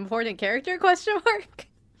to be an important character, question mark?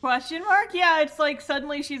 Question mark? Yeah, it's like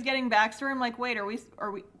suddenly she's getting backstory. I'm like, wait, are we,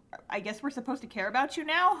 I guess we're supposed to care about you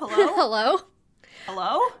now? Hello?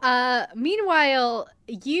 Hello? Meanwhile,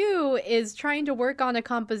 Yu is trying to work on a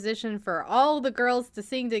composition for all the girls to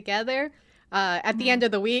sing together at the end of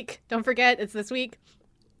the week. Don't forget, it's this week.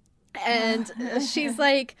 And she's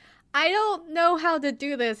like, I don't know how to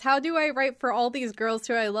do this. How do I write for all these girls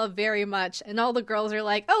who I love very much? And all the girls are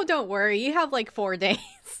like, oh, don't worry. You have like 4 days.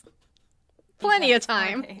 Plenty of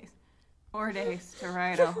time. 4 days to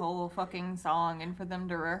write a whole fucking song and for them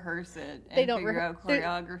to rehearse it and they don't figure out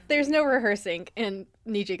choreography. There's no rehearsing in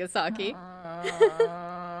Nijigasaki.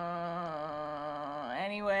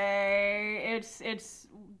 Anyway, it's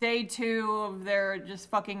day 2 of their just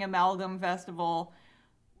fucking amalgam festival.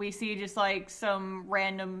 We see just like some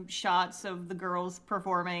random shots of the girls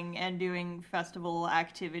performing and doing festival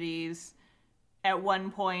activities. At one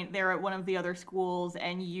point, they're at one of the other schools,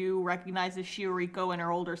 and Yu recognizes Shioriko and her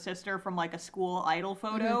older sister from like a school idol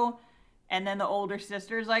photo. And then the older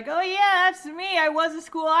sister's like, oh yeah, that's me. I was a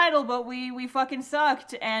school idol, but we fucking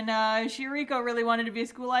sucked. And Shioriko really wanted to be a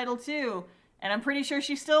school idol too. And I'm pretty sure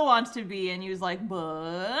she still wants to be. And Yu's like,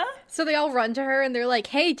 buh? So they all run to her and they're like,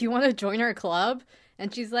 hey, do you want to join our club?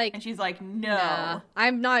 And she's like, no. Nah,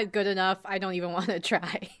 I'm not good enough. I don't even want to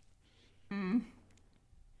try.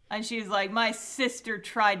 And she's like, my sister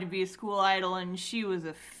tried to be a school idol and she was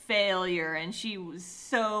a failure. And she was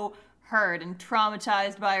so hurt and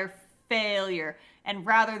traumatized by her failure. And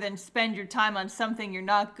rather than spend your time on something you're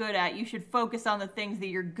not good at, you should focus on the things that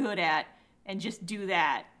you're good at and just do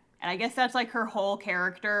that. And I guess that's like her whole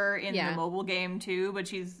character in the mobile game too, but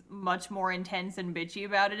she's much more intense and bitchy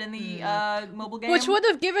about it in the mobile game. Which would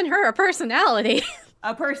have given her a personality.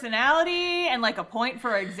 A personality and like a point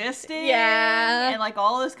for existing. Yeah. And like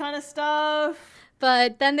all this kind of stuff.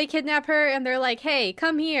 But then they kidnap her and they're like, hey,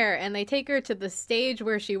 come here. And they take her to the stage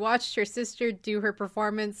where she watched her sister do her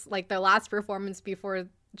performance, like the last performance before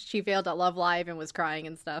she failed at Love Live and was crying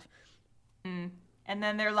and stuff. And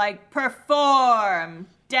then they're like, perform!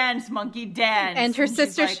 Dance, monkey, dance! And her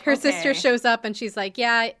sister like, sister shows up and she's like,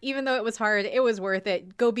 yeah, even though it was hard, it was worth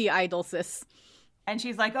it. Go be idol, sis. And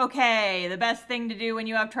she's like, okay, the best thing to do when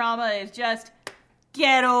you have trauma is just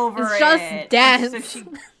get over it. Just dance. And so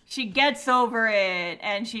she gets over it,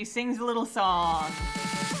 and she sings a little song.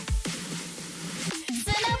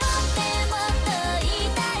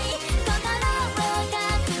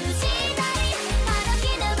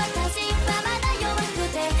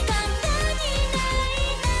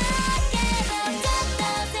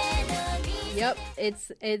 Yep,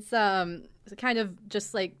 it's kind of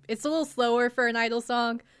just like, it's a little slower for an idol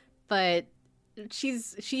song, but she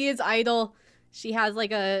is idol. She has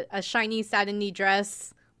like a shiny satiny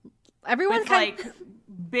dress. Everyone with like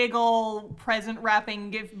big ol' present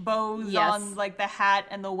wrapping gift bows on like the hat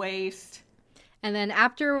and the waist. And then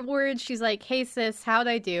afterwards, she's like, hey sis, how'd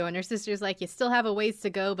I do? And her sister's like, you still have a ways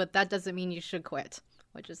to go, but that doesn't mean you should quit.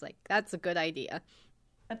 Which is like, that's a good idea.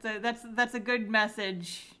 That's a good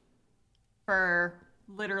message for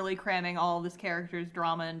literally cramming all of this character's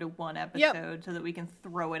drama into one episode so that we can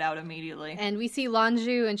throw it out immediately. And we see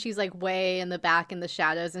Lanju, and she's like way in the back in the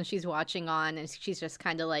shadows, and she's watching on, and she's just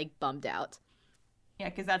kind of like bummed out. Yeah,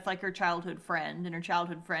 because that's like her childhood friend, and her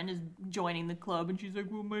childhood friend is joining the club, and she's like,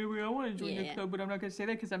 well, maybe I want to join the club, but I'm not going to say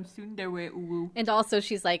that because I'm tsundere, ooh. And also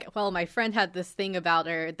she's like, well, my friend had this thing about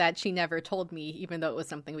her that she never told me, even though it was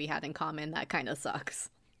something we had in common. That kind of sucks.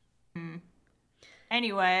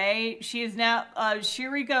 Anyway, she is now,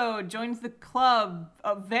 Shiriko joins the club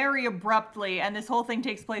very abruptly, and this whole thing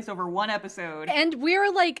takes place over one episode. And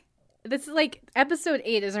we're like, this is like, episode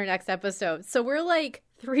 8 is our next episode, so we're like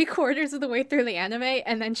 3/4 of the way through the anime,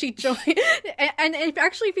 and then she joined. and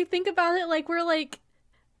if you think about it, like, we're like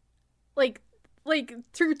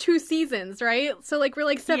through 2 seasons, right? So like we're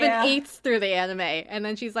like 7/8 through the anime, and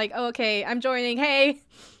then she's like, oh, okay, I'm joining, hey,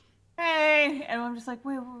 and I'm just like,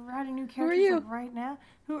 wait, we're adding new characters like right now?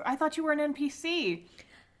 I thought you were an NPC.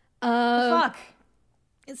 The fuck?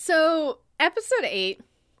 So episode 8,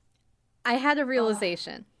 I had a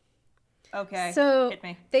realization. Okay, so hit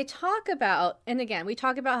me. They talk about, and again, we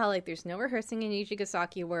talk about how like there's no rehearsing in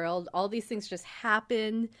Nijigasaki world. All these things just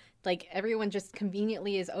happen. Like everyone just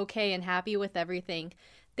conveniently is okay and happy with everything.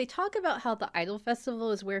 They talk about how the Idol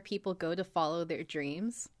Festival is where people go to follow their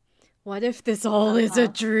dreams. What if this all is a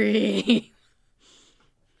dream?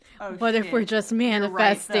 What if we're just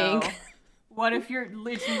manifesting? Right, what if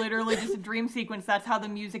it's literally just a dream sequence? That's how the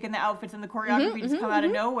music and the outfits and the choreography just come out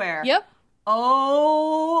of nowhere. Yep.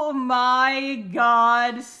 Oh my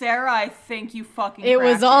god, Sarah, I think you fucking It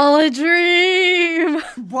was all a dream!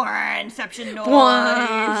 Inception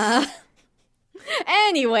noise!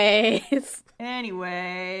 Anyways.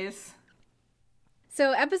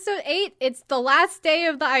 So episode 8, it's the last day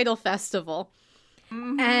of the Idol Festival.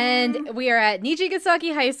 And we are at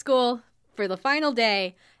Nijigasaki High School for the final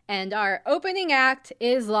day, and our opening act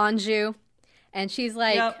is Lanju. And she's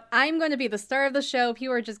like, I'm going to be the star of the show.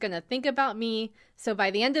 People are just going to think about me. So by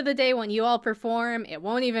the end of the day, when you all perform, it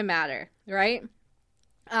won't even matter, right?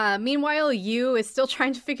 Meanwhile, Yu is still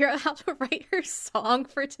trying to figure out how to write her song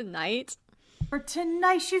for tonight. For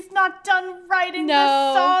tonight, she's not done writing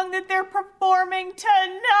the song that they're performing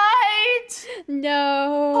tonight.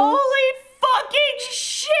 No. Holy fucking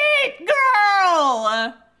shit,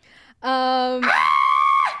 girl! I'm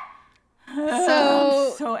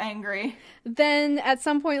so angry. Then at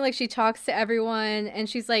some point, like, she talks to everyone, and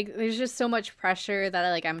she's like, there's just so much pressure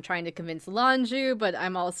that I'm trying to convince Lanju, but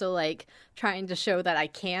I'm also, like, trying to show that I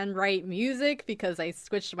can write music because I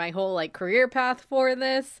switched my whole, like, career path for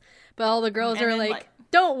this. But all the girls are like,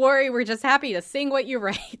 don't worry, we're just happy to sing what you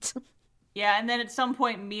write. Yeah, and then at some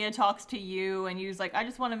point, Mia talks to Yu, and Yu's like, I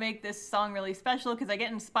just want to make this song really special because I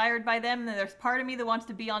get inspired by them, and there's part of me that wants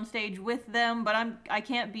to be on stage with them, but I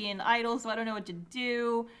can't be an idol, so I don't know what to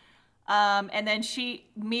do. And then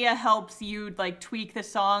Mia helps you like tweak the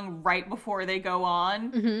song right before they go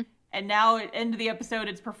on. And now at the end of the episode,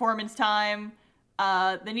 it's performance time.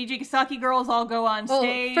 The Nijigasaki girls all go on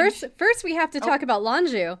stage. First we have to talk about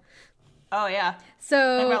Lanju. Oh yeah.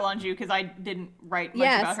 So talk about Lanju because I didn't write much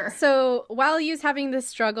about her. So while Yu's having this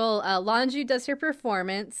struggle, Lanju does her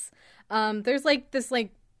performance. There's like this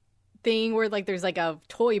like thing where like there's like a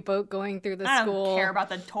toy boat going through the school. I don't care about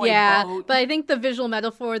the toy boat. Yeah, but I think the visual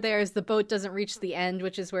metaphor there is the boat doesn't reach the end,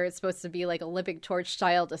 which is where it's supposed to be like Olympic torch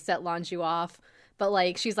style to set Lanju off. But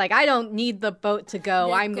like she's like, I don't need the boat to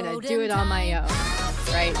go. I'm gonna do it on my own.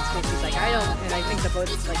 Right? So she's like, and I think the boat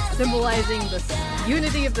is like symbolizing the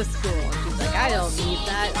unity of the school. And she's like, I don't need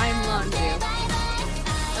that. I'm Lanju.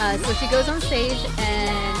 So she goes on stage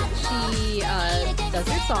and she does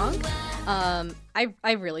her song.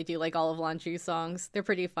 I really do like all of Lanju's songs. They're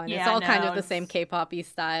pretty fun. Yeah, it's all kind of the same K-pop-y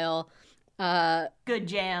style. Good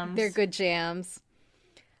jams. They're good jams.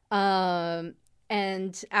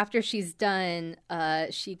 And after she's done,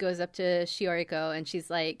 she goes up to Shioriko and she's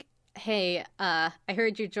like, hey, I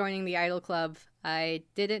heard you're joining the Idol Club. I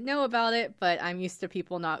didn't know about it, but I'm used to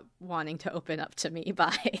people not wanting to open up to me.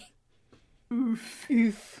 Bye. Oof.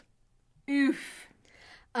 Oof. Oof.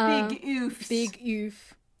 Big oofs. Big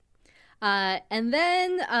oof. And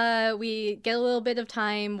then we get a little bit of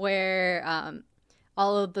time where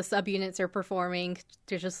all of the subunits are performing.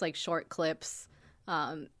 They're just like short clips.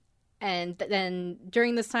 And then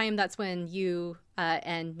during this time, that's when Yu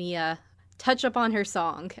and Mia touch up on her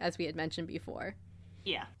song, as we had mentioned before.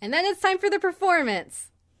 Yeah. And then it's time for the performance.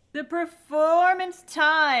 The performance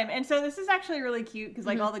time. And so this is actually really cute because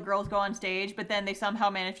like all the girls go on stage, but then they somehow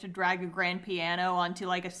manage to drag a grand piano onto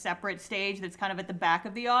like a separate stage that's kind of at the back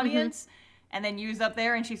of the audience. And then Yu's up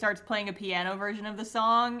there and she starts playing a piano version of the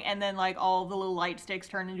song, and then like all the little light sticks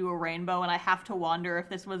turn into a rainbow, and I have to wonder if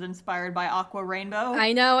this was inspired by Aqua Rainbow.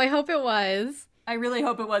 I know, I hope it was. I really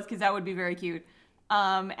hope it was because that would be very cute.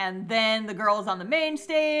 And then the girls on the main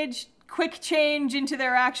stage quick change into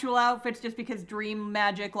their actual outfits just because dream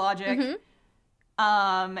magic logic.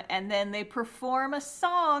 And then they perform a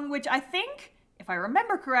song, which I think, if I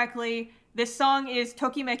remember correctly, this song is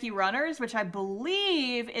Tokimeki Runners, which I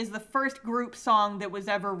believe is the first group song that was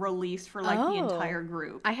ever released for, like, the entire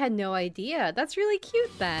group. I had no idea. That's really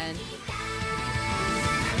cute, then.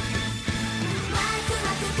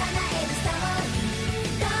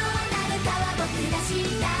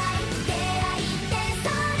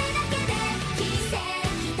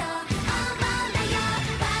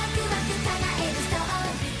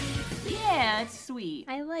 Yeah, it's sweet.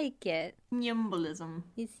 I like it. Symbolism.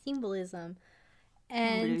 It's symbolism.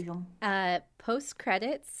 And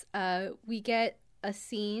post-credits, we get a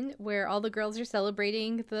scene where all the girls are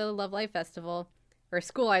celebrating the Love Live Festival. Or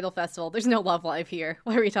School Idol Festival. There's no Love Live here.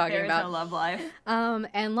 What are we talking about? There's no Love Live.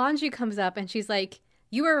 And Lonju comes up and she's like,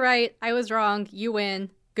 you were right. I was wrong. You win.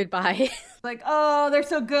 Goodbye. Like, oh, they're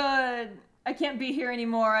so good. I can't be here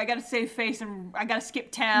anymore. I gotta save face and I gotta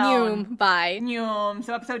skip town. Noom. Bye. Noom.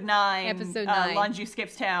 So episode 9. Episode 9. Lonju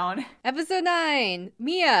skips town. Episode 9.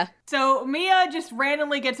 Mia. So Mia just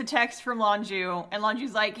randomly gets a text from Lonju, and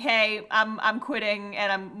Lonju's like, hey, I'm quitting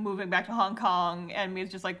and I'm moving back to Hong Kong. And Mia's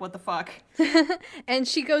just like, what the fuck? And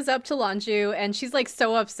she goes up to Lonju and she's like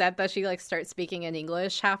so upset that she like starts speaking in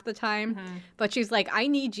English half the time. But she's like, I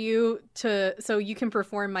need you so you can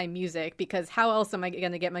perform my music, because how else am I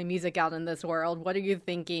gonna get my music out in this world? What are you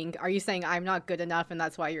thinking? Are you saying I'm not good enough and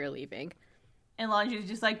that's why you're leaving? And Lonju's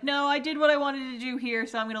just like, no, I did what I wanted to do here,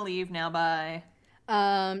 so I'm gonna leave now, bye.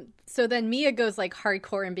 So then Mia goes like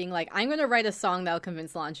hardcore and being like, I'm gonna write a song that'll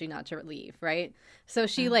convince Lonju not to leave, right? So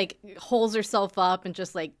she like holds herself up and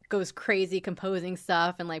just like goes crazy composing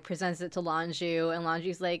stuff and like presents it to Lonju, and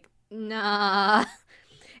Lonju's like, nah.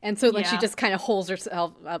 And so like she just kind of holds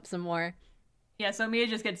herself up some more. Yeah, so Mia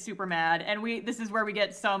just gets super mad, and this is where we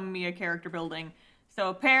get some Mia character building. So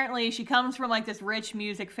apparently she comes from like this rich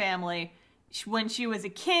music family. When she was a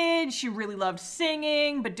kid, she really loved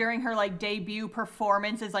singing, but during her like debut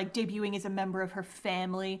performance as like debuting as a member of her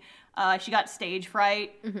family, she got stage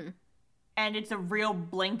fright. And it's a real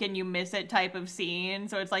blink and you miss it type of scene.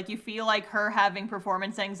 So it's like you feel like her having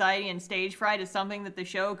performance anxiety and stage fright is something that the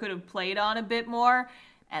show could have played on a bit more.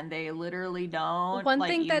 And they literally don't,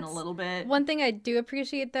 even a little bit. One thing I do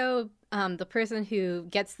appreciate, though, the person who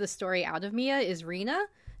gets the story out of Mia is Rina.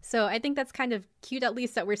 So I think that's kind of cute, at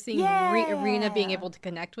least, that we're seeing Rina being able to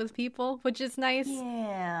connect with people, which is nice.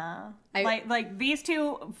 Yeah. Like these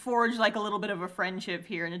two forge like a little bit of a friendship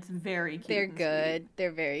here, and it's very cute. They're good. Sweet.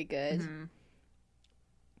 They're very good.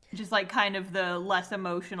 Just like kind of the less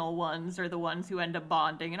emotional ones are the ones who end up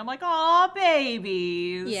bonding. And I'm like, aw,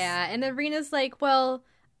 babies. Yeah, and then Rina's like, well,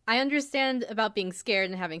 I understand about being scared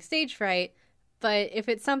and having stage fright, but if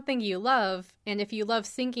it's something you love, and if you love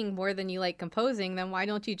singing more than you like composing, then why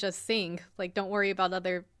don't you just sing? Like, don't worry about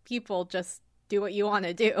other people, just do what you want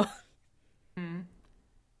to do.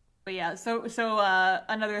 But yeah, so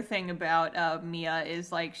another thing about Mia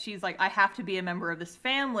is like, she's like, I have to be a member of this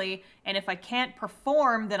family, and if I can't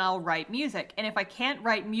perform, then I'll write music. And if I can't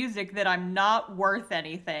write music, then I'm not worth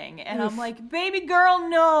anything. And I'm like, baby girl,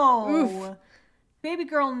 no. Baby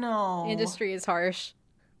girl, no. Industry is harsh.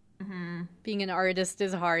 Being an artist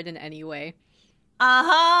is hard in any way.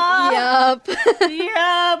 Yup.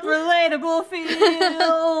 Yup. Relatable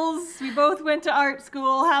feels. We both went to art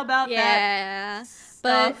school. How about that? Yeah.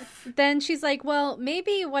 But then she's like, well,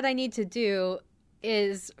 maybe what I need to do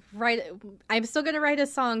is I'm still going to write a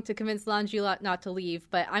song to convince Lonju not to leave,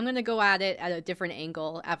 but I'm going to go at it at a different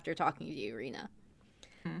angle after talking to you, Rina.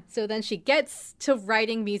 So then she gets to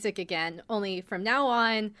writing music again, only from now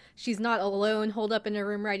on, she's not alone, holed up in a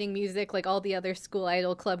room writing music like all the other School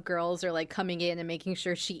Idol Club girls are like coming in and making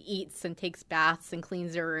sure she eats and takes baths and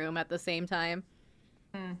cleans her room at the same time.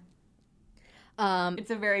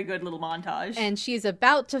 It's a very good little montage. And she's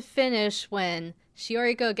about to finish when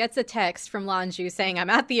Shioriko gets a text from Lonju saying,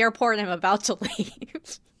 I'm at the airport and I'm about to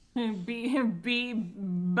leave.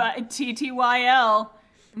 TTYL.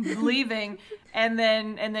 Leaving, and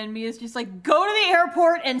then Mia's just like, go to the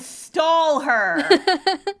airport and stall her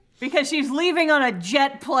because she's leaving on a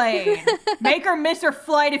jet plane. Make her miss her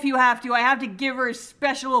flight if you have to. I have to give her a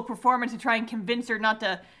special performance to try and convince her not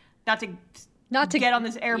to get on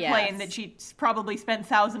this airplane that she probably spent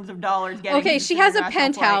thousands of dollars getting. Okay, she has a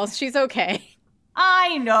penthouse. She's okay.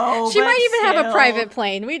 I know. She might even have a private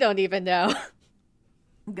plane. We don't even know.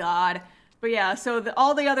 God. But yeah, so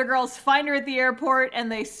all the other girls find her at the airport,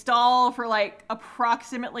 and they stall for like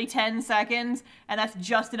approximately 10 seconds, and that's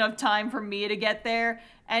just enough time for Mia to get there.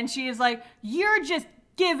 And she is like, you're just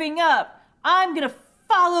giving up. I'm gonna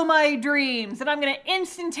follow my dreams, and I'm going to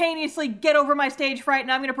instantaneously get over my stage fright,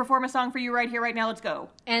 and I'm going to perform a song for you right here, right now. Let's go.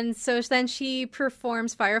 And so then she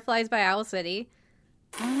performs Fireflies by Owl City.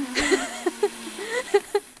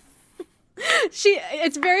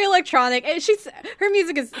 It's very electronic. Her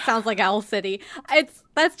music sounds like Owl City.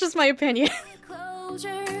 That's just my opinion. Closure.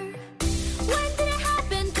 When did it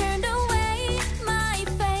happen? Turned away my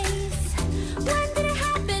face. When did it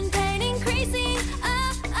happen? Pain increasing.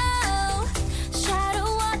 Oh,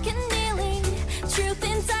 shadow walking, kneeling. Truth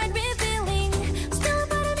inside revealing. Still a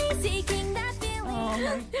part of me seeking that feeling. Oh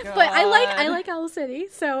my God. But I like Owl City,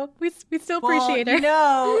 so we still appreciate her. You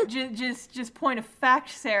know, just point of fact,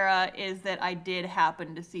 Sarah, is that I did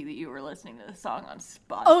happen to see that you were listening to the song on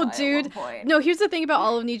Spotify. Oh, dude. At one point. No, here's the thing about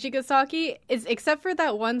all of Nijigasaki is, except for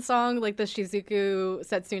that one song, like the Shizuku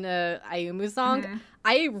Setsuna Ayumu song,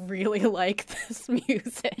 I really like this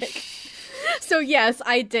music. So yes,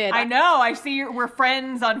 I did. I know. I see we're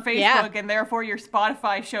friends on Facebook, and therefore your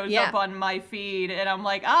Spotify shows up on my feed, and I'm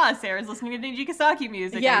like, Sarah's listening to Nijigasaki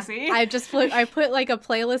music. Yeah, I see. I put like a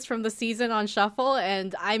playlist from the season on shuffle,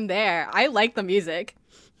 and I'm there. I like the music.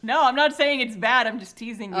 No, I'm not saying it's bad. I'm just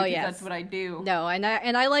teasing you because yes. that's what I do. No, and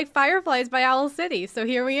I like Fireflies by Owl City, so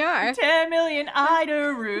here we are. 10 million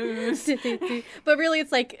Idoru's. But really,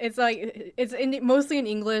 it's mostly in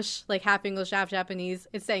English, like half English, half Japanese.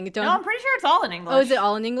 It's saying don't. No, I'm pretty sure it's all in English. Oh, is it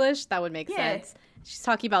all in English? That would make sense. She's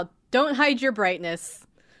talking about don't hide your brightness.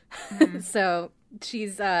 So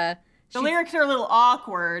she's the lyrics are a little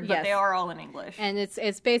awkward, but they are all in English. And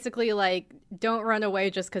it's basically like don't run away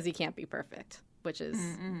just because you can't be perfect, which is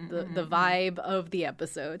the vibe of the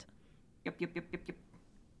episode. Yep.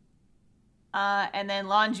 And then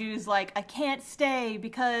Lanju's like, I can't stay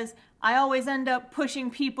because I always end up pushing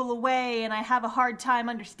people away and I have a hard time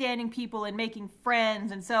understanding people and making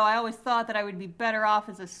friends. And so I always thought that I would be better off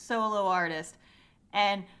as a solo artist.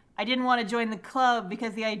 And I didn't want to join the club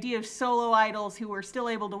because the idea of solo idols who were still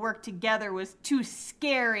able to work together was too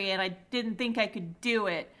scary and I didn't think I could do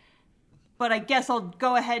it. But I guess I'll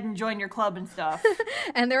go ahead and join your club and stuff.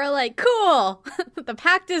 And they're like, cool, the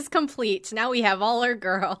pact is complete. Now we have all our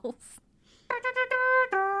girls.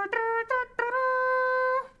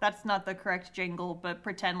 That's not the correct jingle, but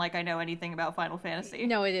pretend like I know anything about Final Fantasy.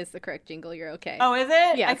 No, it is the correct jingle. You're okay. Oh, is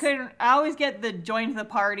it? Yes. I always get the join the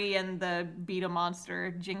party and the beat a monster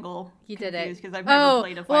jingle. You did it. Because I've never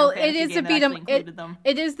played a Final Fantasy game that actually included them.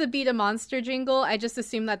 It is the beat a monster jingle. I just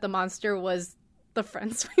assumed that the monster was the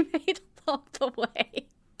friends we made along the way.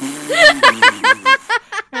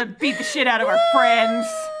 Gonna beat the shit out of our friends.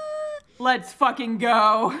 Let's fucking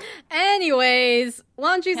go. Anyways,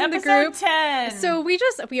 Laundry's in the group. Episode 10. So we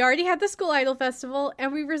already had the School Idol Festival,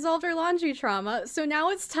 and we resolved our laundry trauma. So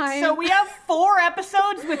now it's time. So we have 4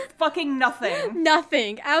 episodes with fucking nothing.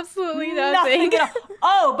 Nothing. Absolutely nothing.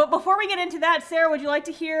 Oh, but before we get into that, Sarah, would you like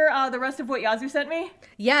to hear the rest of what Yazoo sent me?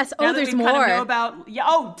 Yes. Now Oh, there's more. Kind of know about...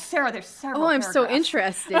 Oh, Sarah, there's several I'm paragraphs. so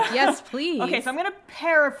interested. Yes, please. Okay, so I'm going to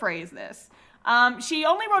paraphrase this. She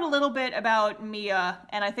only wrote a little bit about Mia,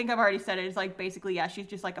 and I think I've already said it. It's like basically, she's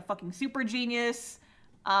just like a fucking super genius.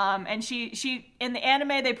 And she in the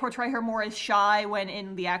anime they portray her more as shy, when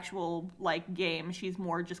in the actual like game she's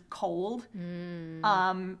more just cold.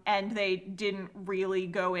 And they didn't really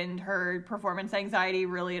go into her performance anxiety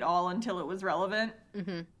really at all until it was relevant.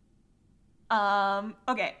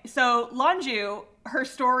 Okay, so Lanju, her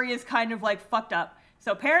story is kind of like fucked up.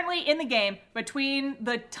 So apparently in the game, between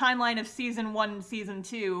the timeline of Season 1 and Season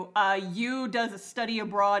 2, Yu does a study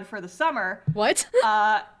abroad for the summer. What?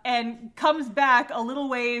 And comes back a little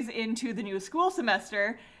ways into the new school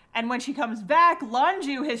semester. And when she comes back,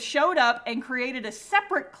 Lanju has showed up and created a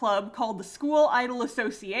separate club called the School Idol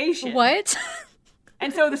Association. What?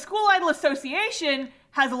 And so the School Idol Association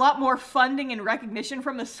has a lot more funding and recognition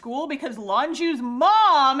from the school because Lanju's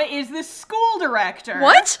mom is the school director.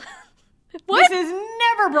 What? What? This is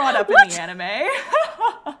never brought up in the anime.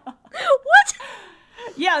 What?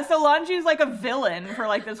 Yeah, so Lanju's like a villain for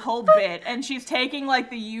like this whole bit, and she's taking like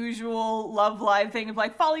the usual Love Live thing of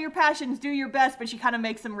like follow your passions, do your best, but she kind of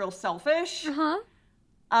makes them real selfish.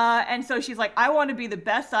 And so she's like, I want to be the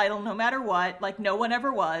best idol no matter what, like no one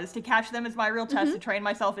ever was. To catch them is my real test, to train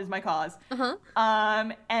myself is my cause.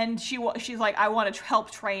 And she's like, I want to help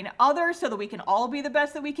train others so that we can all be the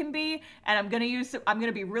best that we can be. And I'm going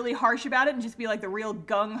to be really harsh about it and just be like the real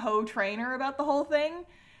gung-ho trainer about the whole thing.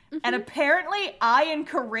 And apparently I and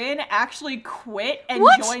Corinne actually quit and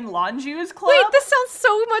joined Lanju's club. Wait, this sounds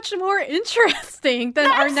so much more interesting than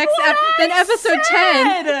our next than episode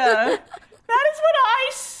 10. That is what I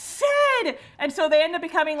said. And so they end up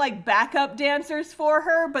becoming like backup dancers for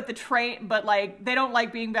her, but like they don't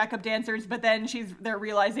like being backup dancers, but then they're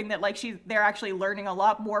realizing that like they're actually learning a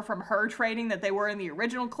lot more from her training that they were in the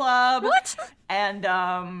original club. What? And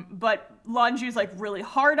but Lonju's like really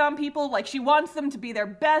hard on people. Like she wants them to be their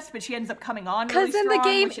best, but she ends up coming on really strong.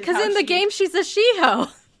 Because in the game she's a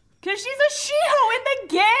Shiho. Because she's a Shiho in the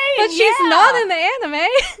game! But she's not in the anime.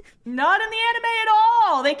 Not in the anime at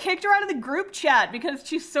all! They kicked her out of the group chat because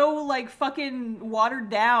she's so, like, fucking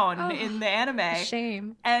watered down in the anime.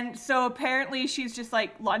 Shame. And so apparently she's just,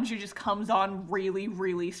 like, Lonju just comes on really,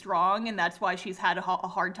 really strong, and that's why she's had a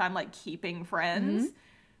hard time, like, keeping friends. Mm-hmm.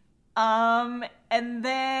 And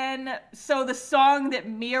then, so the song that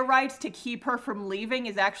Mia writes to keep her from leaving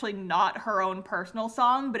is actually not her own personal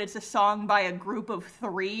song, but it's a song by a group of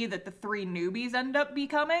 3 that the 3 newbies end up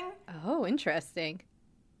becoming. Oh, interesting.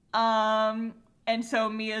 And so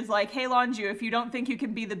Mia's like, hey, Lonju, if you don't think you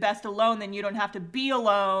can be the best alone, then you don't have to be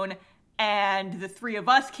alone. And the 3 of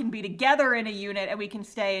us can be together in a unit and we can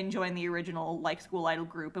stay and join the original, like, school idol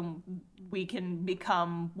group and we can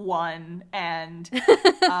become one. And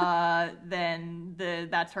then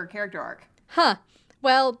that's her character arc. Huh.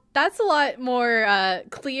 Well, that's a lot more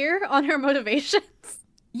clear on her motivations.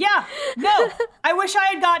 Yeah. No. I wish I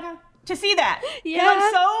had gotten to see that. Yeah.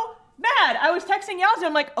 I'm so mad. I was texting Yazoo.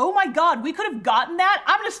 I'm like, oh my god, we could have gotten that.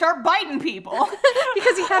 I'm going to start biting people.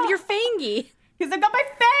 Because you have your fangy. Because I've got my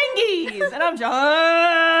fangies! And I'm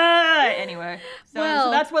just... Anyway. So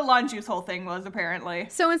that's what Lonju's whole thing was, apparently.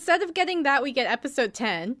 So instead of getting that, we get episode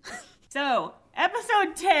 10. So,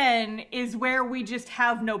 episode 10 is where we just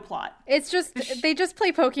have no plot. It's just... they just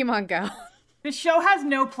play Pokemon Go. The show has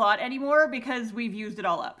no plot anymore because we've used it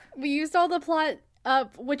all up. We used all the plot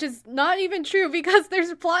up, which is not even true because there's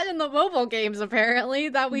a plot in the mobile games, apparently,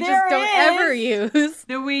 that we just don't ever use.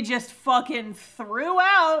 That we just fucking threw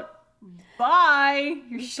out. Bye!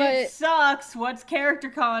 Your shit sucks. What's character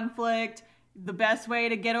conflict? The best way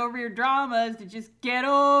to get over your drama is to just get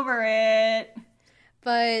over it.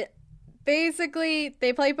 But basically,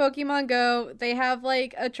 they play Pokemon Go. They have,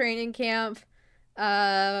 like, a training camp.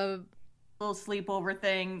 Little sleepover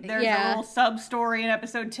thing. There's a little sub-story in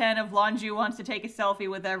episode 10 of Lonju wants to take a selfie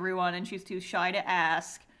with everyone, and she's too shy to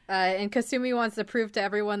ask. And Kasumi wants to prove to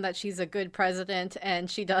everyone that she's a good president, and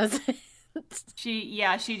she does it.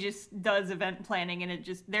 She just does event planning, and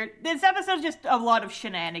this episode's just a lot of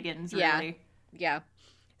shenanigans, really. Yeah.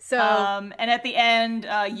 So, and at the end,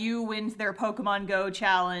 Yu wins their Pokemon Go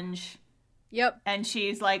challenge. Yep. And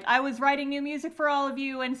she's like, I was writing new music for all of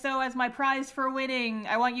you, and so as my prize for winning,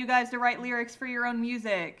 I want you guys to write lyrics for your own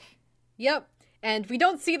music. Yep. And we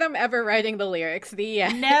don't see them ever writing the lyrics. The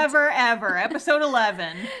end. Never, ever. Episode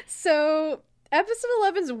 11. So... Episode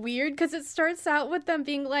 11's weird because it starts out with them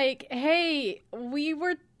being like, hey, we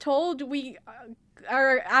were told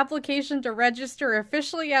our application to register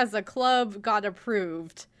officially as a club got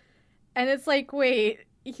approved. And it's like, wait.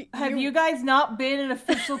 Have you guys not been an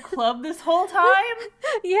official club this whole time?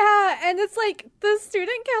 Yeah, and it's like, the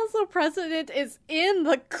student council president is in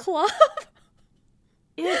the club.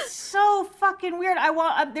 It's so fucking weird.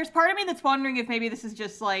 There's part of me that's wondering if maybe this is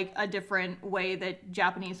just like a different way that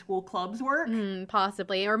Japanese school clubs work.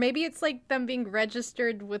 Possibly. Or maybe it's like them being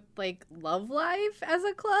registered with like Love Live as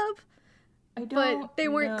a club. But they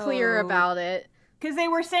weren't clear about it. Because they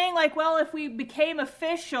were saying like, well, if we became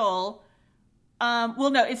official...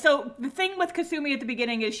 So the thing with Kasumi at the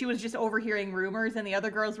beginning is she was just overhearing rumors and the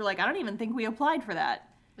other girls were like, I don't even think we applied for that.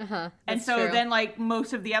 And so then, like,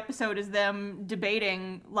 most of the episode is them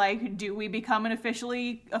debating, like, do we become an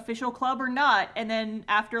official club or not? And then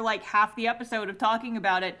after, like, half the episode of talking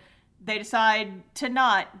about it, they decide to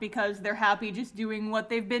not because they're happy just doing what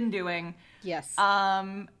they've been doing. Yes.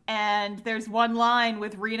 And there's one line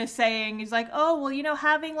with Rina saying, he's like, oh, well,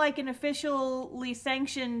 having, like, an officially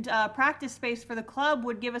sanctioned practice space for the club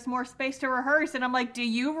would give us more space to rehearse. And I'm like, do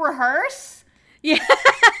you rehearse? Yeah,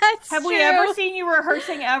 Have we ever seen you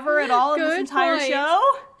rehearsing ever at all in this entire show?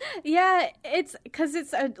 Yeah, it's because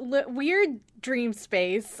it's a weird dream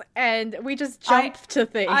space, and we just jump to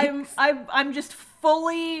things. I'm just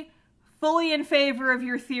fully in favor of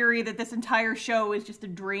your theory that this entire show is just a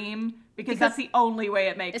dream because that's the only way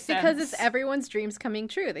it makes sense. It's because it's everyone's dreams coming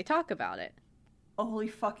true. They talk about it. Holy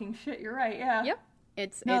fucking shit! You're right. Yeah. Yep.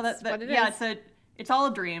 It's what it is. Yeah, it's all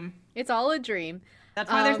a dream. It's all a dream. That's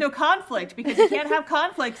why there's no conflict, because you can't have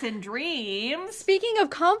conflicts in dreams. Speaking of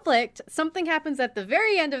conflict, something happens at the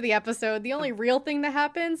very end of the episode, the only real thing that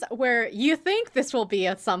happens, where you think this will be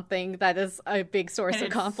something that is a big source of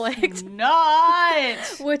conflict. Not!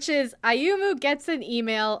 Which is, Ayumu gets an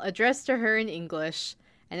email addressed to her in English,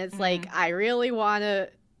 and it's like, I really want to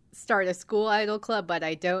start a school idol club, but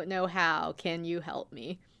I don't know how. Can you help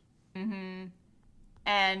me?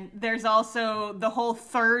 And there's also the whole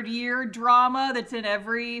third year drama that's in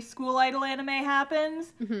every school idol anime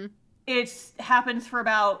happens. It happens for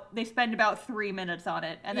they spend about 3 minutes on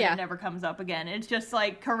it, and then it never comes up again. It's just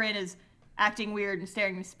like Corinne is acting weird and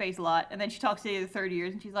staring into space a lot, and then she talks to the other third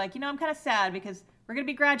years, and she's like, I'm kind of sad because we're going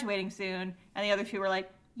to be graduating soon. And the other two were like,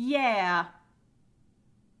 yeah.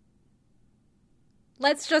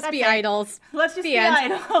 Let's just be idols. Let's just be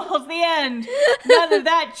idols. The end. None of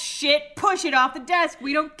that shit. Push it off the desk.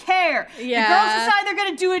 We don't care. Yeah. The girls decide they're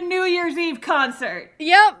going to do a New Year's Eve concert.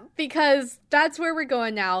 Yep, because that's where we're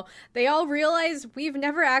going now. They all realize we've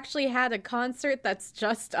never actually had a concert that's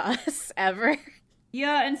just us, ever.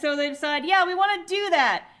 Yeah, and so they decide, we want to do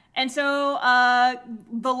that. And so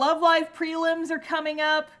the Love Live prelims are coming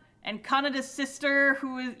up, and Kanada's sister,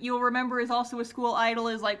 who you'll remember is also a school idol,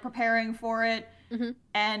 is like preparing for it.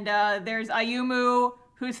 And there's Ayumu,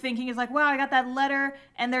 who's thinking, is like, wow, I got that letter,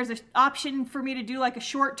 and there's an option for me to do like a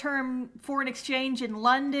short-term foreign exchange in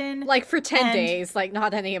London. Like for 10 days, like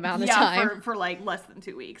not any amount of time. Yeah, for like less than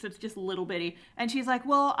 2 weeks. It's just a little bitty. And she's like,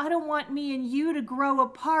 well, I don't want me and you to grow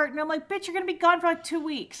apart. And I'm like, bitch, you're going to be gone for like 2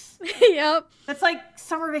 weeks. Yep. That's like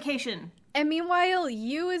summer vacation. And meanwhile,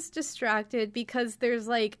 Yu is distracted because there's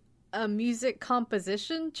like a music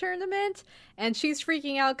composition tournament, and she's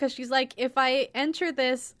freaking out because she's like, if I enter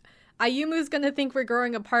this, Ayumu's gonna think we're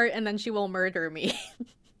growing apart and then she will murder me.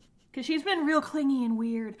 Because she's been real clingy and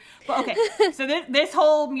weird. But okay, so this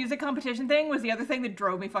whole music competition thing was the other thing that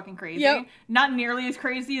drove me fucking crazy. Yep. Not nearly as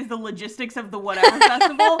crazy as the logistics of the whatever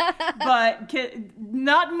festival, but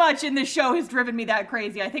not much in this show has driven me that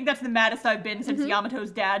crazy. I think that's the maddest I've been since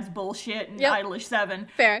Yamato's dad's bullshit and Idolish 7.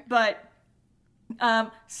 Fair. But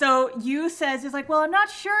so Yu says, is like, well, I'm not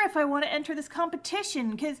sure if I want to enter this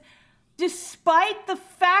competition, because despite the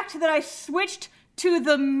fact that I switched to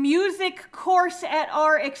the music course at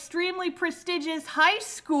our extremely prestigious high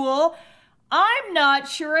school, I'm not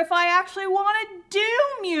sure if I actually want to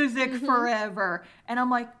do music forever. And I'm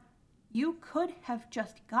like, you could have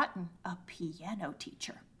just gotten a piano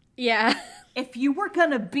teacher. Yeah. If you were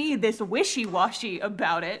gonna be this wishy-washy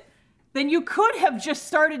about it, then you could have just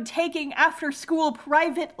started taking after-school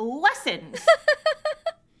private lessons.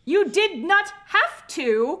 You did not have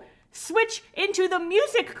to switch into the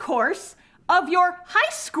music course of your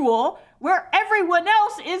high school, where everyone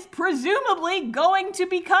else is presumably going to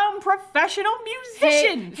become professional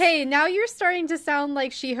musicians. Hey, now you're starting to sound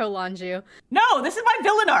like Shiho Lanju. No, this is my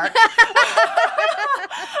villain arc.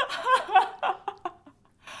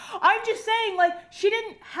 I'm just saying, like, she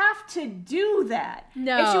didn't have to do that.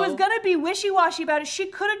 No. If she was gonna be wishy-washy about it, she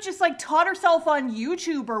could have just, like, taught herself on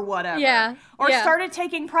YouTube or whatever. Yeah. Or started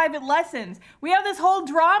taking private lessons. We have this whole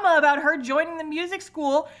drama about her joining the music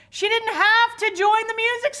school. She didn't have to join the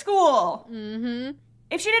music school. Mm-hmm.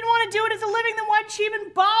 If she didn't want to do it as a living, then why'd she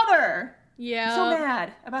even bother? Yeah. I'm so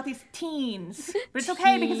mad about these teens. But it's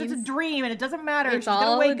okay because it's a dream and it doesn't matter. It's She's gonna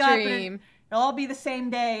all wake a up dream. and it'll all be the same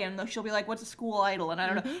day, and she'll be like, what's a school idol? And I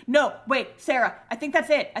don't know. No, wait, Sarah, I think that's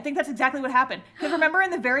it. I think that's exactly what happened. Because remember in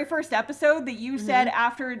the very first episode that you said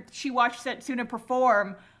after she watched Setsuna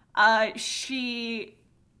perform, she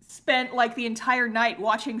spent like the entire night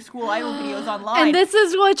watching school idol videos online. And this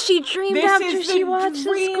is what she dreamed after she watched the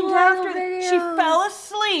dreamed school after idol videos. she fell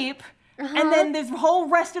asleep. And then this whole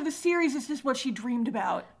rest of the series is just what she dreamed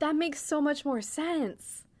about. That makes so much more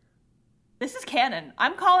sense. This is canon.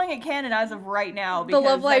 I'm calling it canon as of right now. The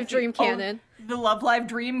Love Live dream canon. The Love Live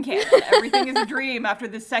dream canon. Everything is a dream after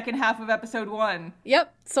the second half of episode 1.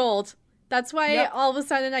 Yep, sold. That's why all of a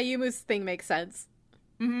sudden Ayumu's thing makes sense.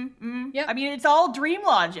 Yep. I mean, it's all dream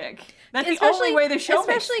logic. That's the only way the show makes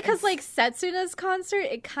sense. Especially because, like, Setsuna's concert,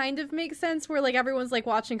 it kind of makes sense where, like, everyone's, like,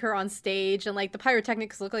 watching her on stage and, like, the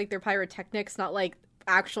pyrotechnics look like they're pyrotechnics, not, like,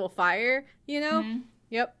 actual fire, you know?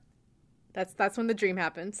 Yep. That's when the dream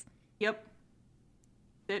happens. Yep.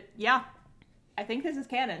 Yeah. I think this is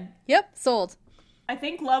canon. Yep, sold. I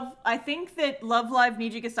think that Love Live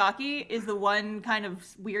Nijigasaki is the one kind of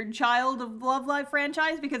weird child of the Love Live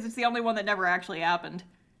franchise because it's the only one that never actually happened.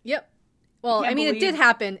 Yep. Well, I mean, it did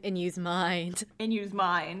happen in Yu's mind. In Yu's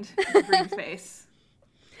mind. Dream space.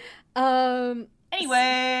 Anyways,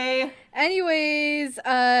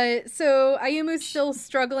 so Ayumu's still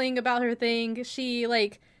struggling about her thing. She,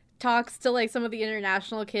 like, talks to, like, some of the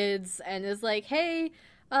international kids and is like, hey,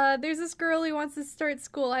 there's this girl who wants to start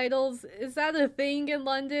school idols. Is that a thing in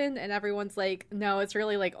London? And everyone's like, no, it's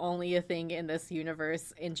really, like, only a thing in this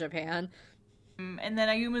universe in Japan. And then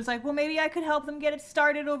Ayuma's like, well, maybe I could help them get it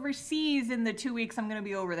started overseas in the 2 weeks I'm going to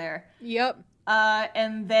be over there. Yep.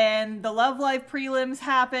 And then the Love Live prelims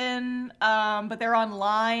happen, but they're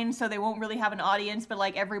online, so they won't really have an audience, but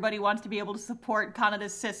like everybody wants to be able to support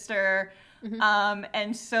Kanada's sister.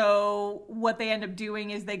 And so what they end up doing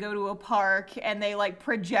is they go to a park and they like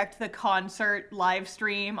project the concert live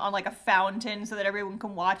stream on like a fountain so that everyone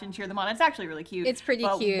can watch and cheer them on. It's actually really cute. It's pretty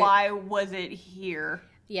cute. Why was it here?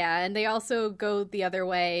 Yeah, and they also go the other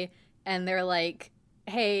way and they're like,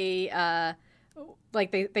 hey,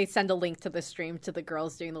 like they send a link to the stream to the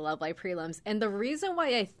girls doing the Love Live prelims. And the reason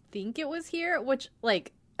why I think it was here, which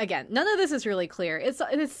like, again, none of this is really clear. It's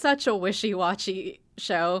such a wishy-washy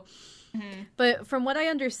show. But from what I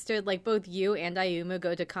understood, like both you and Ayumu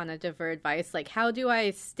go to Kanata for advice. Like, how do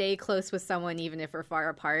I stay close with someone even if we're far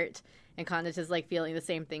apart? And Kanata's like feeling the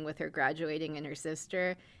same thing with her graduating and her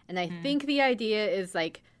sister. And I think the idea is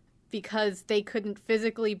like, because they couldn't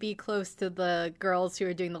physically be close to the girls who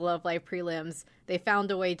are doing the Love Live prelims, they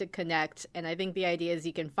found a way to connect. And I think the idea is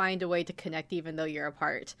you can find a way to connect even though you're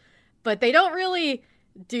apart. But they don't really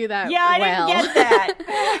do that well. I didn't get that.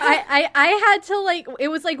 I had to like, it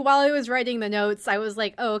was like while I was writing the notes, I was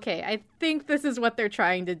like, oh, okay, I think this is what they're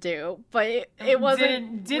trying to do. But it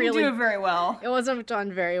wasn't didn't really, do it very well. It wasn't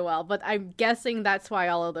done very well. But I'm guessing that's why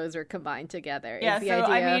all of those are combined together. Yeah, is the so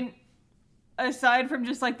idea. I mean, aside from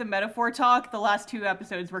just like the metaphor talk, the last 2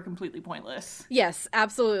 episodes were completely pointless. Yes,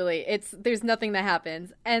 absolutely. There's nothing that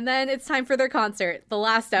happens. And then it's time for their concert, the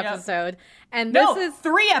last episode. And this is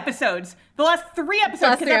 3 episodes. The last 3 episodes.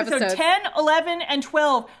 Last 3 episode episodes. 10, 11, and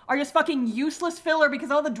 12 are just fucking useless filler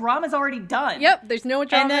because all the drama's already done. Yep, there's no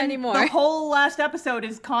drama and then anymore. The whole last episode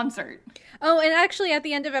is concert. Oh, and actually at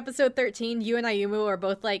the end of episode 13, you and Ayumu are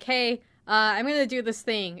both like, hey, I'm going to do this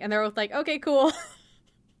thing. And they're both like, okay, cool.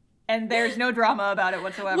 And there's no drama about it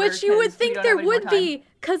whatsoever. Which you would 'cause we think don't there have any more would time. be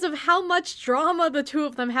because of how much drama the two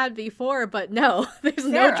of them had before, but no, there's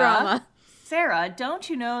no drama. Sarah, don't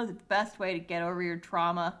you know that the best way to get over your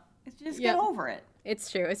trauma is to just get over it? It's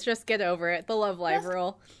true. It's just get over it. The Love Live Just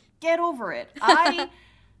rule. Get over it.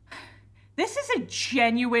 This is a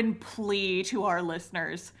genuine plea to our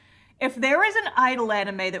listeners. If there is an idol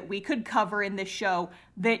anime that we could cover in this show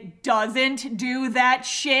that doesn't do that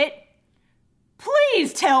shit,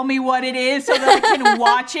 please tell me what it is so that I can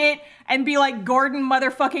watch it and be like Gordon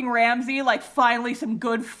motherfucking Ramsay, like finally some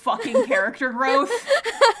good fucking character growth.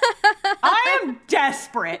 I am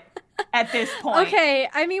desperate at this point. Okay,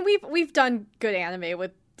 I mean we've done good anime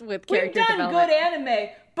with character We've done development. good anime,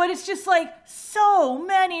 but it's just like so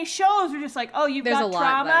many shows are just like, oh, you've There's got a lot that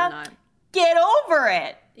are trauma. not. Get over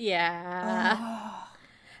it. Yeah.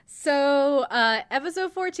 So,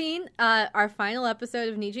 episode 14, our final episode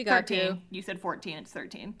of Nijigaku. 13. You said 14. It's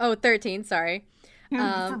 13. Oh, 13, sorry.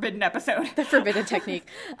 Forbidden episode. The forbidden technique.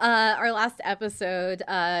 Our last episode,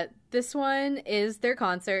 this one is their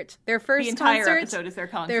concert. Their first The entire concert. episode is their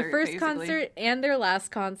concert. Their first basically. concert and their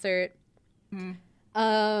last concert.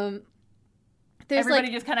 There's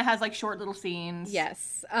Everybody just kind of has like short little scenes.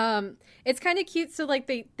 Yes. It's kind of cute. So like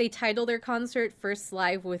they title their concert First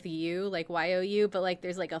Live with You, like YOU, but like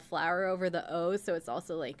there's like a flower over the O, so it's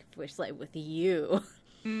also like First Live with You.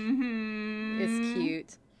 It's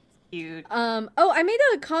cute. Cute. Oh, I made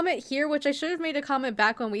a comment here, which I should have made a comment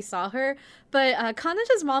back when we saw her, but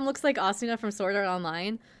Kanata's mom looks like Asuna from Sword Art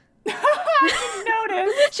Online. I didn't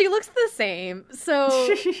notice. She looks the same.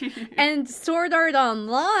 So, and Sword Art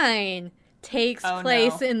Online takes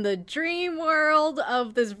place in the dream world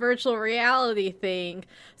of this virtual reality thing.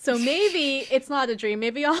 So maybe it's not a dream.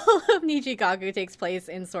 Maybe all of Nijigaku takes place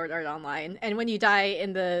in Sword Art Online. And when you die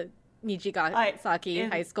in the Nijigasaki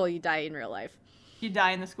high school, you die in real life. You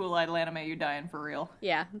die in the school idol anime, you're dying for real.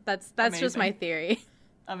 Yeah, that's just my theory.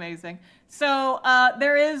 Amazing. So, I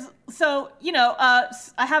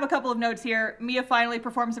have a couple of notes here. Mia finally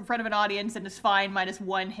performs in front of an audience and is fine, minus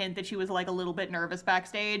one hint that she was like a little bit nervous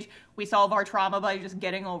backstage. We solve our trauma by just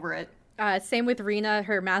getting over it. Same with Rina.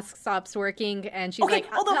 Her mask stops working and she's like,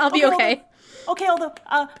 although- I'll be okay. Although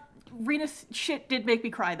Rina's shit did make me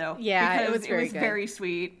cry though. Yeah, because it was good. very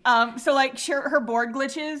sweet. So like her board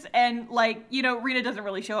glitches and like, Rina doesn't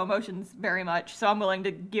really show emotions very much, so I'm willing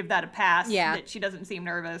to give that a pass. Yeah. That she doesn't seem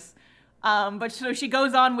nervous. But so she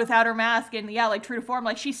goes on without her mask and like true to form,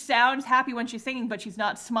 like she sounds happy when she's singing, but she's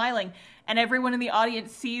not smiling. And everyone in the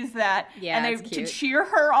audience sees that. Yeah, and it's to cute. cheer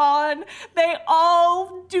her on, they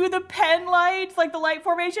all do the pen lights, like the light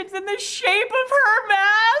formations in the shape of her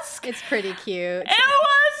mask. It's pretty cute. It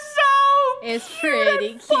was so It's cute.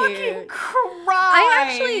 pretty I fucking cute. cried. I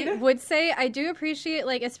actually would say I do appreciate,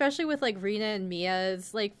 like, especially with, like, Rina and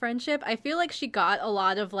Mia's, like, friendship, I feel like she got a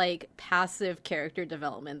lot of, like, passive character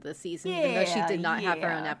development this season, even though she did not have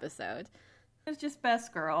her own episode. It's just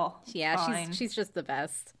best girl. Yeah, Fine. she's just the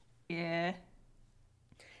best. Yeah.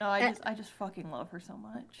 No, I just fucking love her so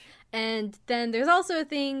much. And then there's also a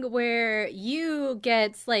thing where you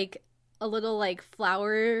get like a little like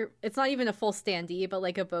flower. It's not even a full standee, but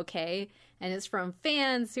like a bouquet. And it's from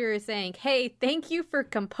fans who are saying, hey, thank you for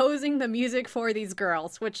composing the music for these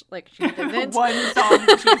girls, which like she didn't. One song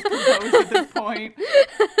that she's composed at this point.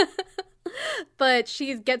 But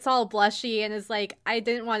she gets all blushy and is like, I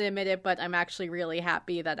didn't want to admit it, but I'm actually really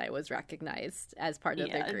happy that I was recognized as part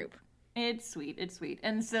of the group. It's sweet. It's sweet.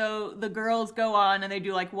 And so the girls go on and they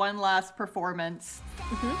do like one last performance.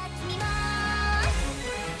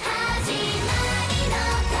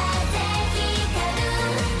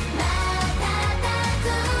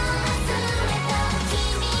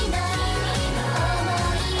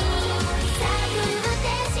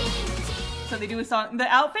 So they do a song. The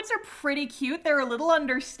outfits are pretty cute. They're a little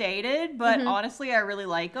understated, but honestly, I really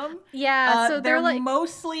like them. Yeah, so they're like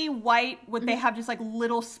mostly white. They have just like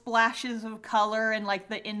little splashes of color and like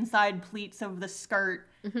the inside pleats of the skirt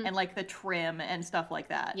and like the trim and stuff like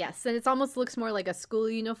that. Yes, and it almost looks more like a school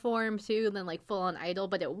uniform too than like full on Idol,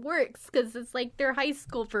 but it works because it's like their high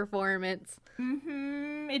school performance.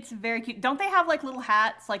 It's very cute. Don't they have like little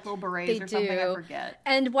hats, like little berets They or something? do. I forget.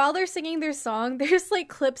 And while they're singing their song, there's like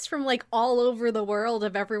clips from like all over the world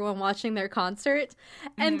of everyone watching their concert,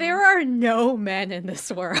 and there are no men in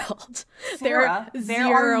this world. Sarah, there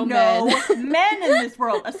there are are men. no men in this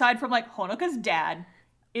world aside from like Honoka's dad.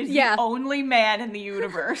 Is the only man in the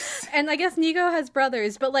universe. And I guess Nigo has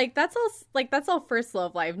brothers, but like that's all First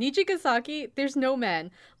Love Live. Nijigasaki, there's no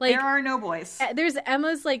men. Like there are no boys. There's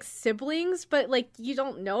Emma's like siblings, but like you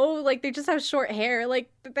don't know, like they just have short hair. Like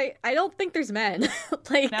I don't think there's men.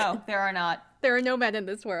 Like No, there are not. There are no men in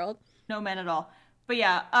this world. No men at all. But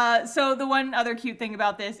yeah, so the one other cute thing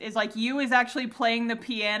about this is like Yu is actually playing the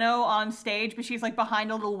piano on stage, but she's like behind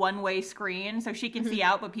a little one-way screen, so she can see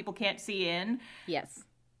out, but people can't see in. Yes.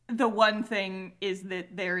 The one thing is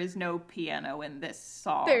that there is no piano in this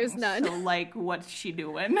song. There's none. So, like, what's she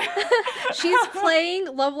doing? She's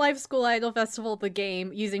playing Love Live School Idol Festival, the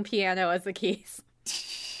game, using piano as the keys.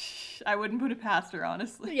 I wouldn't put it past her,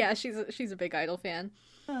 honestly. Yeah, she's a big Idol fan.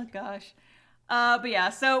 Oh, gosh. But yeah,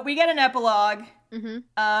 so we get an epilogue.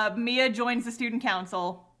 Mia joins the student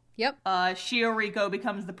council. Yep. Shioriko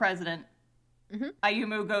becomes the president.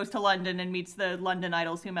 Ayumu goes to London and meets the London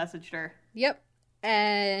idols who messaged her. Yep.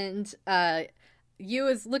 And Yu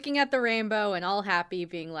is looking at the rainbow and all happy,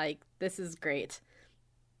 being like, this is great.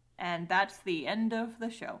 And that's the end of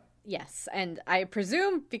the show. Yes, and I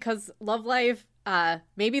presume because Love Live,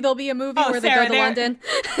 maybe there'll be a movie where Sarah, they go to London.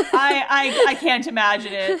 I can't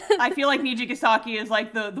imagine it. I feel like Nijigasaki is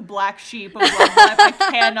like the black sheep of Love Live. I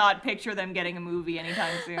cannot picture them getting a movie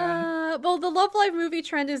anytime soon. Well, the Love Live movie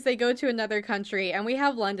trend is they go to another country, and we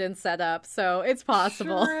have London set up, so it's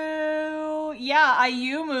possible. True. Yeah,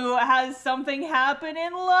 Ayumu has something happen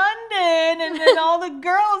in London, and then all the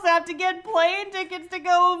girls have to get plane tickets to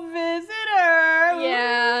go visit her.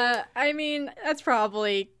 Yeah, I mean, that's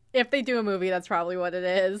probably, if they do a movie, that's probably what it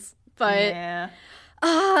is. But yeah.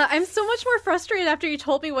 I'm so much more frustrated after you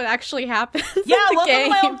told me what actually happened. Yeah, in the welcome game. to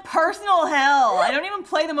my own personal hell. I don't even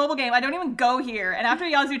play the mobile game. I don't even go here. And after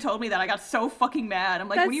Yazoo told me that, I got so fucking mad. I'm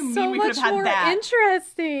like, That's what do you so mean we could have had much that? more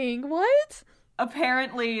interesting. What?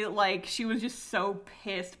 Apparently, like, she was just so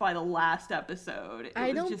pissed by the last episode.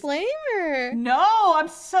 I don't blame her. No, I'm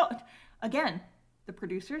so... Again, the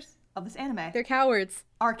producers of this anime They're cowards.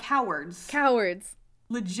 are cowards. Cowards.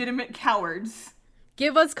 Legitimate cowards.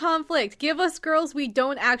 Give us conflict. Give us girls we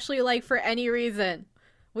don't actually like for any reason.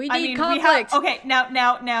 We need conflict. Okay,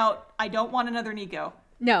 now, I don't want another Nico.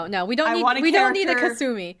 No, we don't need a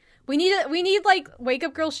Kasumi. We need like Wake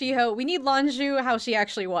Up Girl Shiho. We need Lanju how she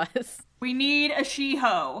actually was. We need a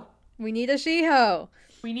Shiho. We need a Shiho.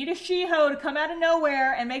 We need a Shiho to come out of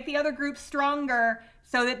nowhere and make the other group stronger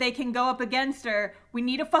so that they can go up against her. We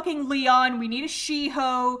need a fucking Leon. We need a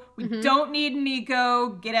Shiho. We don't need Nico.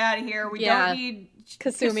 Get out of here. We don't need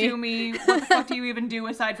Kasumi. What the fuck do you even do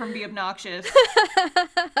aside from be obnoxious?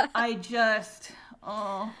 I'm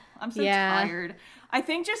so tired. I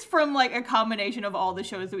think just from like a combination of all the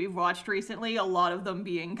shows that we've watched recently, a lot of them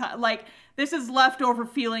being like, this is leftover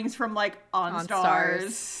feelings from like On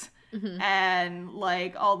Stars. And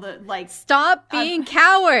like all the like, stop being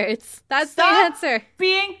cowards. That's the answer.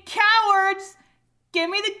 Being cowards. Give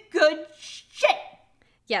me the good shit.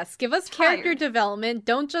 Yes, give us character development.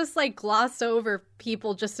 Don't just like gloss over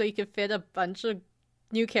people just so you can fit a bunch of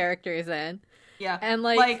new characters in. Yeah, and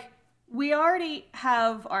like We already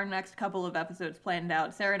have our next couple of episodes planned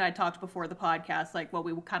out. Sarah and I talked before the podcast, like, what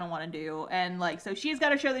we kind of want to do. And, like, so she's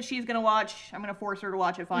got a show that she's going to watch. I'm going to force her to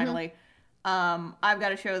watch it finally. I've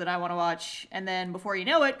got a show that I want to watch. And then before you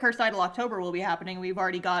know it, Cursed Idol October will be happening. We've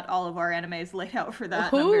already got all of our animes laid out for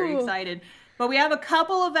that. And I'm very excited. But we have a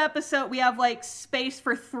couple of episodes. We have, like, space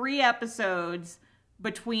for 3 episodes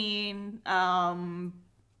between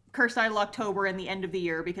Cursed Idol October and the end of the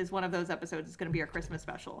year, because one of those episodes is going to be our Christmas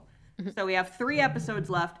special. So we have 3 episodes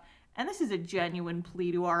left, and this is a genuine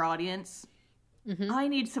plea to our audience. I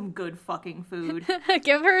need some good fucking food.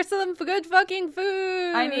 Give her some good fucking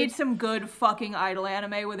food. I need some good fucking idol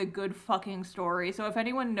anime with a good fucking story. So if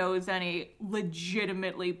anyone knows any,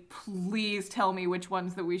 legitimately, please tell me which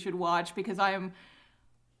ones that we should watch, because I'm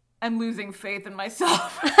losing faith in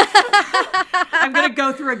myself. I'm gonna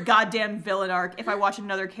go through a goddamn villain arc if I watch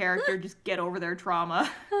another character just get over their trauma.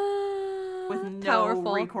 With no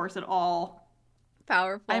recourse at all.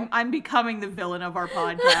 Powerful. I'm becoming the villain of our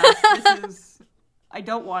podcast. I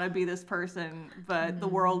don't want to be this person, but the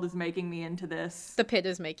world is making me into this. The pit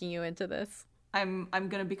is making you into this. I'm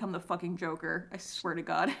gonna become the fucking Joker. I swear to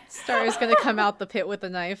God. Star is gonna come out the pit with a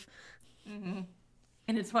knife. And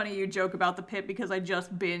it's funny you joke about the pit because I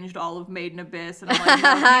just binged all of Made in Abyss, and I'm like,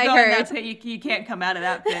 no, you go in that pit, you can't come out of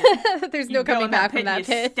that pit. There's no coming back from that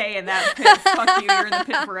pit. Stay in that pit. Fuck you, you're in the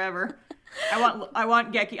pit forever. I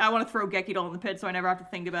want Geki. I want to throw Gekidol in the pit so I never have to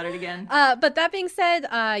think about it again. But that being said,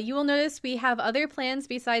 you will notice we have other plans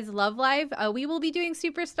besides Love Live. We will be doing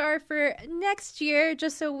Superstar for next year,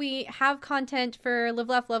 just so we have content for Live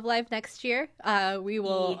Laugh Love Live next year. We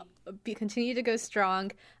will continue to go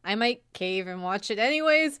strong. I might cave and watch it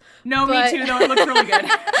anyways. No, me too, though. It looks really good.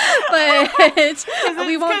 But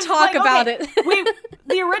we won't talk about it.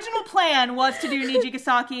 The original plan was to do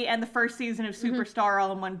Nijigasaki and the first season of Superstar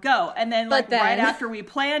all in one go. And then, right after we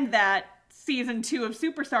planned that, season 2 of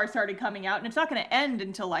Superstar started coming out, and it's not going to end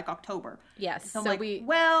until, like, October. Yes. So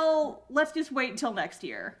let's just wait until next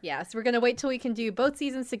year. Yes, we're going to wait till we can do both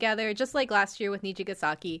seasons together, just like last year with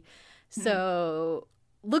Nijigasaki. So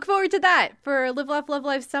look forward to that for Live Laugh Love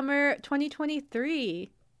Live Summer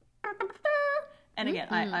 2023. And again,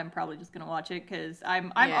 I'm probably just gonna watch it because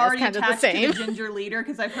I'm already attached to the ginger leader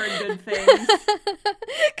because I've heard good things.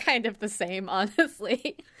 Kind of the same,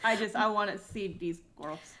 honestly. I want to see these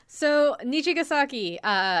girls. So Nijigasaki,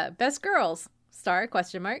 best girls, Star ?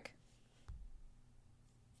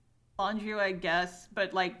 Lonju, I guess,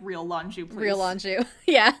 but like real Lonju, please. Real Lonju,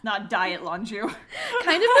 yeah. Not diet Lonju.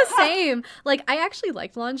 Kind of the same. Like, I actually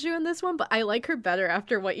liked Lonju in this one, but I like her better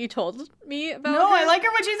after what you told me about her. I like her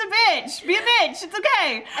when she's a bitch. Be a bitch. It's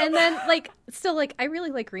okay. And then, still, I really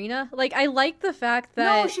like Rina. Like, I like the fact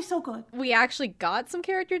that... No, she's so good. We actually got some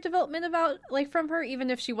character development from her, even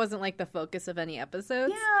if she wasn't, the focus of any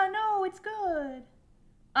episodes. Yeah, no, it's good.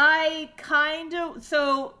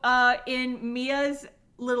 In Mia's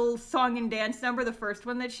little song and dance number, the first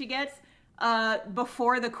one that she gets,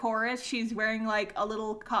 before the chorus, she's wearing a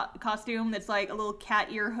little costume that's like a little cat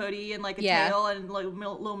ear hoodie and a tail and a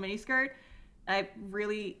little mini skirt. I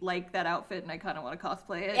really like that outfit and I kind of want to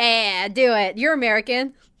cosplay it. Yeah, do it. You're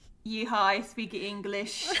American. Yeehaw, I speak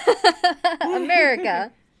English.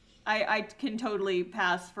 America. I can totally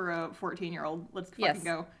pass for a 14-year-old. Let's fucking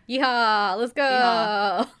go. Yeehaw, let's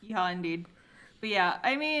go. Yeehaw indeed. But yeah,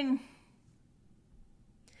 I mean...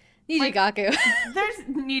 Nijigaku. There's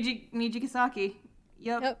Nijigasaki.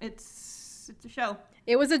 Yep. It's a show.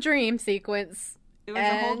 It was a dream sequence. It was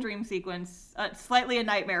a whole dream sequence. Slightly a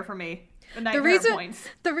nightmare for me. A nightmare at points.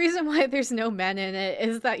 The reason why there's no men in it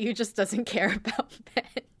is that you just doesn't care about men.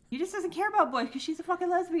 You just doesn't care about boys because she's a fucking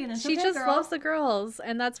lesbian. She just loves the girls,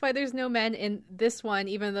 and that's why there's no men in this one,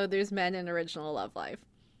 even though there's men in original Love Live.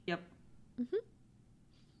 Yep.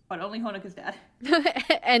 But only Honoka's dad.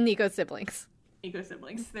 And Nico's siblings.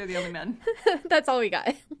 They're the only men. That's all we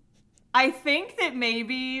got. I think that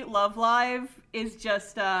maybe Love Live is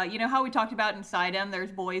just, you know how we talked about inside them,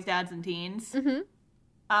 there's boys, dads, and teens?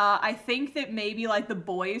 I think that maybe, the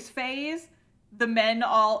boys phase, the men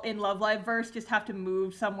all in Love Live verse just have to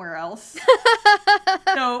move somewhere else.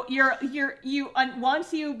 So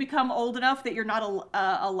once you become old enough that you're not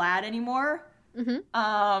a lad anymore,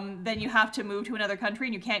 then you have to move to another country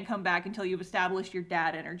and you can't come back until you've established your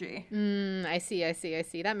dad energy. I see.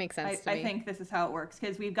 That makes sense to me. I think this is how it works.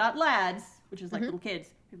 Because we've got lads, which is little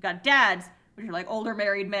kids. We've got dads, which are older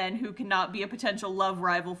married men who cannot be a potential love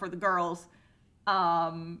rival for the girls. There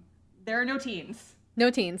are no teens. No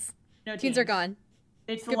teens. Teens are gone.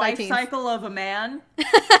 It's the life cycle of a man. You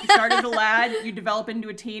start as a lad, you develop into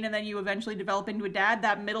a teen, and then you eventually develop into a dad.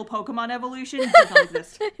 That middle Pokemon evolution does not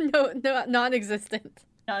exist. No, non-existent.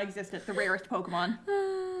 Non-existent, the rarest Pokemon.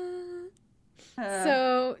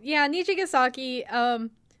 So, yeah, Nijigasaki,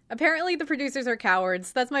 apparently the producers are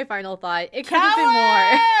cowards. That's my final thought. It could have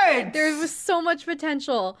been more. There was so much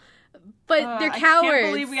potential, but they're cowards. I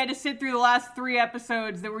can't believe we had to sit through the last 3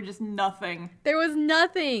 episodes that were just nothing. There was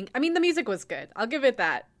nothing. I mean, the music was good. I'll give it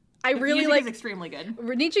that. I really like. It's extremely good.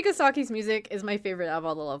 Nijigasaki's music is my favorite of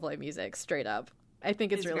all the Love Live music, straight up. I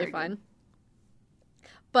think it's really fun.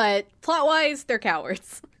 But plot-wise, they're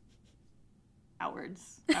cowards.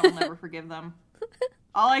 Cowards. I will never forgive them.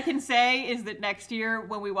 All I can say is that next year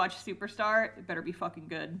when we watch Superstar, it better be fucking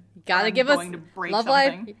good. You gotta give us Love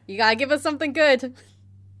Live. You gotta give us something good.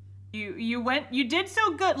 You did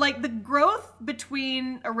so good. Like the growth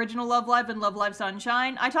between original Love Live and Love Live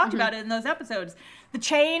Sunshine, I talked about it in those episodes. The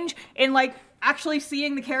change in like actually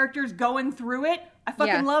seeing the characters going through it, I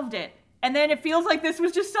fucking loved it. And then it feels like this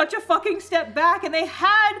was just such a fucking step back, and they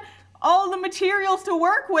had all the materials to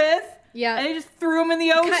work with. Yeah. And they just threw them in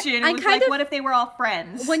the ocean. It was like, what if they were all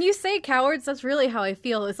friends? When you say cowards, that's really how I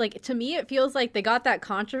feel. It's like, to me, it feels like they got that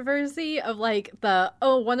controversy of like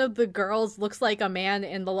one of the girls looks like a man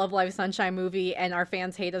in the Love Live Sunshine movie and our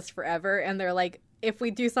fans hate us forever. And they're like, if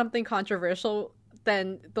we do something controversial,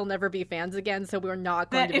 then they'll never be fans again. So we're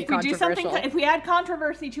not going to be controversial. If we add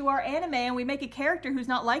controversy to our anime and we make a character who's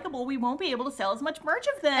not likable, we won't be able to sell as much merch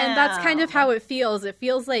of them. And that's kind of how it feels. It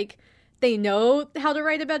feels like they know how to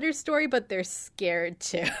write a better story, but they're scared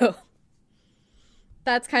to.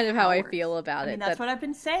 That's kind of how I feel about it. That's what I've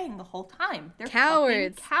been saying the whole time. They're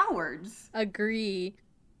cowards. Cowards. Agree.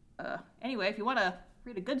 Anyway, if you want to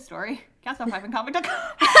read a good story, castoff-comic.com.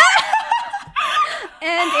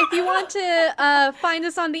 And if you want to find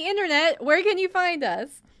us on the internet, where can you find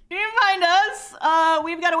us? You can find us.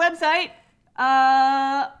 We've got a website,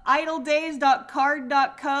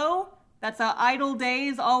 idledays.card.co. That's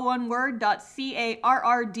idledays, all one word, .carrd.co,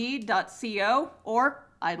 or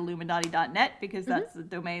idleilluminati.net, because that's the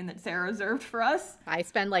domain that Sarah reserved for us. I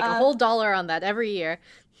spend like a whole $1 on that every year.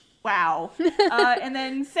 Wow. And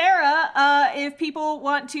then Sarah, if people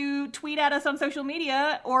want to tweet at us on social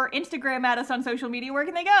media or Instagram at us on social media, where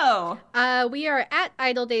can they go? We are at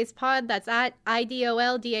IdleDaysPod. That's at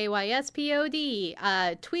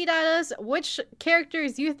IDOLDAYSPOD. Tweet at us which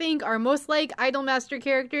characters you think are most like Idolmaster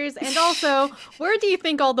characters, and also, where do you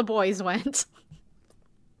think all the boys went?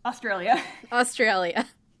 Australia.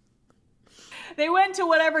 They went to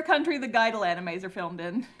whatever country the Geidel animes are filmed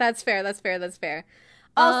in. That's fair.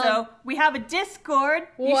 Also, we have a Discord.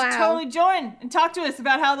 You should totally join and talk to us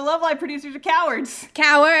about how the Love Live producers are cowards.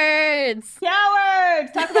 Cowards!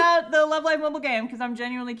 Talk about the Love Live mobile game, because I'm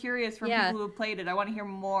genuinely curious from people who have played it. I want to hear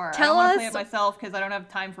more. I don't want to play it myself, because I don't have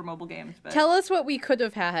time for mobile games. But tell us what we could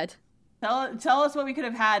have had. Tell us what we could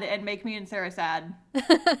have had and make me and Sarah sad.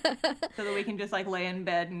 So that we can just like lay in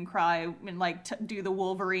bed and cry and like do the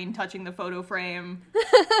Wolverine touching the photo frame.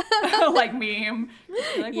 Like meme.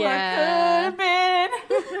 Like, what could have been?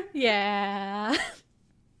 Yeah.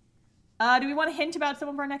 Do we want to hint about some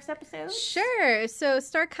of our next episodes? Sure. So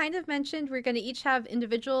Star kind of mentioned we're going to each have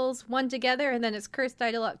individuals, one together, and then it's Cursed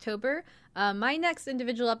Idol October. My next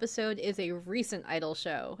individual episode is a recent Idol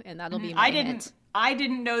show, and that'll be my hint. I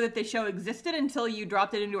didn't know that the show existed until you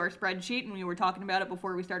dropped it into our spreadsheet and we were talking about it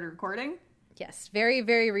before we started recording. Yes, very,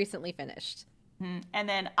 very recently finished. And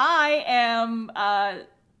then I am, I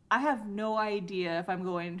have no idea if I'm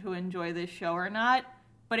going to enjoy this show or not,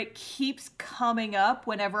 but it keeps coming up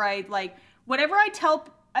whenever I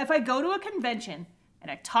if I go to a convention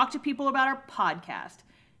and I talk to people about our podcast,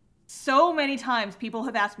 so many times people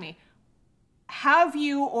have asked me, have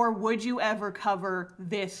you or would you ever cover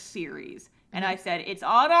this series? And I said, it's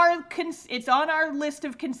on our list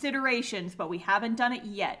of considerations, but we haven't done it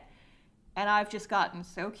yet. And I've just gotten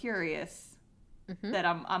so curious that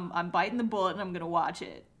I'm biting the bullet and I'm going to watch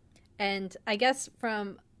it. And I guess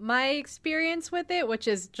from my experience with it, which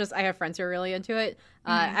is just I have friends who are really into it,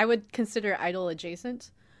 I would consider Idol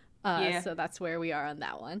adjacent. So that's where we are on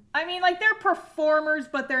that one. I mean, like, they're performers,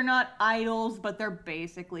 but they're not idols, but they're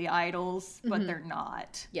basically idols, but they're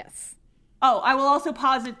not. Yes. Oh, I will also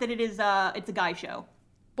posit that it's a guy show.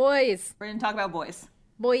 Boys. We're going to talk about boys.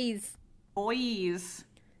 Boys. So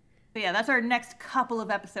yeah, that's our next couple of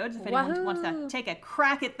episodes, if anyone wants to take a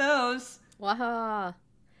crack at those. Waha.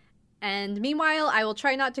 And meanwhile, I will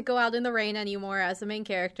try not to go out in the rain anymore as the main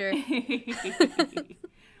character.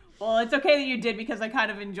 Well, it's okay that you did, because I kind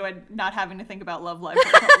of enjoyed not having to think about Love Live for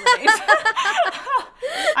a couple of days.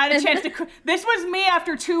 I had a chance to... This was me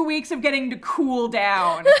after 2 weeks of getting to cool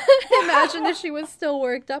down. Imagine if she was still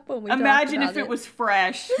worked up when we talked about it. Imagine if it was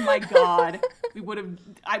fresh. My God. We would have...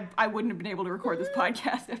 I wouldn't have been able to record this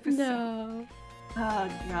podcast episode. No. Oh,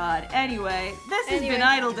 God. Anyway, this has been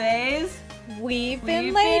Idle Days. We've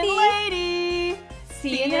been Lady. Lady.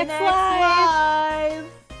 See you next live.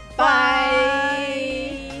 Bye.